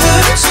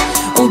shivers.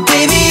 Oh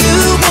baby, you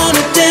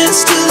wanna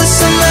dance till the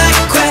sunlight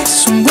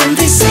cracks. And when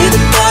they say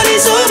the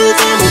party's over,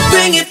 then we'll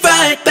bring it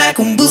right back.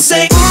 And we'll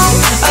say, ooh,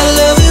 I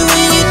love it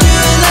when you do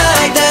it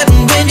like that.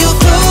 And when you're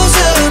close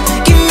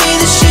up, give me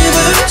the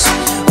shivers.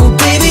 Oh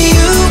baby,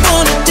 you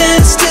wanna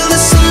dance till the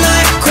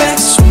sunlight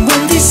cracks. And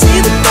when they say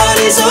the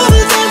party's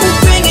over, then we'll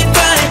bring it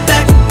right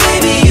back.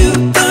 Baby, you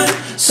burn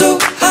so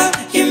hot,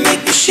 you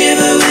make me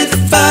shiver with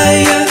the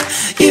fire.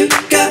 You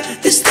got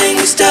this thing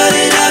we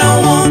started, I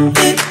don't want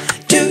it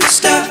to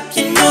stop.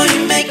 You know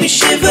you make me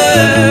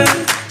shiver.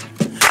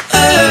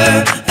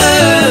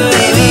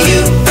 Baby,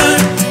 you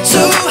burn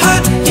so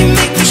hot, you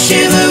make me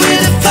shiver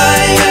with the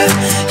fire.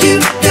 You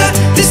got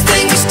this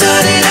thing we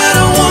started, I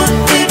don't want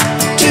it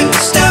to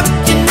stop.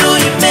 You know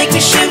you make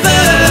me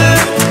shiver.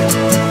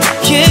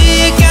 Yeah,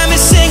 you got me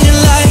singing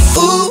like,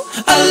 ooh,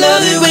 I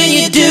love it when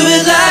you do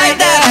it like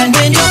that. And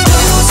when you're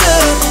close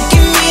up,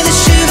 give me the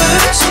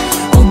shivers.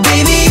 Oh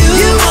baby,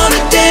 you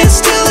wanna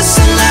dance till the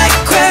sunlight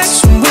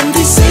cracks. And when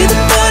they say the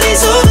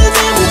party's over,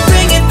 then we'll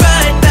bring it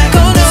right back.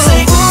 Oh no,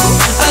 say, ooh,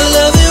 I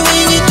love it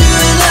when you do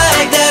it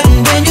like that.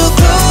 And when you're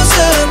close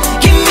up,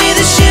 give me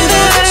the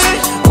shivers.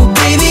 Oh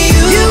baby,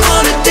 you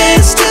wanna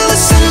dance till the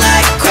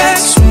sunlight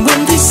cracks. And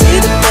when they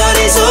say the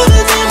party's over,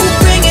 then we'll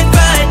bring it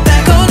right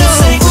back. Oh no,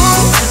 say,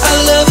 ooh, I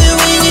love it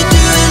when you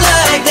do it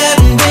like that.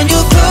 And when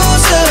you're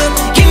close up,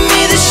 give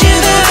me the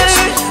shivers.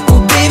 Oh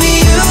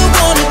baby, you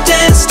wanna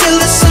dance till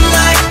the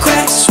sunlight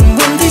cracks. And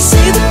when they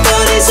say the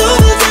party's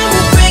over, then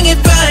we'll bring it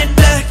right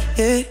back.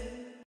 Yeah.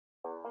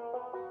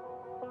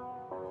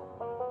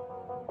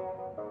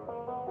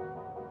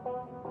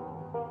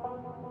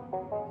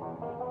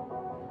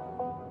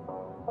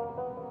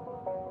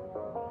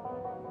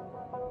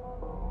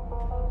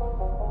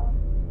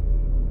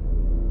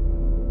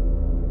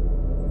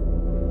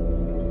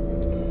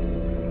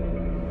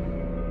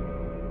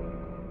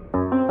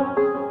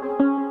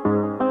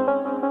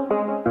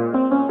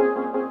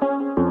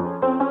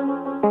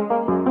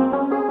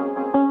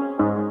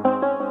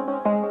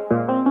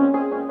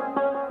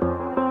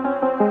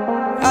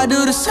 I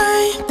do the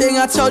same thing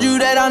I told you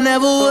that I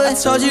never would. I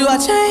told you I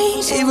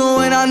changed, even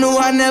when I knew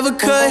I never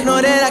could. Know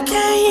that I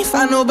can't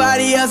find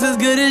nobody else as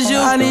good as you.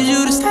 I need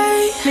you to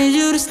stay, need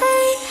you to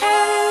stay.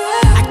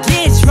 I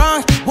get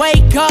drunk,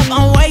 wake up,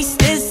 I'm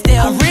wasted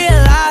still. I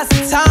realize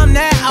the time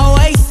that I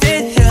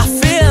wasted here. I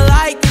feel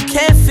like you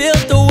can't feel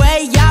the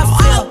way I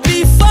feel. I'll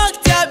be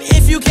fucked up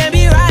if you can't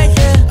be right here.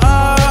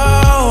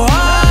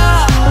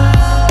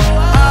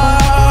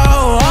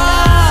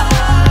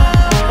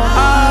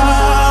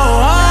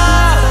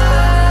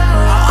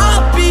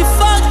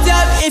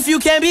 You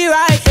can't be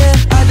right, yeah.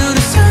 I do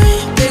the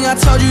same thing I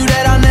told you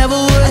that I never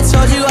would. I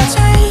told you I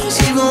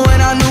changed, even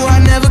when I knew I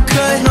never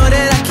could. Know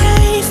that I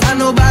can't find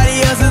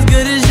nobody else as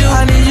good as you.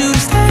 I need you to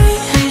stay,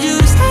 need you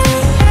to stay.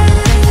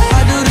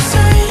 I do the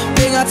same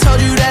thing I told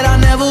you that I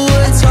never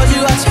would. I told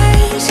you I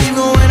changed,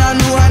 even when I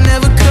knew I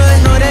never could.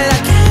 Know that I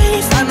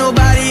can't find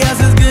nobody else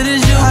as good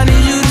as you. I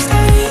need you to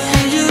stay,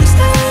 need you to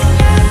stay.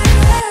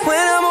 When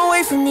I'm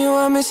away from you,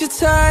 I miss your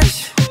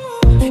touch.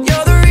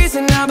 You're the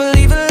reason I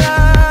believe in love.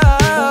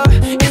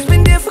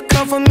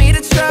 For me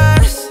to try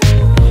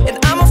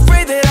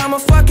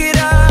fuck it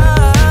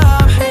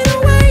up. Ain't no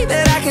way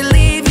that I can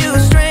leave you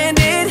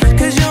stranded,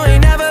 'cause you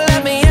ain't never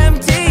left me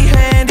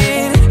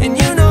empty-handed. And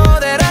you know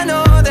that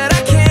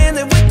I can't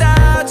live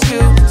without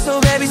you. So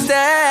baby,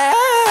 stay.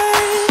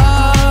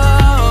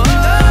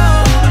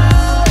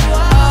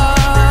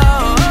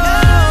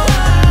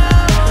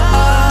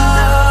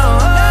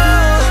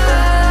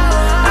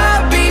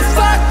 I'd be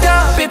fucked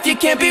up if you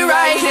can't be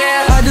right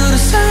here. I do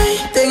the same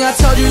thing I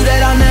told you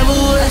that I never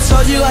would. I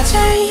told you I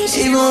changed,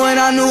 even when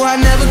I knew I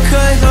never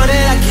could. Know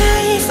that I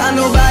can't find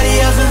nobody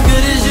else as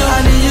good as you. I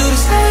need you to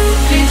stay,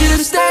 need you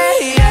to stay,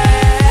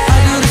 yeah. I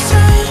do the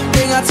same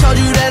thing I told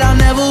you that I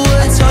never would.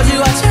 I told you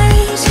I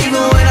changed,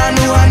 even when I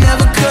knew I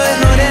never could.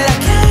 Know that I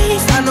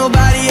can't find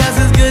nobody else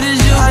as good as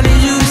you. I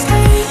need you to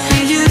stay,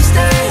 need you to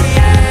stay,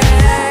 yeah.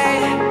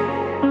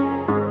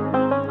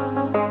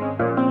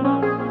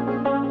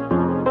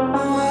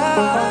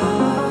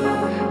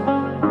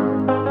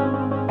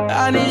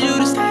 I need you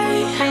to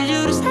stay, need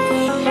you to stay,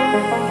 yeah.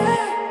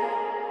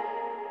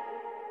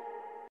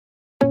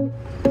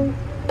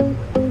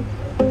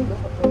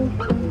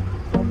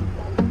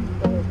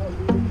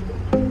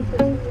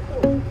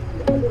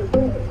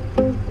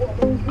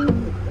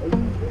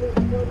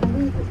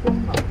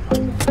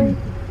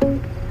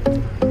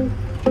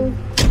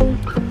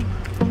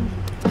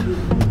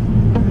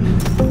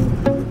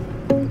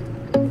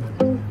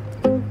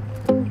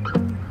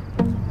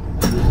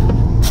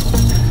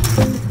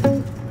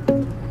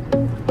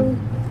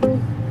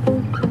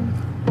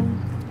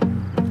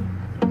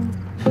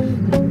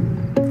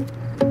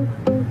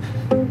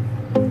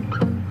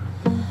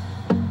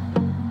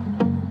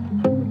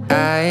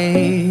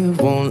 I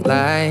won't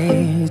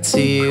lie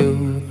to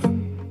you.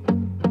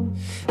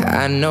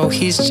 I know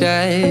he's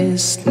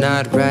just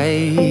not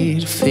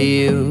right for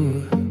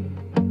you.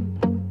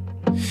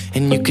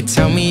 And you could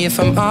tell me if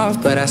I'm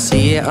off, but I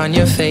see it on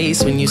your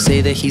face when you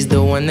say that he's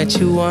the one that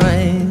you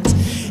want.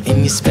 And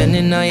you're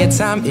spending all your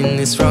time in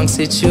this wrong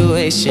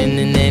situation,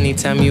 and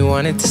anytime you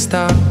want it to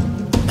stop.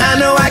 I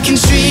know I can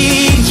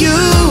treat you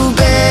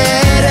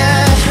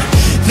better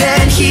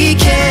than he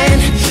can,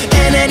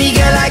 and any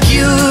girl like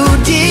you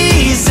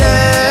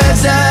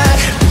deserves a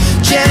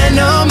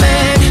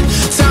gentleman.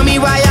 Tell me,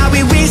 why are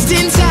we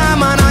wasting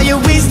time on all your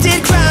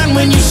wasted crime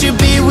when you should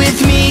be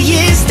with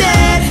me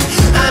instead?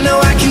 I know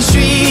I can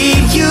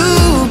treat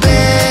you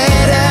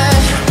better,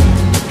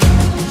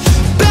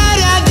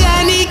 better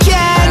than he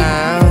can.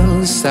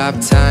 I'll stop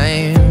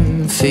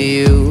time for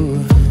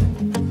you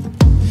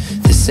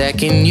the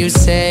second you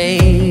say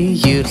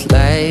you'd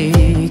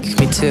like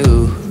me to.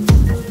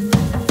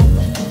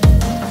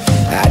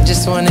 I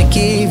just wanna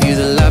give you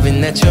the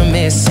loving that you're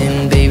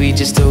missing, baby,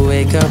 just to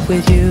wake up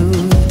with you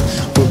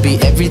will be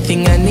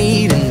everything I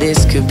need, and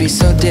this could be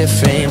so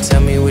different.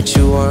 Tell me what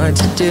you want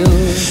to do,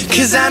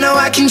 'cause I know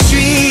I can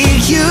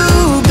treat you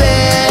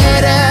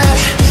better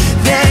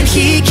than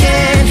he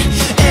can,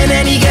 and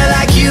any girl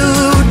like you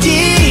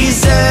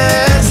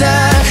deserves a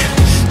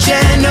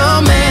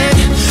gentleman.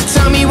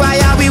 Tell me, why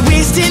are we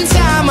wasting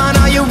time on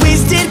all your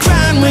wasted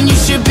crime when you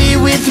should be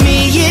with me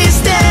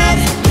instead?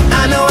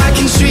 I know I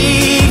can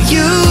treat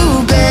you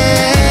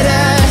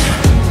better,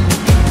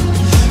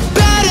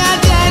 better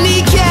than he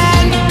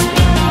can,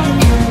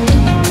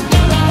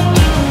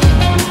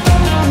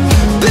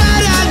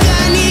 better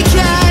than he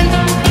can.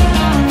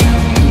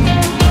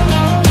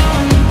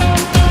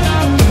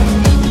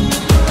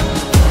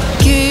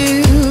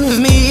 Give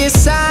me a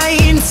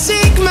sign,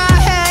 take my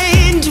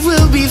hand,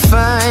 we'll be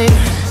fine.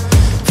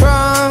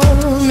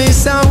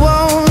 Promise I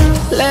won't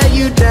let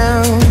you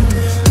down.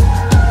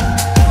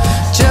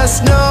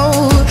 Just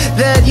know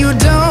that you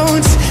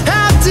don't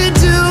have to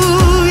do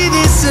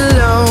this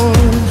alone.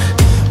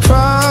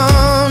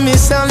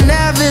 Promise I'll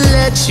never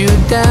let you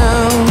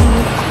down.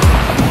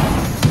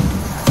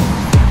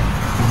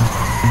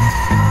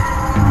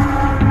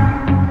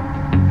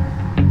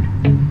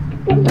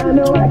 I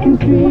know I can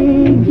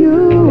treat you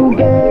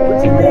better.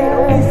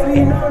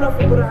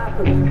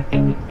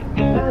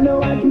 I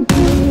know I can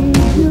treat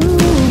you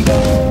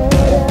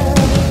better.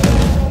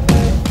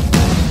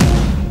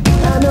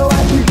 I know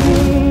I can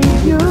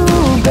treat you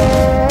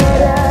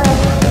better.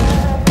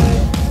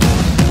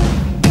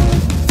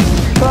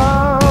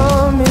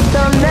 Promise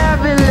I'll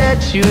never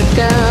let you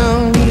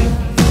down,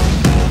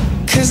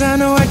 'cause I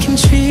know I can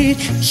treat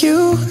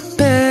you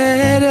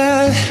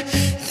better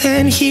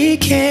than he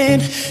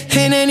can,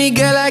 and any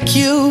girl like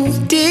you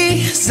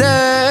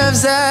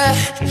deserves a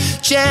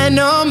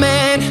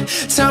gentleman.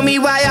 Tell me,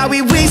 why are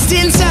we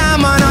wasting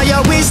time on all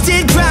your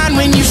wasted grind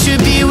when you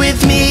should be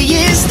with me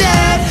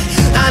instead?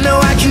 I know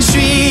I can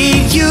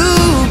treat you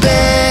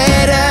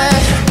better,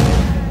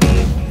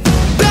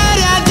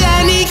 better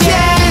than he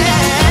can.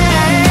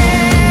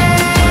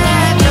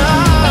 No,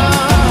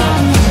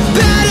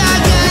 better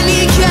than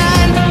he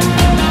can,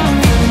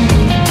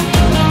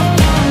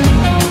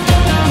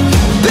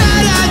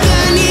 better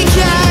than he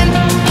can,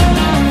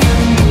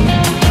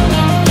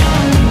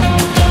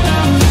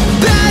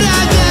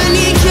 better than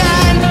he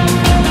can,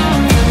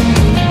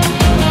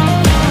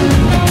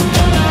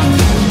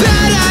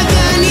 better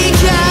than he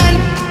can.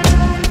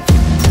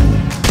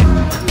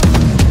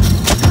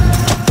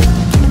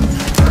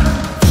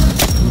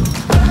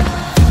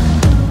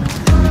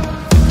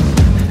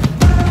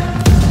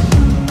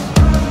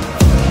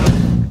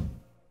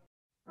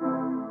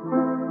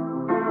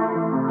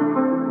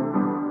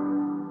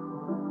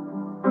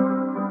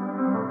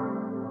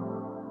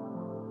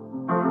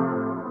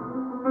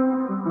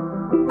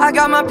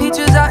 got my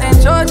peaches out in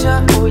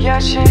Georgia. Oh yeah,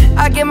 shit.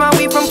 I get my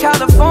weed from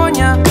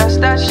California. That's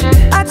that shit.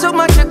 I took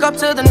my chick up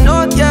to the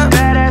north, yeah.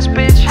 Badass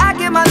bitch. I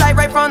get my light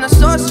right from the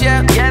source,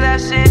 yeah. Yeah,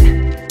 that's it.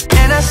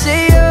 And I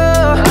see you,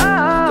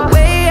 the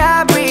way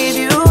I breathe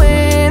you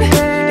in.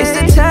 It's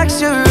the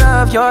texture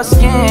of your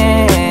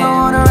skin. I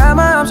wanna wrap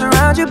my arms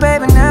around you,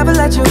 baby, never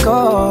let you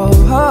go.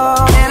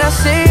 And I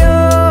see you,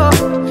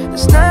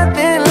 there's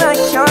nothing like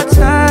your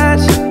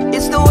touch.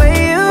 It's the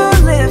way you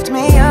lift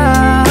me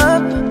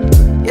up,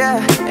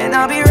 yeah. And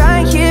I'll be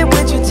right here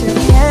with you till the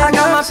end. I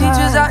got my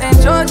peaches out in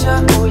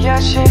Georgia. Oh yeah,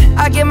 shit.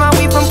 I get my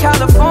weed from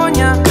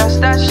California. That's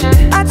that shit.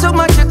 I took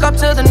my chick up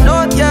to the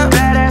north, yeah.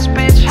 Badass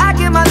bitch. I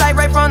get my light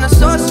right from the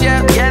source,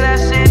 yeah. Yeah,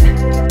 that's it.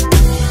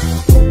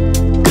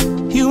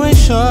 You ain't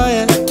sure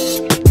yet,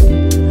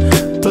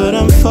 but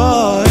I'm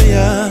for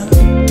ya.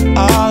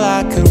 All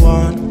I could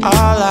want,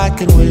 all I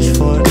could wish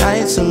for.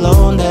 Nights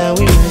alone that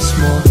we miss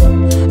more,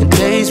 and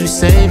days we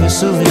save as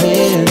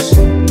souvenirs.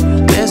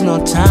 There's no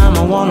time,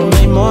 I wanna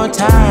make more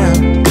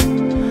time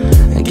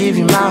and give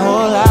you my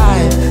whole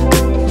life.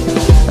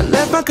 I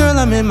left my girl,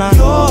 I'm in my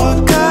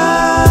Yorker.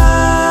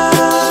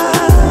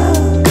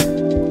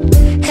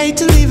 Hate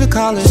to leave it,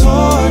 call it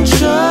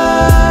torture.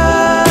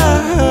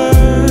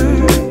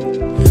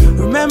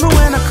 Remember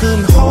when I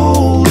couldn't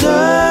hold her?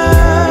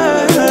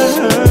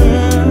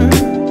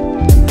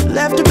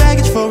 Left her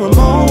baggage for a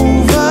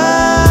mover.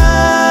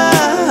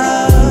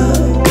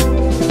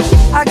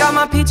 I got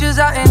my peaches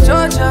out in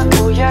Georgia.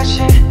 Oh yeah,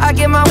 shit. I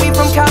get my weed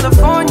from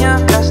California.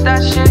 That's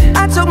that shit.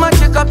 I took my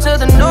chick up to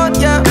the north,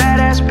 yeah.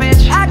 Badass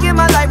bitch. I get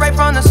my light right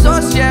from the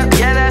source, yeah.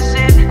 Yeah, that's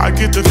it. I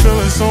get the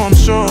feeling, so I'm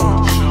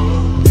sure.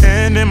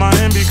 Hand in my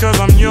hand because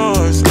I'm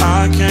yours.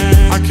 I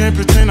can't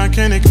pretend, I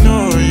can't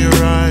ignore you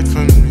right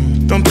from me.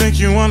 Don't think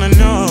you wanna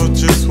know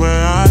just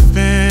where I've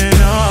been.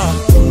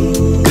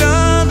 Oh,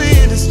 done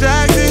being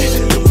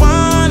distracted. The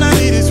one I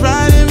need is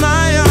right in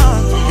my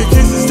arms. Your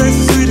kisses taste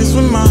the sweetest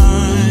with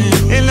mine,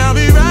 and I'll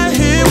be right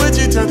here with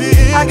you till the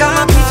end. I got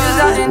my peaches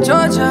out in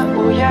Georgia.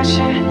 Oh yeah,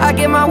 shit. I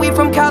get my weed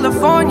from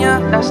California.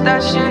 That's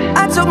that shit.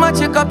 I took my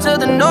chick up to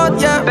the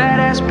north, yeah.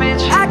 Badass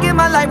bitch. I get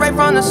my light right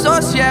from the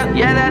source, yeah.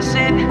 Yeah, that's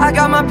it. I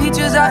got my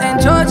peaches out in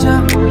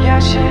Georgia. Oh yeah,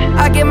 shit.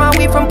 I get my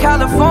weed from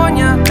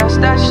California. That's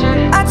that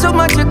shit. I took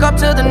my chick up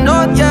to the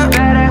north, yeah.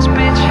 Badass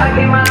bitch. I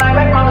get my light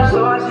right from the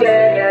source,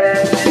 yeah. Yeah,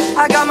 that's it.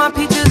 I got my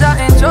peaches out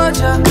in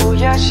Georgia. Oh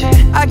yeah, shit.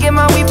 I get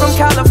my weed from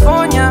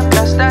California.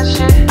 That's that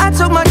shit. I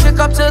took my chick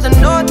up to the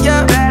north,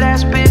 yeah.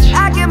 Badass bitch.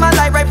 I get my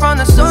light right from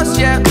the source,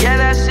 yeah. Yeah,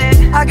 that's it.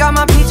 I got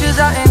my peaches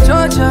out in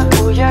Georgia.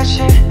 Oh yeah,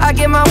 shit. I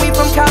get my weed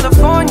from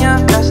California.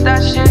 That's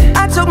that shit.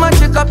 I took my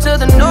chick up to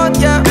the north,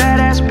 yeah.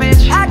 Badass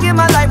bitch. I get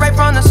my light right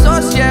from the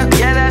source, yeah.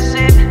 Yeah, that's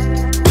it.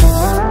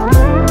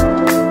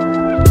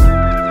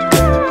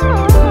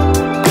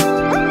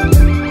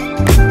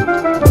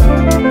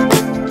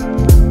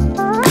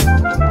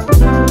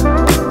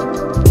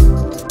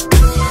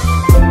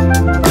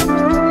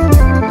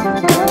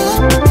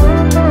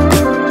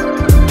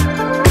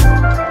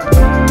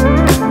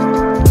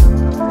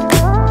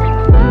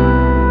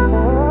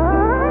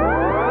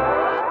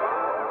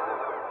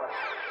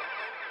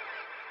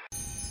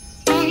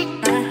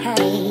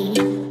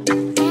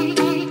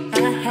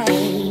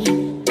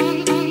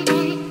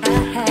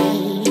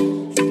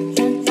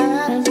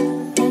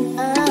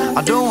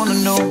 I don't wanna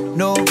know,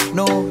 no,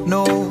 no,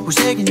 no, who's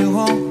taking you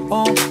home,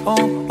 I'm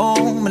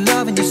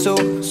loving you so.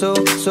 The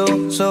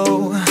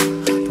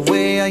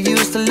way I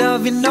used to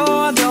love you, no,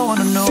 I don't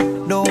wanna know,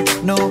 no,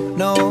 no,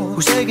 no,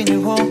 who's taking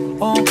you home,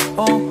 I'm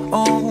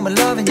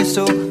loving you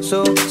so.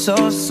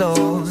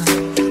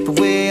 The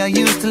way I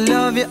used to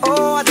love you,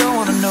 oh, I don't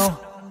wanna know.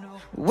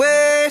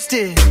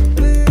 Wasted.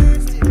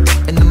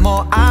 And the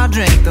more I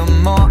drink, the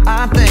more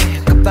I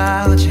think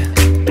about you.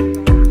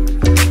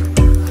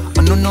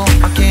 Oh no,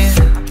 I can't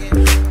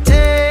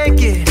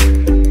take it.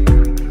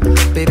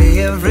 Baby,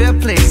 every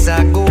place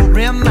I go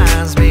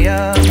reminds me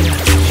of you.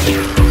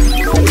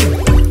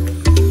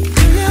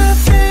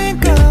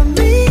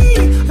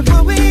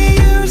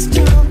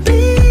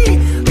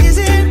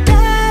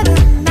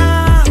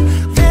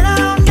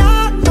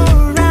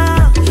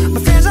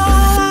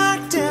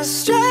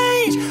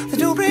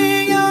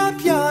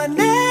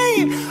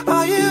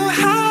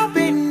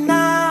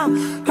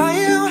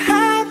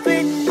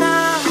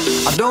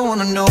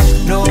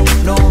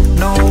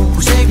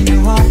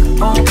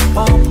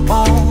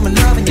 I'm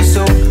loving you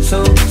so.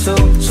 The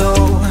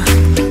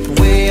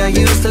way I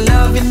used to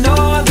love you, no,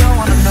 I don't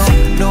wanna know,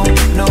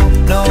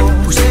 no,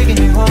 who's taking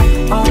you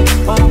home,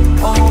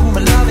 I'm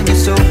loving you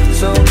so.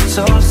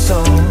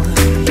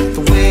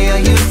 The way I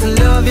used to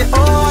love you,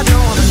 oh, I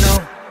don't wanna know.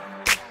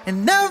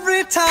 And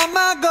every time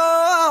I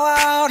go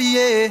out,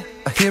 yeah,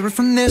 I hear it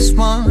from this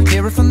one,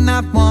 hear it from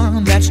that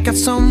one, that you got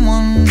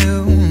someone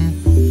new,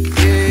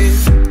 yeah.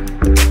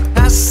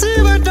 I see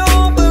but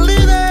don't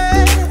believe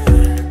it.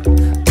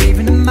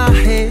 Even in my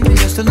head,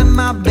 you're still in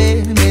my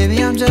bed.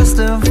 Maybe I'm just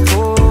a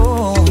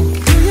fool.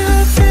 Do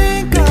you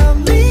think of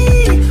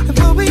me and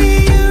what we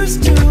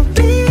used to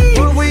be?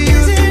 What we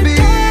used to be.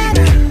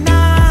 Better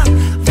now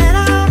that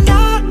I'm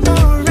not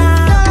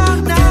around?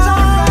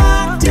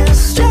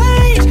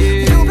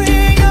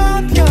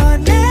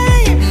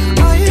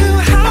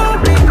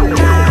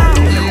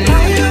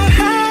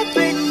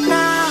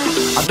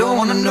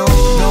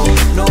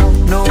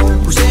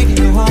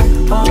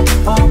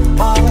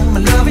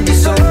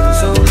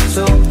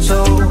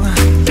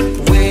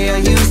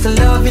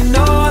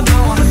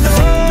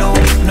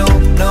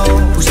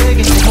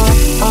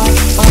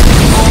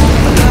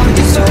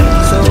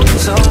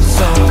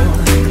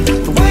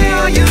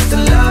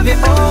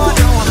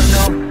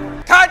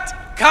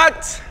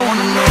 cut.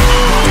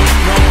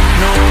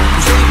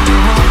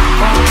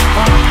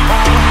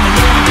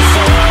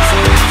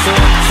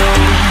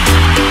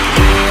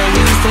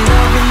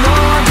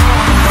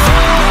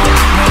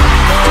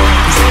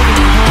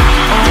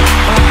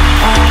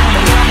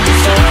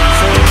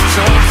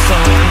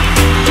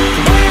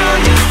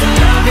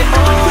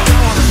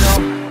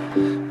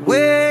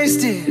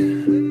 Wasted.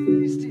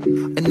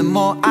 And the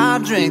more I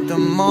drink, the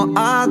more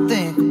I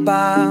think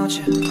about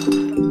you.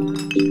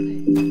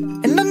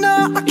 And I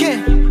know I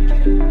can't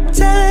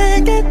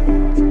take it.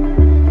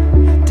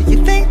 Do you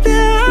think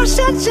that I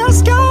should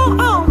just go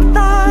on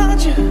without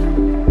you?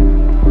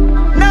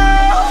 No,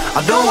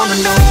 I don't wanna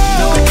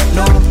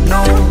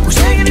know who's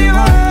taking it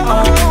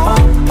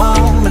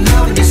home, and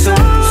loving you so.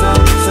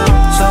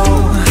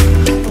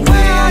 The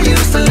way I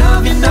used to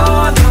love you, no,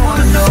 I don't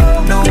wanna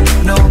know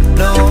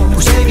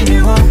who's taking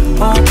you home,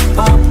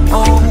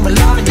 and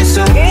loving you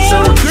so.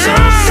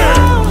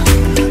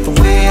 The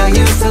way I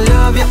used to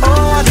love you, oh,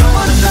 I don't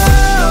wanna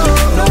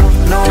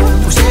know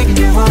who's taking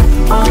you home,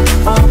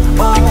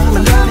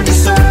 and loving you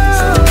so.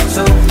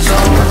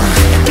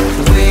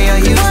 The way I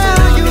used to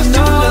love you,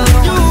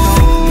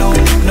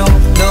 no,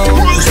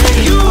 who's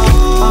taking you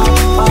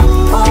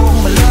home,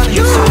 and loving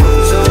you so.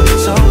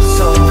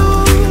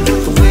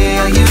 The way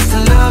I used to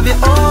love you,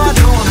 oh, I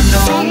don't wanna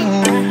know.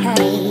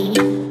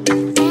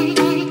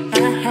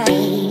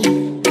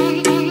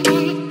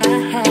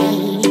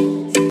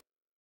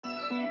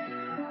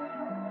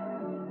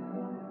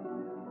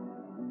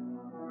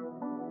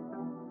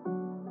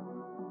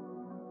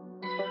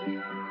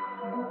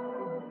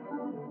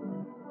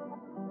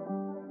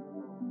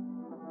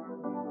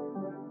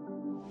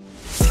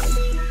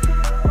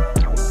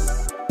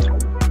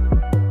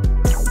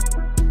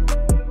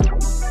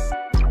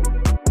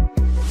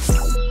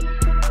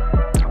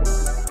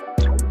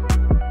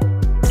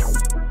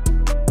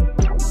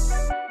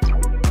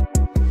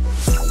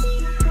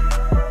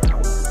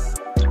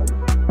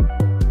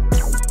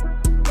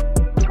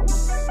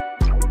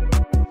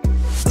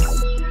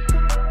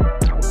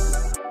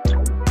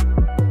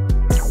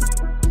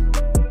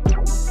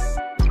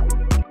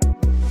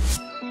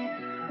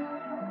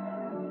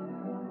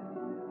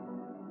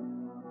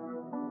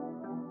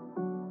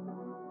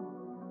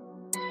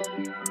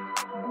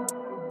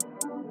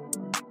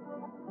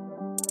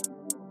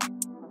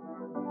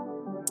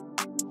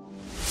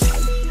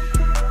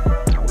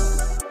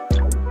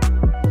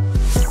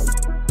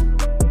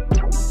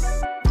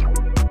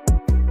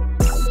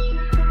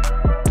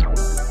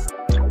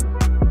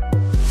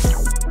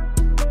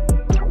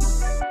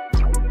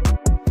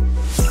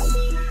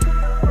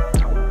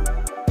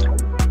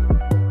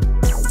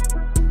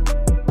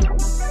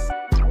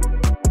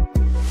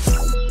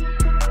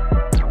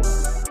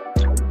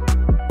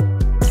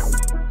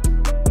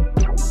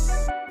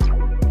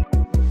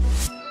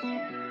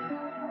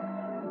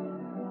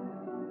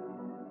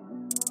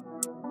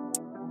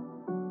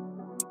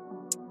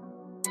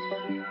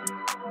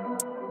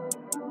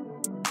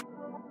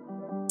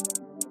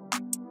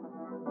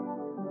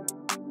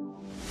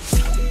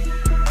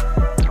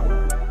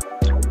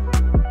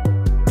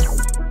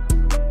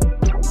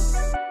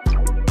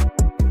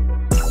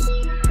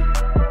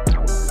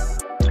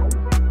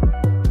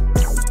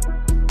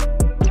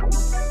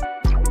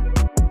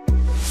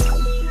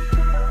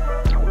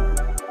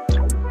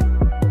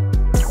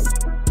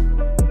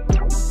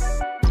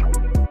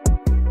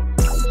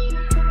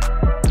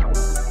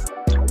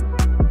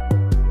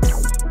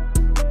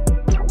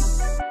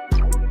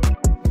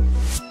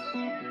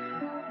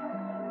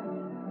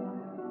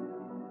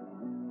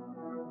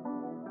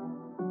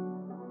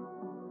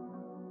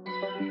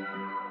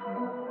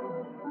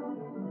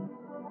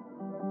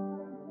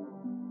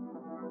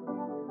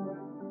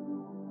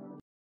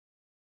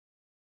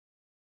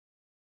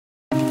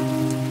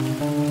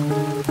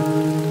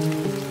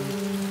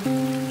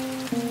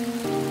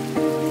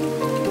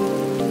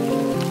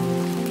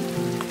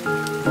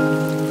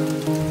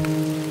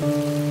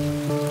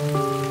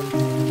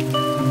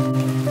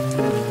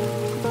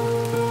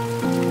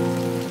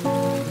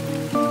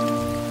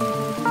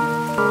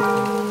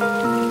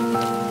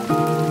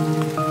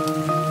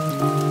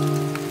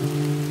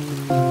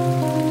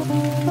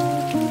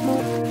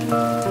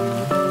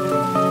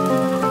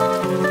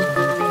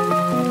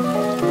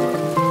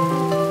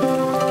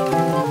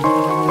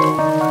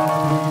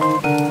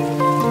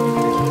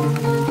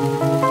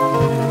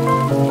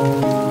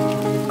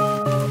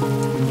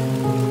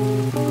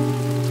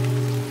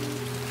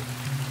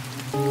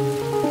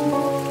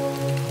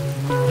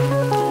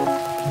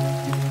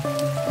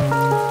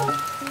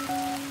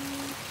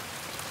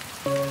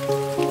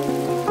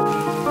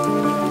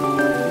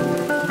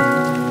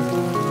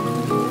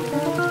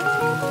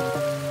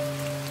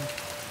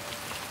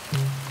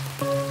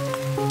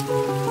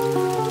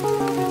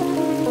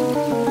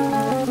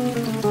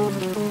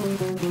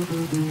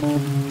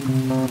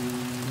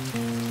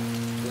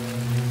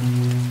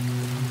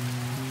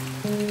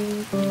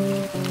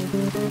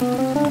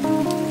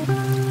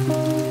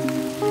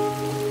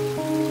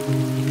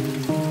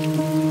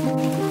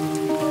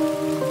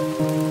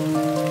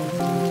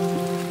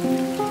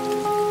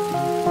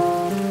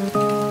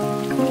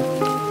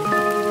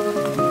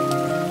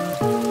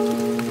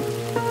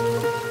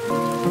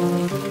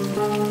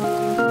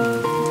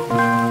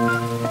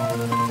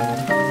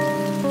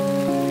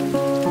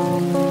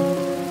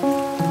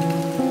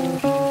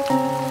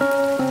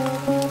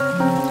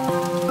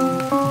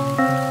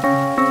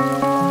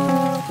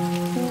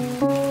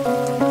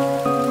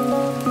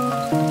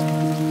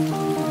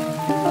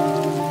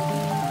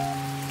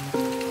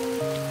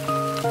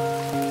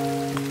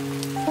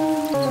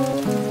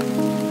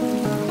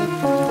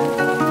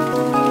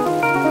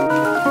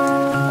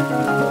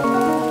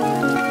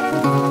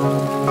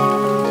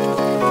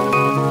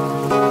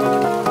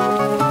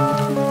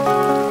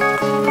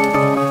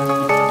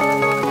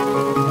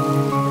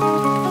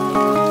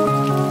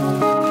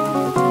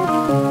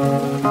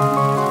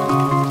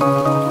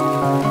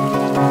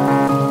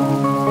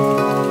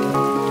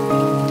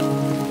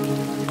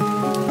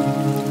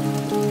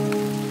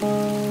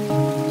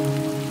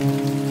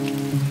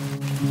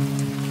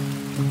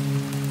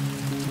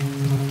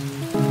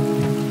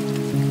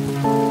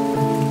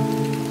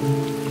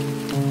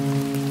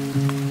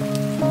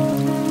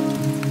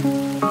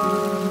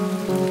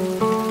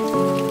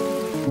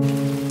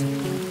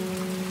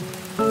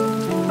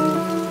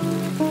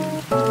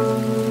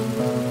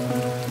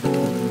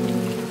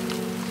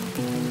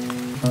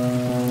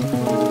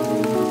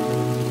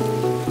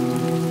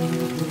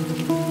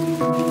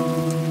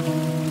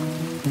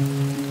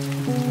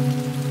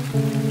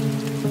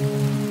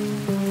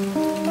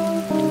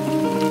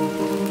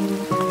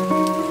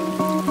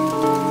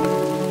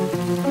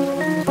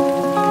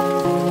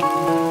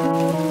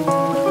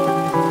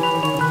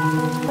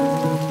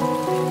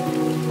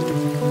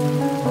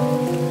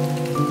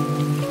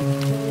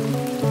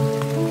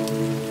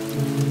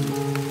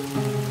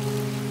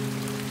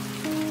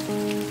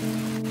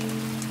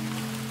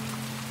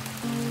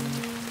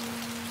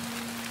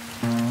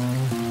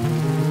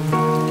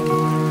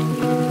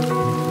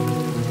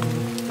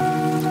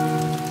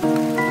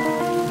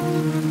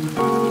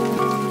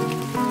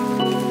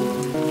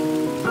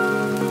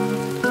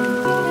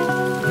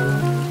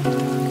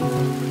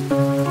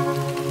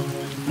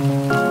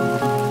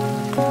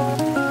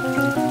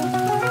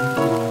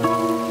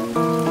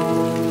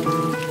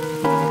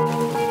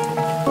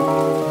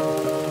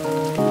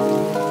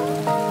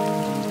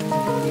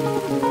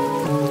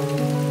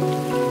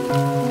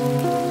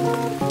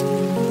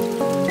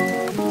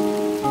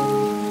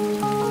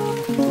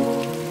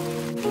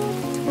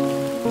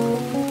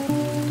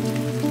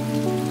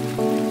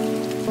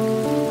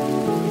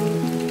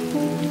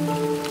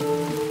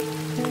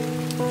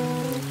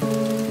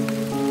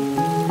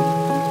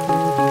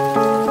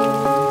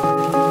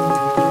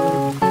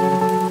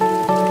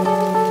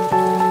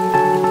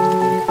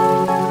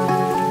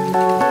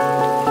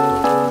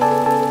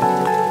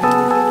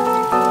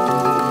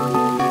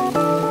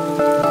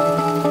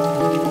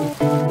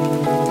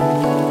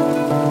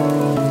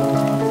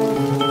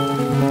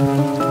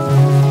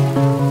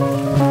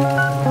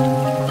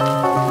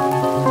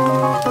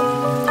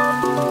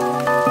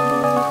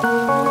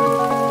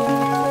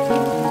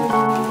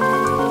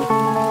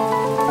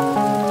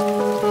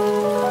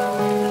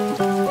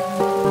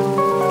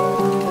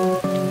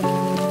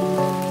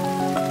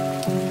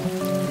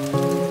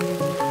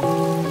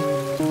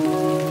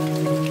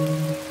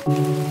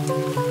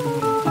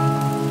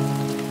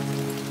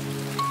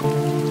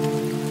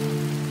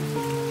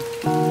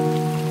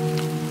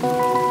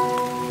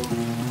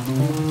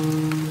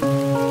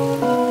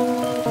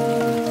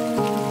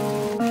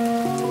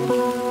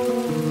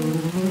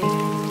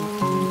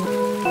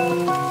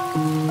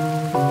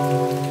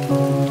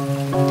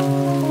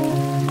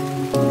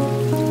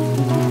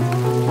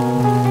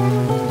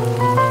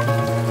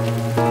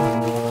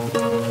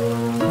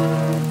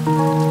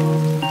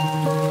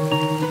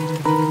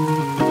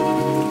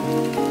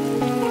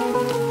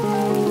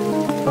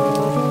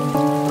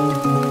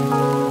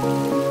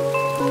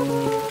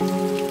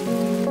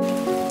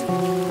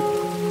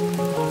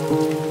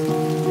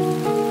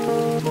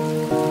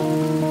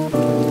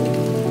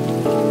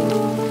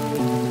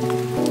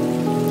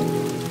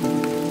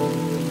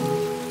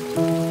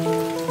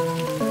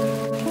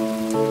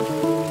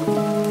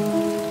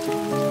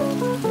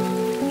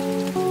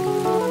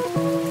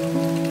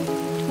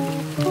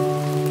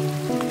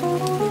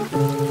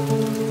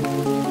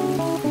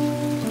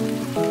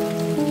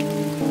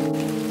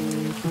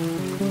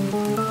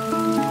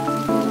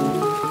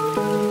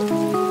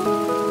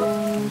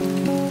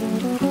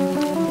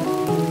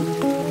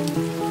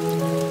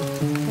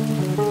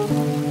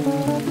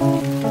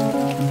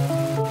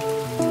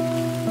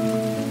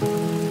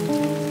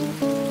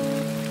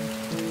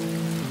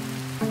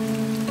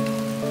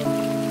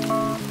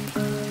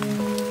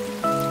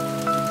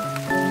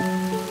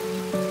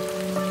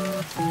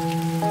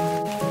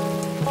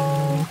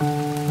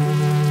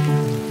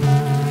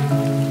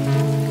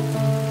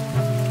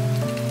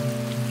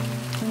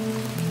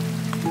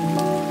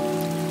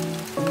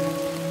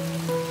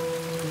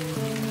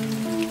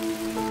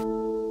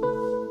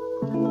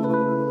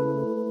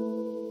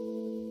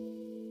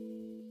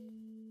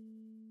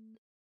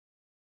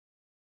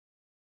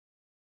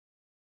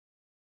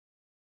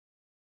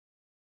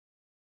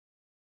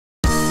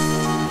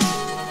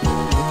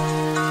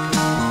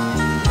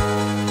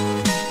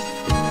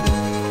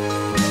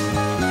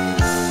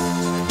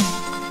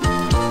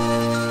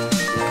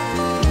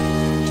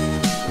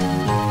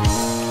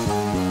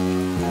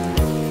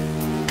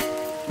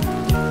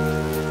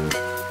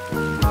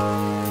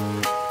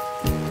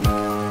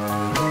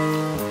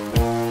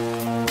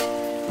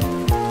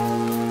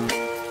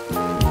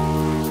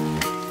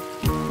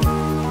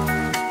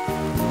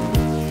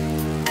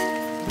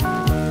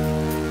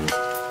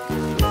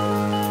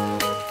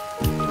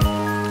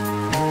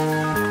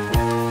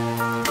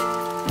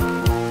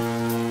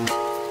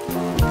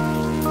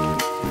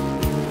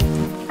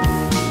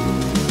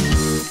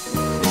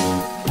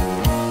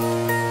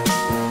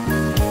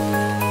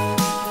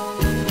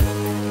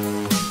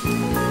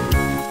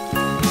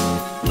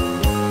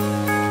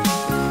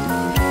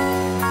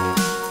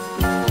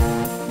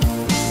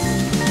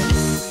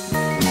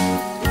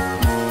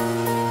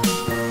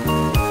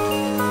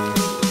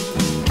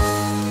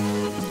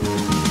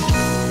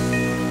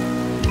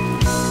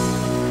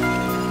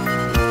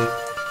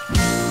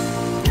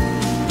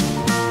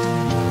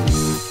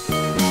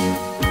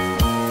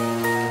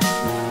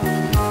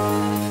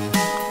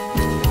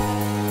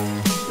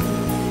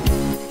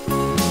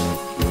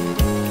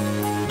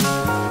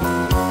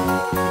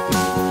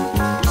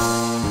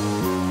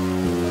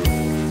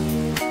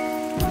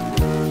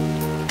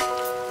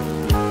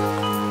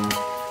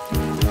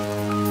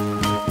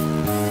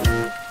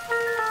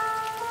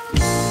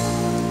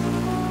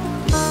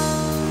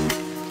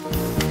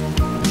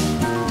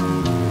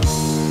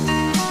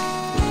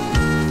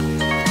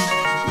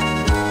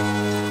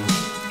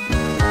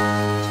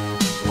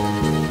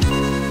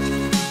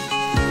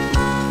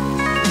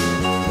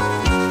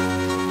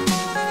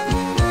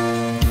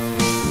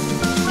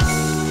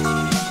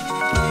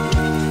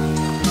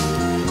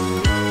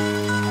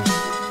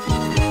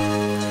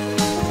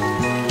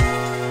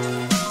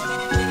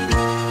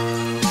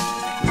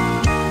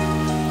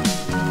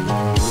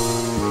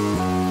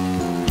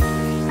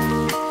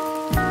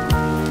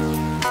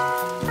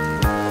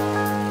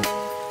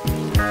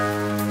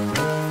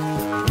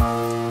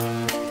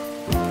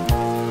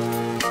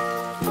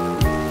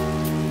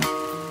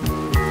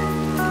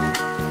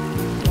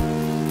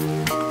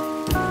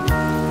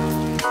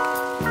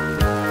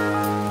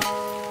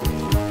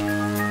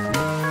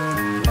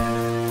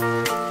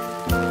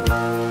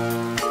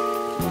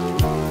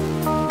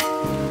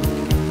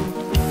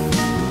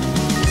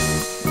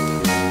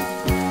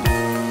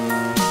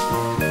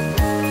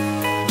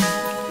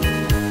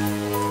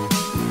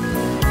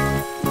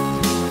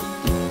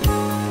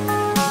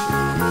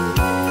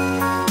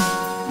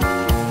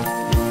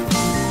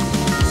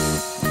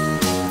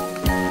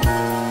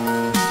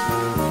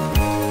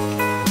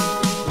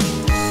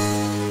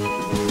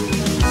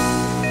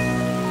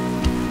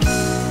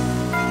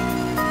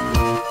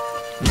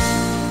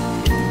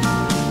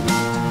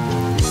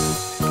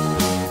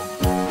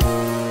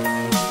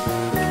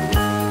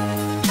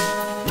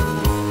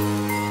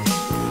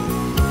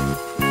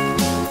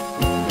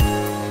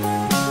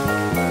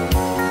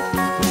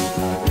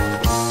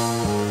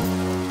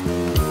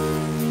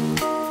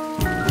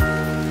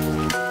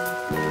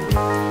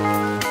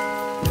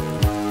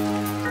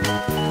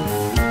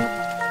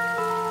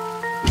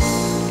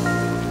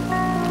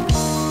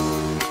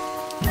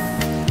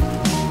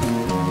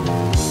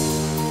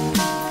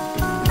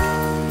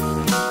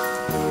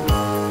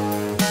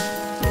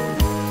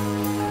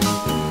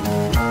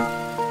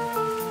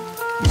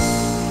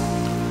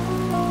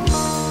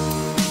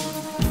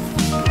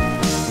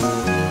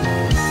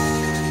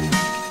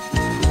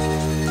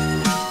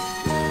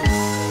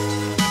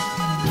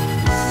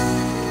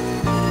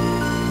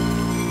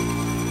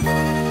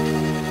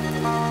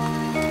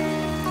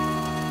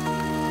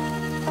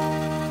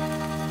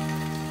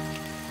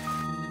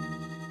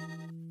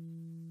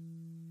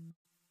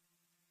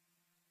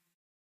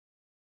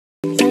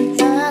 I'm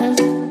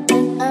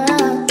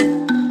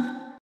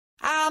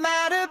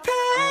at a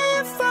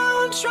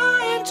payphone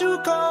trying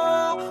to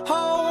call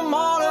home.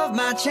 All of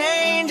my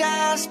change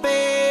I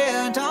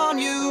spent on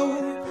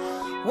you.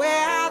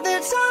 Where have the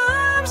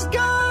times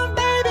gone,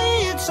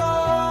 baby? It's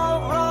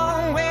all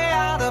wrong. Where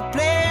are the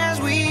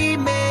plans we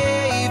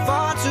made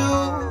for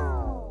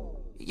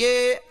two?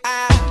 Yeah,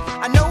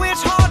 I know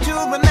it's hard to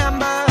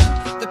remember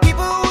the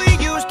people we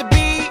used to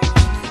be.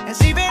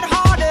 It's even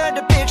harder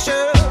to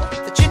picture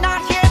that you're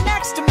not here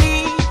next to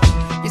me.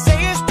 You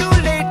say it's too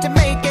late to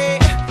make it,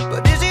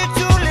 but is it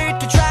too late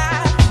to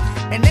try?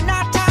 And in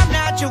that time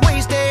that you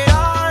wasted,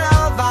 all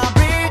of our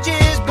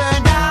bridges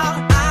burned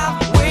down. I've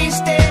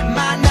wasted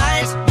my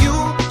nights, you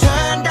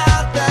turned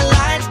out the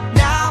lights.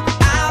 Now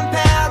I'm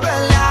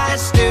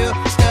paralyzed, still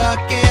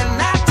stuck in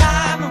that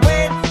time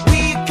when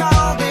we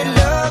called it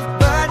love.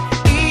 But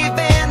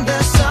even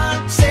the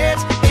sun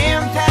sets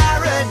in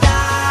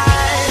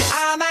paradise.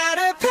 I'm at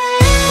a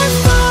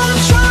payphone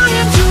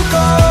trying to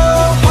go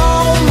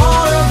home.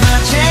 All of my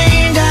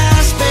change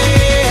I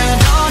spent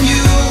on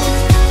you.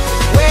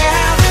 Where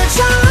have the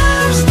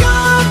times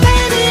gone,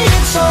 baby?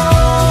 It's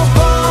all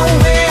wrong.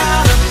 Where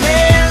are the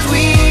plans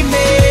we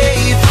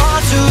made for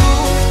two?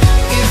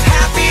 If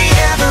happy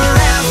ever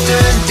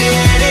after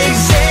did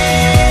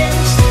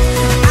exist,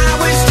 I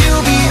would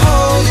still be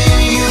holding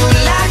you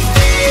like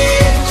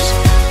this.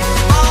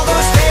 All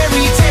those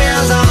fairy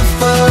tales are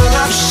full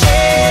of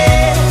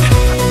shit.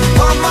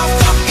 One more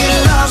fucking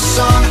love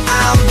song,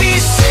 I'll be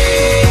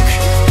sick.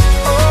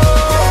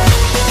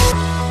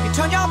 Oh, you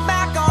turn your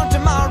back on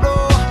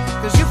tomorrow,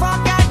 cause you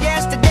forgot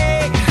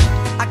yesterday.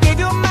 I gave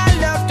you my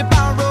love to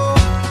borrow,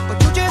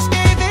 but you just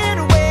gave it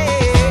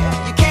away.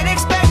 You can't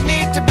expect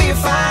me to be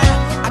fine,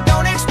 I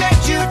don't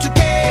expect you to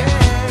care.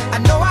 I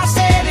know I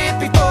said it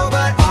before,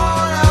 but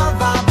all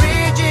of our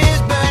bridges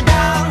burned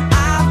down.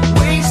 I've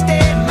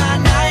wasted my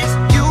nights,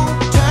 you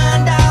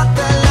turned out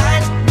the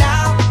lights.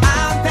 Now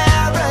I'm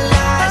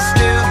paralyzed,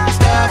 still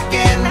stuck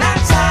in that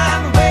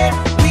time when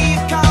we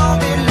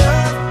called it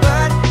love.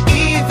 But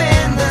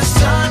even the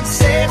sun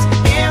sets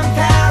in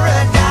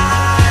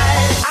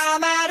paradise.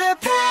 I'm at a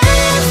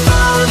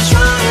payphone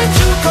trying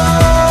to go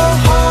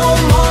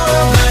home. All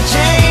of my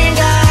change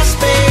I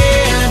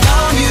spent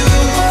on you.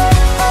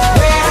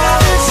 Where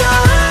have the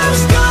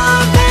times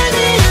gone,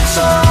 baby? It's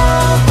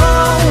all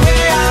wrong.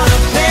 Where are the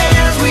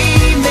plans we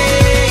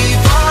made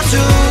for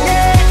two?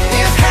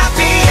 If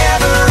happy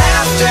ever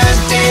after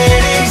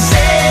did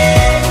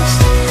exist,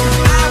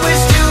 I would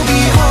still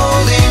be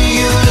holding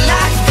you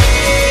like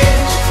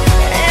this.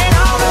 And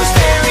all those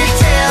fairy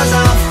tales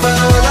are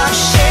full of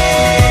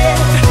shit.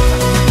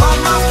 One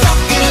more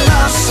fucking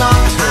love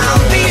song,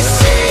 I'll be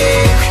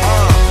sick.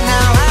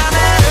 Now I'm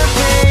at a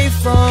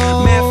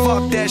payphone. Man,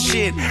 fuck that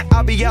shit.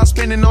 I'll be out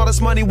spending all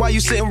this money while you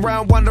sitting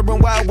around wondering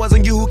why it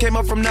wasn't you who came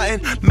up from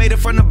nothing. Made it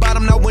from the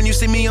bottom, now when you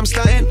see me, I'm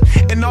stunting.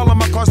 And all of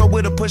my cars are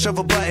with a push of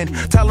a button.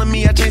 Telling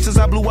me I changed since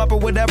I blew up or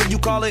whatever you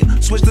call it.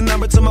 Switch the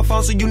number to my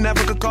phone so you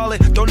never could call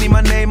it. Don't need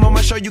my name on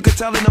my shirt, you can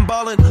tell it I'm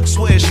ballin'.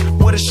 Swish,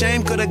 what a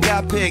shame, could've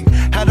got picked.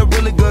 Had a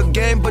really good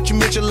game, but you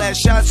missed your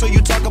last shot. So you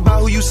talk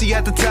about who you see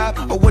at the top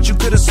or what you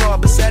could've saw.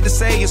 But sad to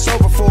say, it's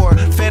over for.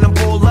 Phantom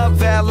pull up,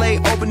 valet,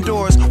 open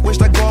doors.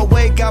 Wished I go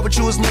away, got what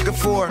you was looking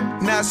for.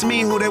 Now it's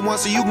me who they want,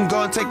 so you can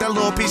go and take that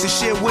little piece of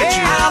shit with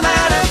you. I'm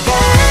at a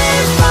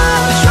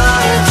payphone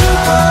trying to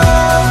go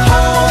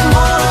home.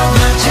 All of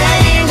my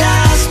change I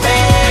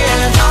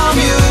spent on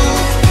you.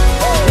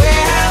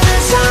 Where have the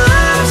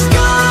times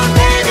gone,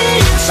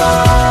 baby? It's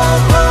all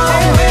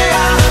wrong. Where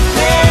are the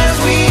plans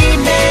we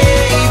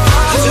made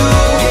for two?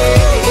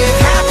 If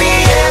happy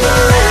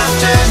ever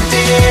after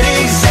did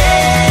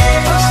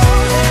exist,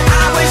 I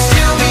would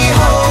still be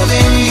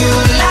holding you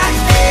like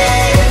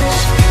this.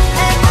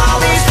 And all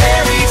these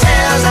fairy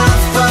tales are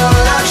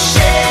full of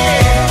shit.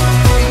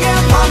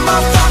 One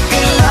more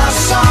fucking love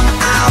song,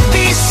 I'll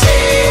be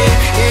sick.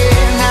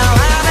 Now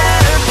I'm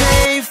at a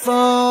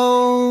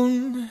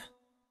payphone.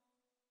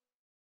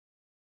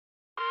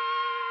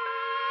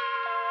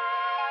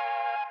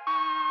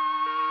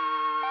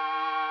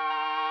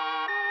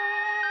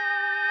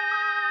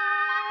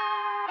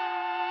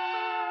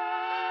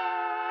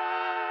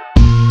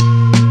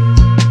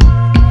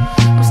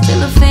 I'm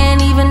still a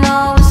fan even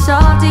though it's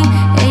salty.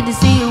 Hate to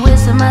see you with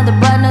some other,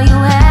 but know you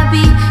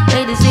happy.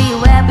 Hate to see you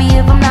happy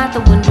if I'm not the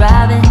one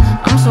driving.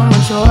 I'm so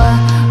mature,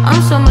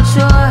 I'm so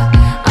mature,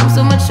 I'm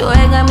so mature.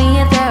 It got me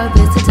a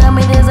therapist to tell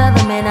me there's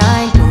other men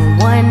I ain't doing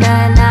one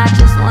night, I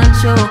just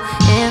want you.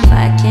 If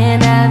I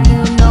can't have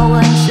you, no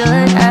one should. I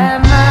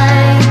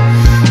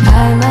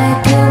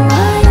might kill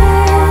my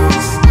ex,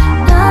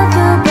 not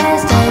the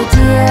best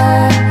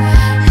idea.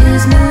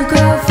 His new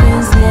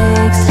girlfriend's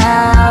next,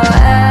 how I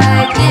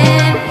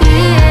get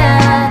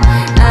here.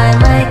 I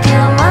might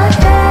kill my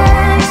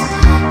ex,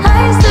 I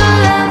still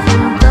love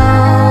him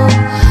though.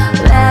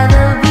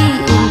 Rather be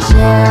in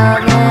jail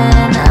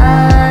than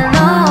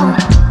alone.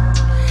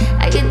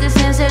 I get the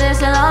sense that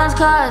it's a lost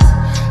cause.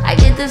 I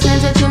get the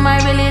sense that you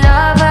might really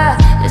love her.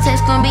 This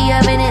text gon' be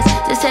evidence,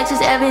 this text is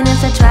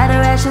evidence. I try to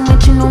ration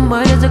with you, no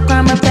murder's a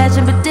crime of passion.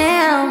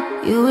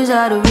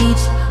 hard to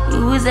reach.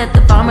 You was at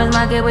the farmer's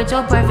market with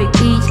your perfect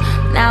peach.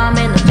 Now I'm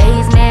in the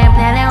basement,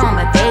 planning on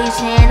my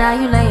patient. Now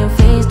you laying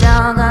face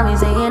down, got me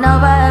singing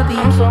over a beat.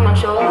 I'm so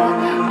mature,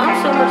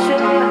 I'm so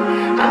mature,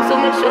 I'm so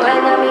mature. I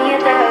got me a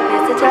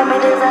therapist to tell me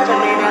there's other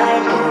men I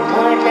know.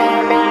 One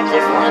night, not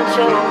just one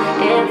show.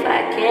 If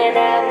I can't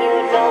have you,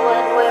 no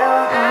one will.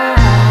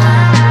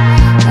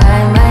 I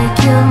might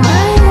kill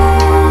my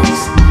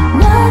ex,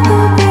 not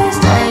the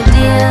best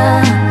idea.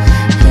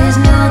 His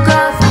new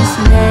girlfriend's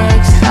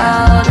next,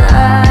 how'd I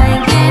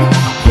get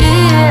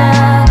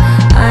here?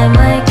 I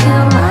might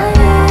kill my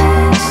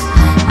ex,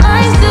 I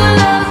still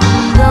love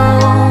him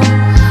though.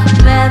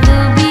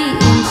 Rather be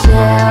in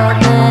jail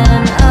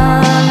than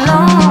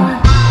alone.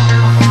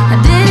 I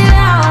did it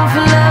all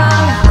for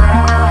love,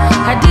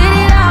 I did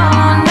it all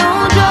on no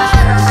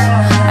drugs.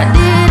 I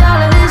did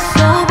all of this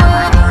sober,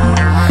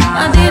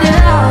 I did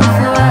it all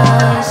for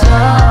us. I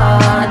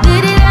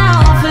did it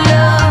all for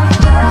love,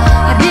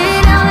 I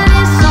did all of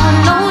this on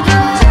no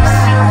drugs.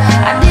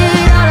 I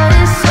did all of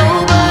this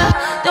sober,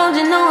 don't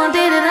you know I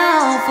did it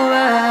all for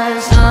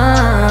us.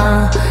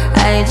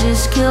 I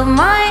just killed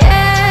my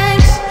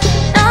ex,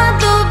 not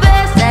the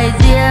best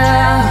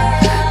idea.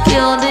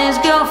 Killed his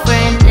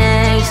girlfriend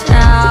next,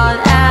 how'd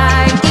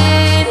I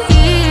get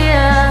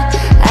here?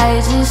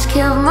 I just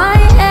killed my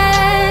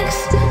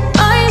ex,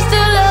 I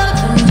still love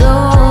him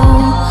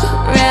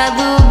though.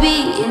 Rather be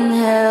in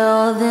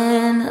hell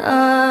than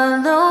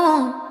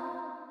alone.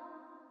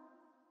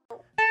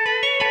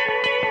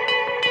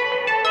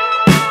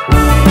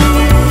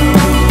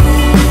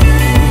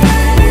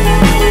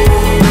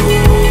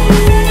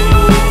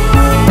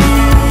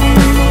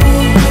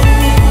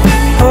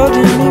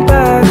 Holding me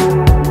back,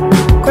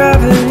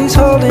 gravity's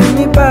holding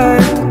me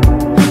back.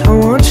 I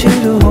want you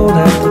to hold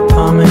out the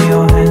palm of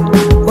your hand.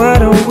 Why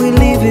don't we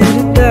leave it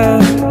at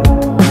that?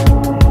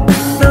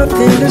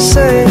 Nothing to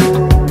say,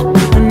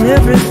 and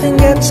everything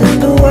gets in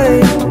the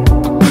way.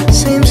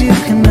 Seems you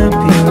cannot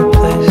be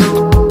replaced,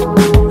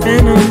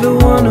 and I'm the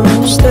one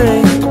who'll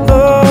stay.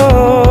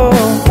 Oh,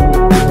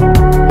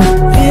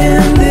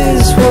 in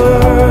this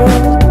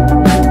world,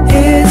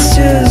 it's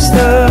just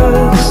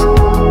us.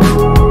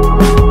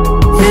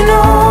 You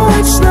know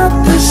it's not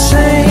the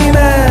same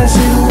as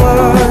it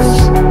was.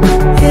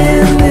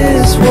 In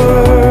this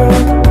world,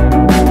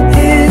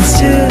 it's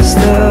just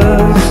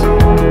us.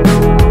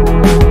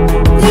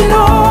 You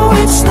know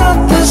it's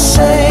not the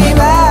same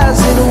as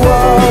it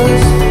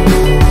was.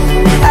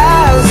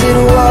 As it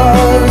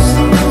was.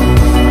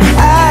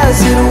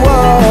 As it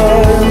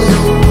was.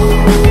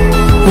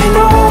 You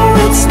know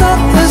it's not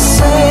the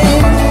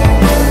same.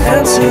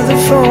 Answer the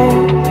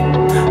phone,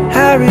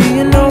 Harry,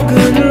 you're no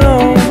good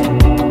alone.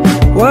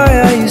 Why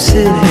are you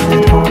sitting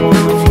at home on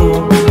the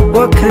floor?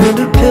 What kind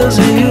of pills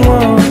are you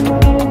on?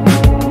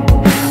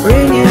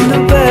 Ringing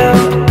the bell,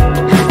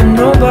 and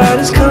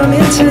nobody's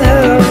coming to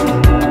help.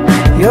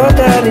 Your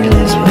daddy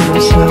lives by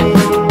himself,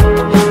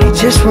 he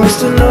just wants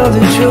to know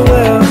that you're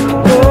well.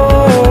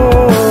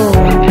 Oh,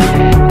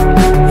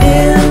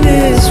 in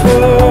this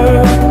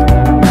world,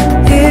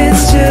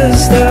 it's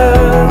just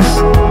us.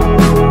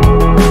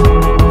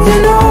 You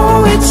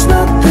know it's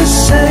not the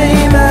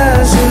same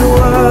as it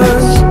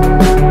was.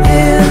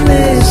 In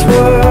this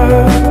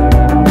world,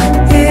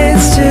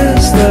 it's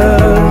just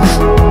us.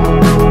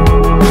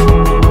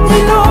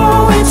 You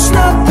know it's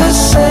not the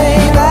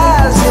same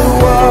as it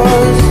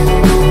was.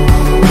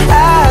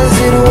 As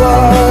it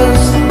was.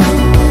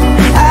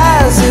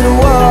 As it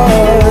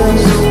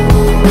was.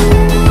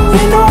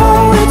 You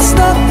know it's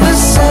not the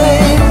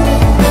same.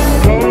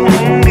 Go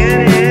home, get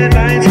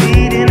headlines,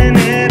 feed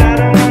internet. I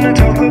don't wanna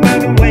talk about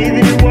the way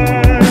that it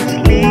was.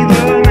 Leave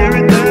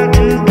America,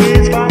 2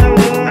 kids follow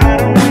her. I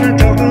don't wanna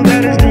talk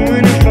about us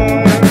doing it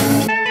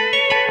first.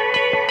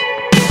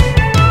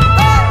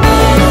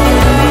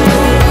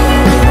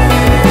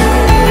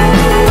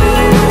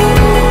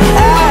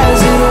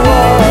 As it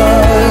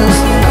was.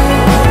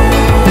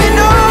 You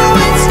know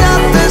it's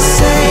not the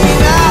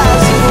same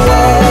as it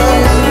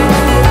was.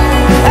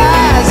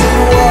 As it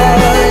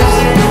was.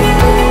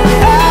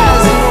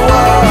 As it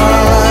was.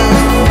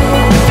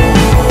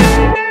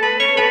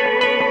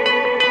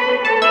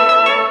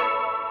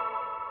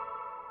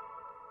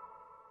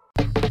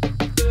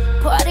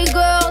 Party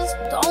girls,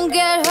 don't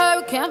get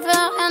hurt, can't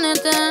feel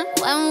anything.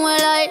 When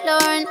will I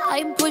learn? I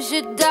push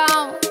it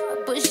down, I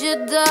push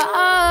it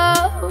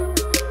down.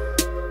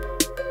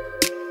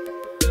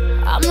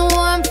 I'm the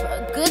one for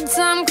a good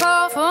time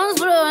call, phone's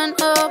blowing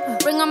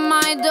up. Ring on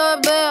my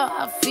doorbell,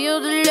 I feel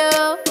the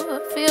love, I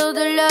feel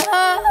the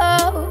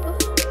love.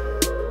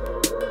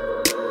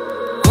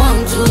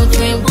 1, 2,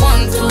 3,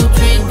 1, 2,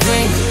 3,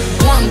 drink.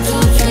 1,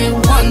 2, 3,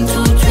 1,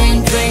 2, 3,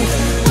 drink.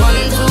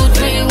 1, 2,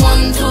 3,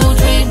 1, 2,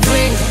 3,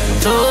 drink.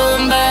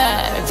 Turn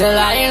back till I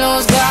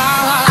lose God.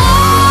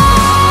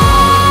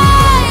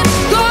 I'm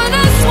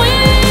gonna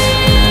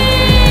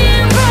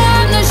swim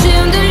from the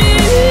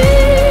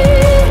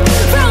chandelier,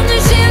 from the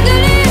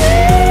chandelier.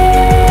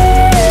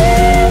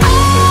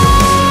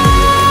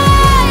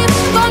 I'm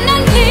gonna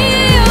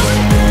live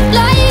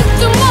like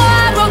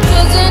tomorrow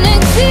doesn't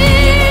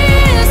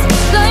exist,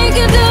 like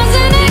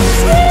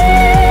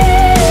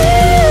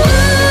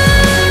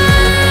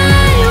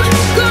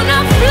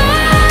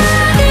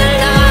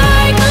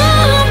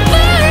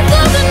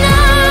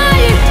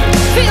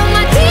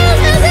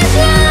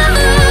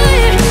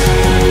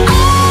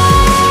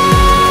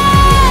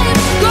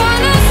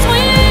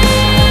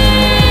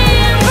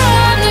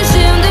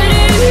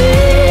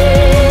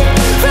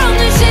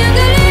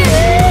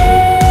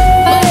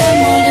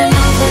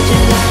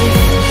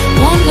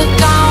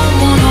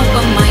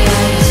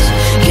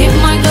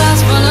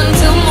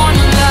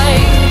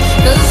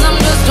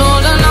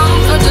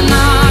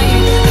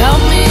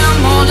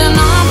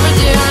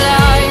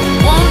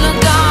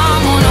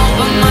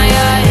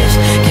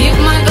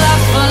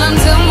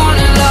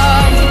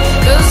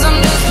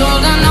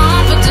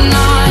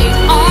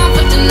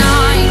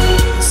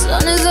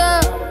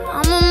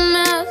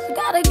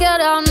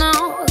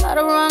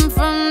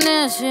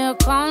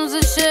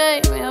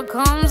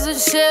to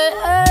shame.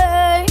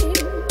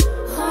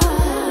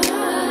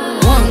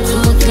 1,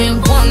 2, 3,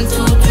 1,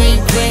 2,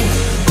 3, drink.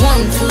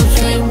 1, 2,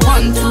 3,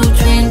 1, 2,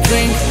 3,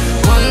 drink.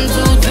 1,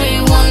 2,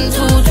 3, 1,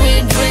 2,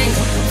 3, drink.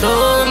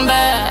 Throw 'em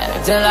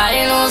back till I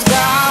ain't no scar.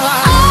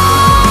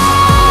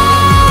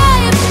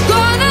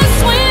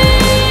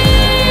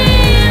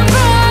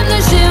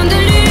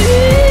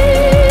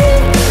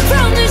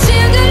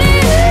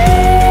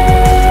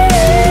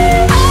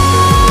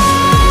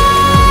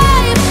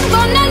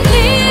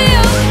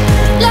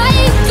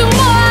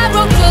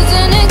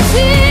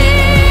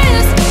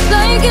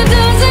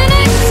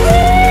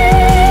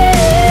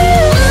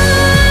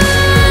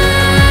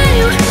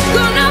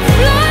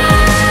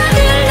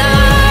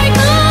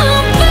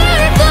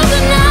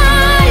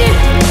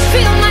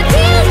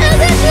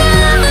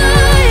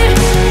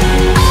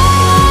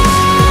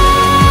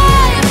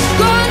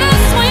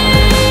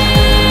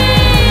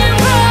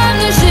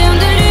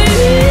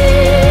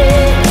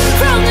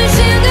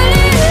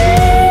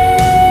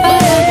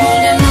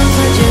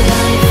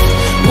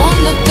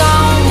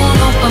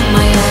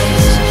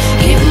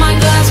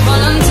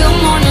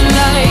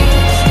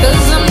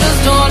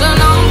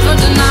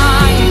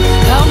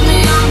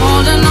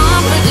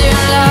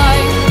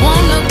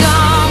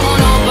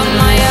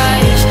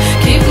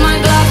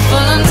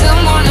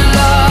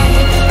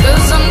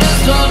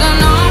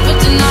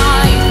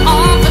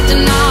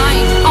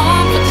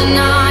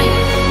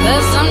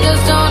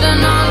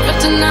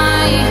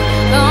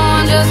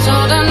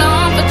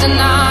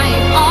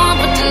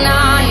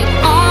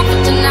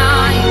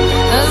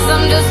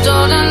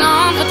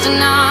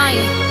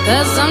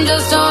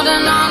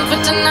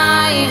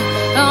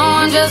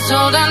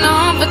 Holding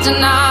on for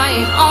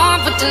tonight, on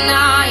for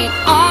tonight,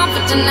 on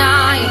for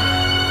tonight.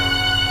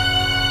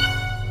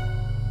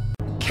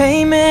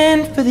 Came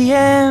in for the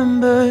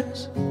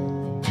embers,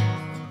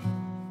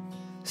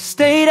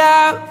 stayed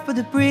out for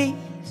the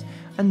breeze.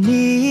 I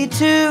need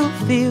to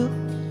feel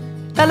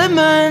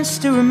elements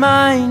to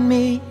remind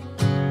me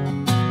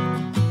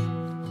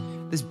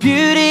there's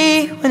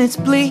beauty when it's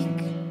bleak.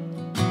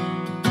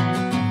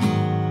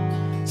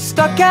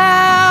 Stuck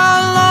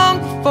out long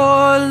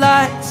before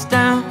lights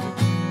down.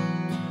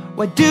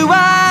 Why do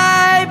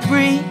I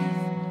breathe?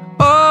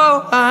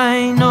 Oh,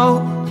 I know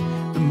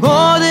the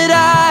more that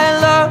I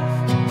love,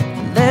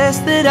 the less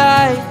that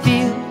I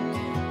feel.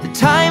 The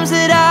times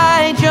that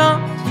I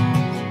jumped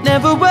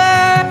never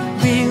were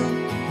real.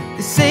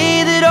 They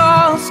say that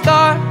all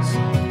scars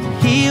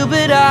heal,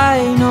 but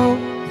I know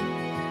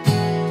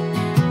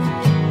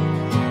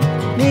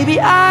maybe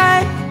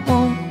I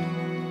won't,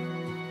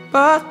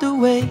 but the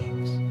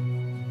waves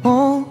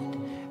won't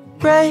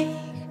break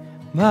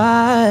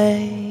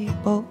my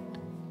boat.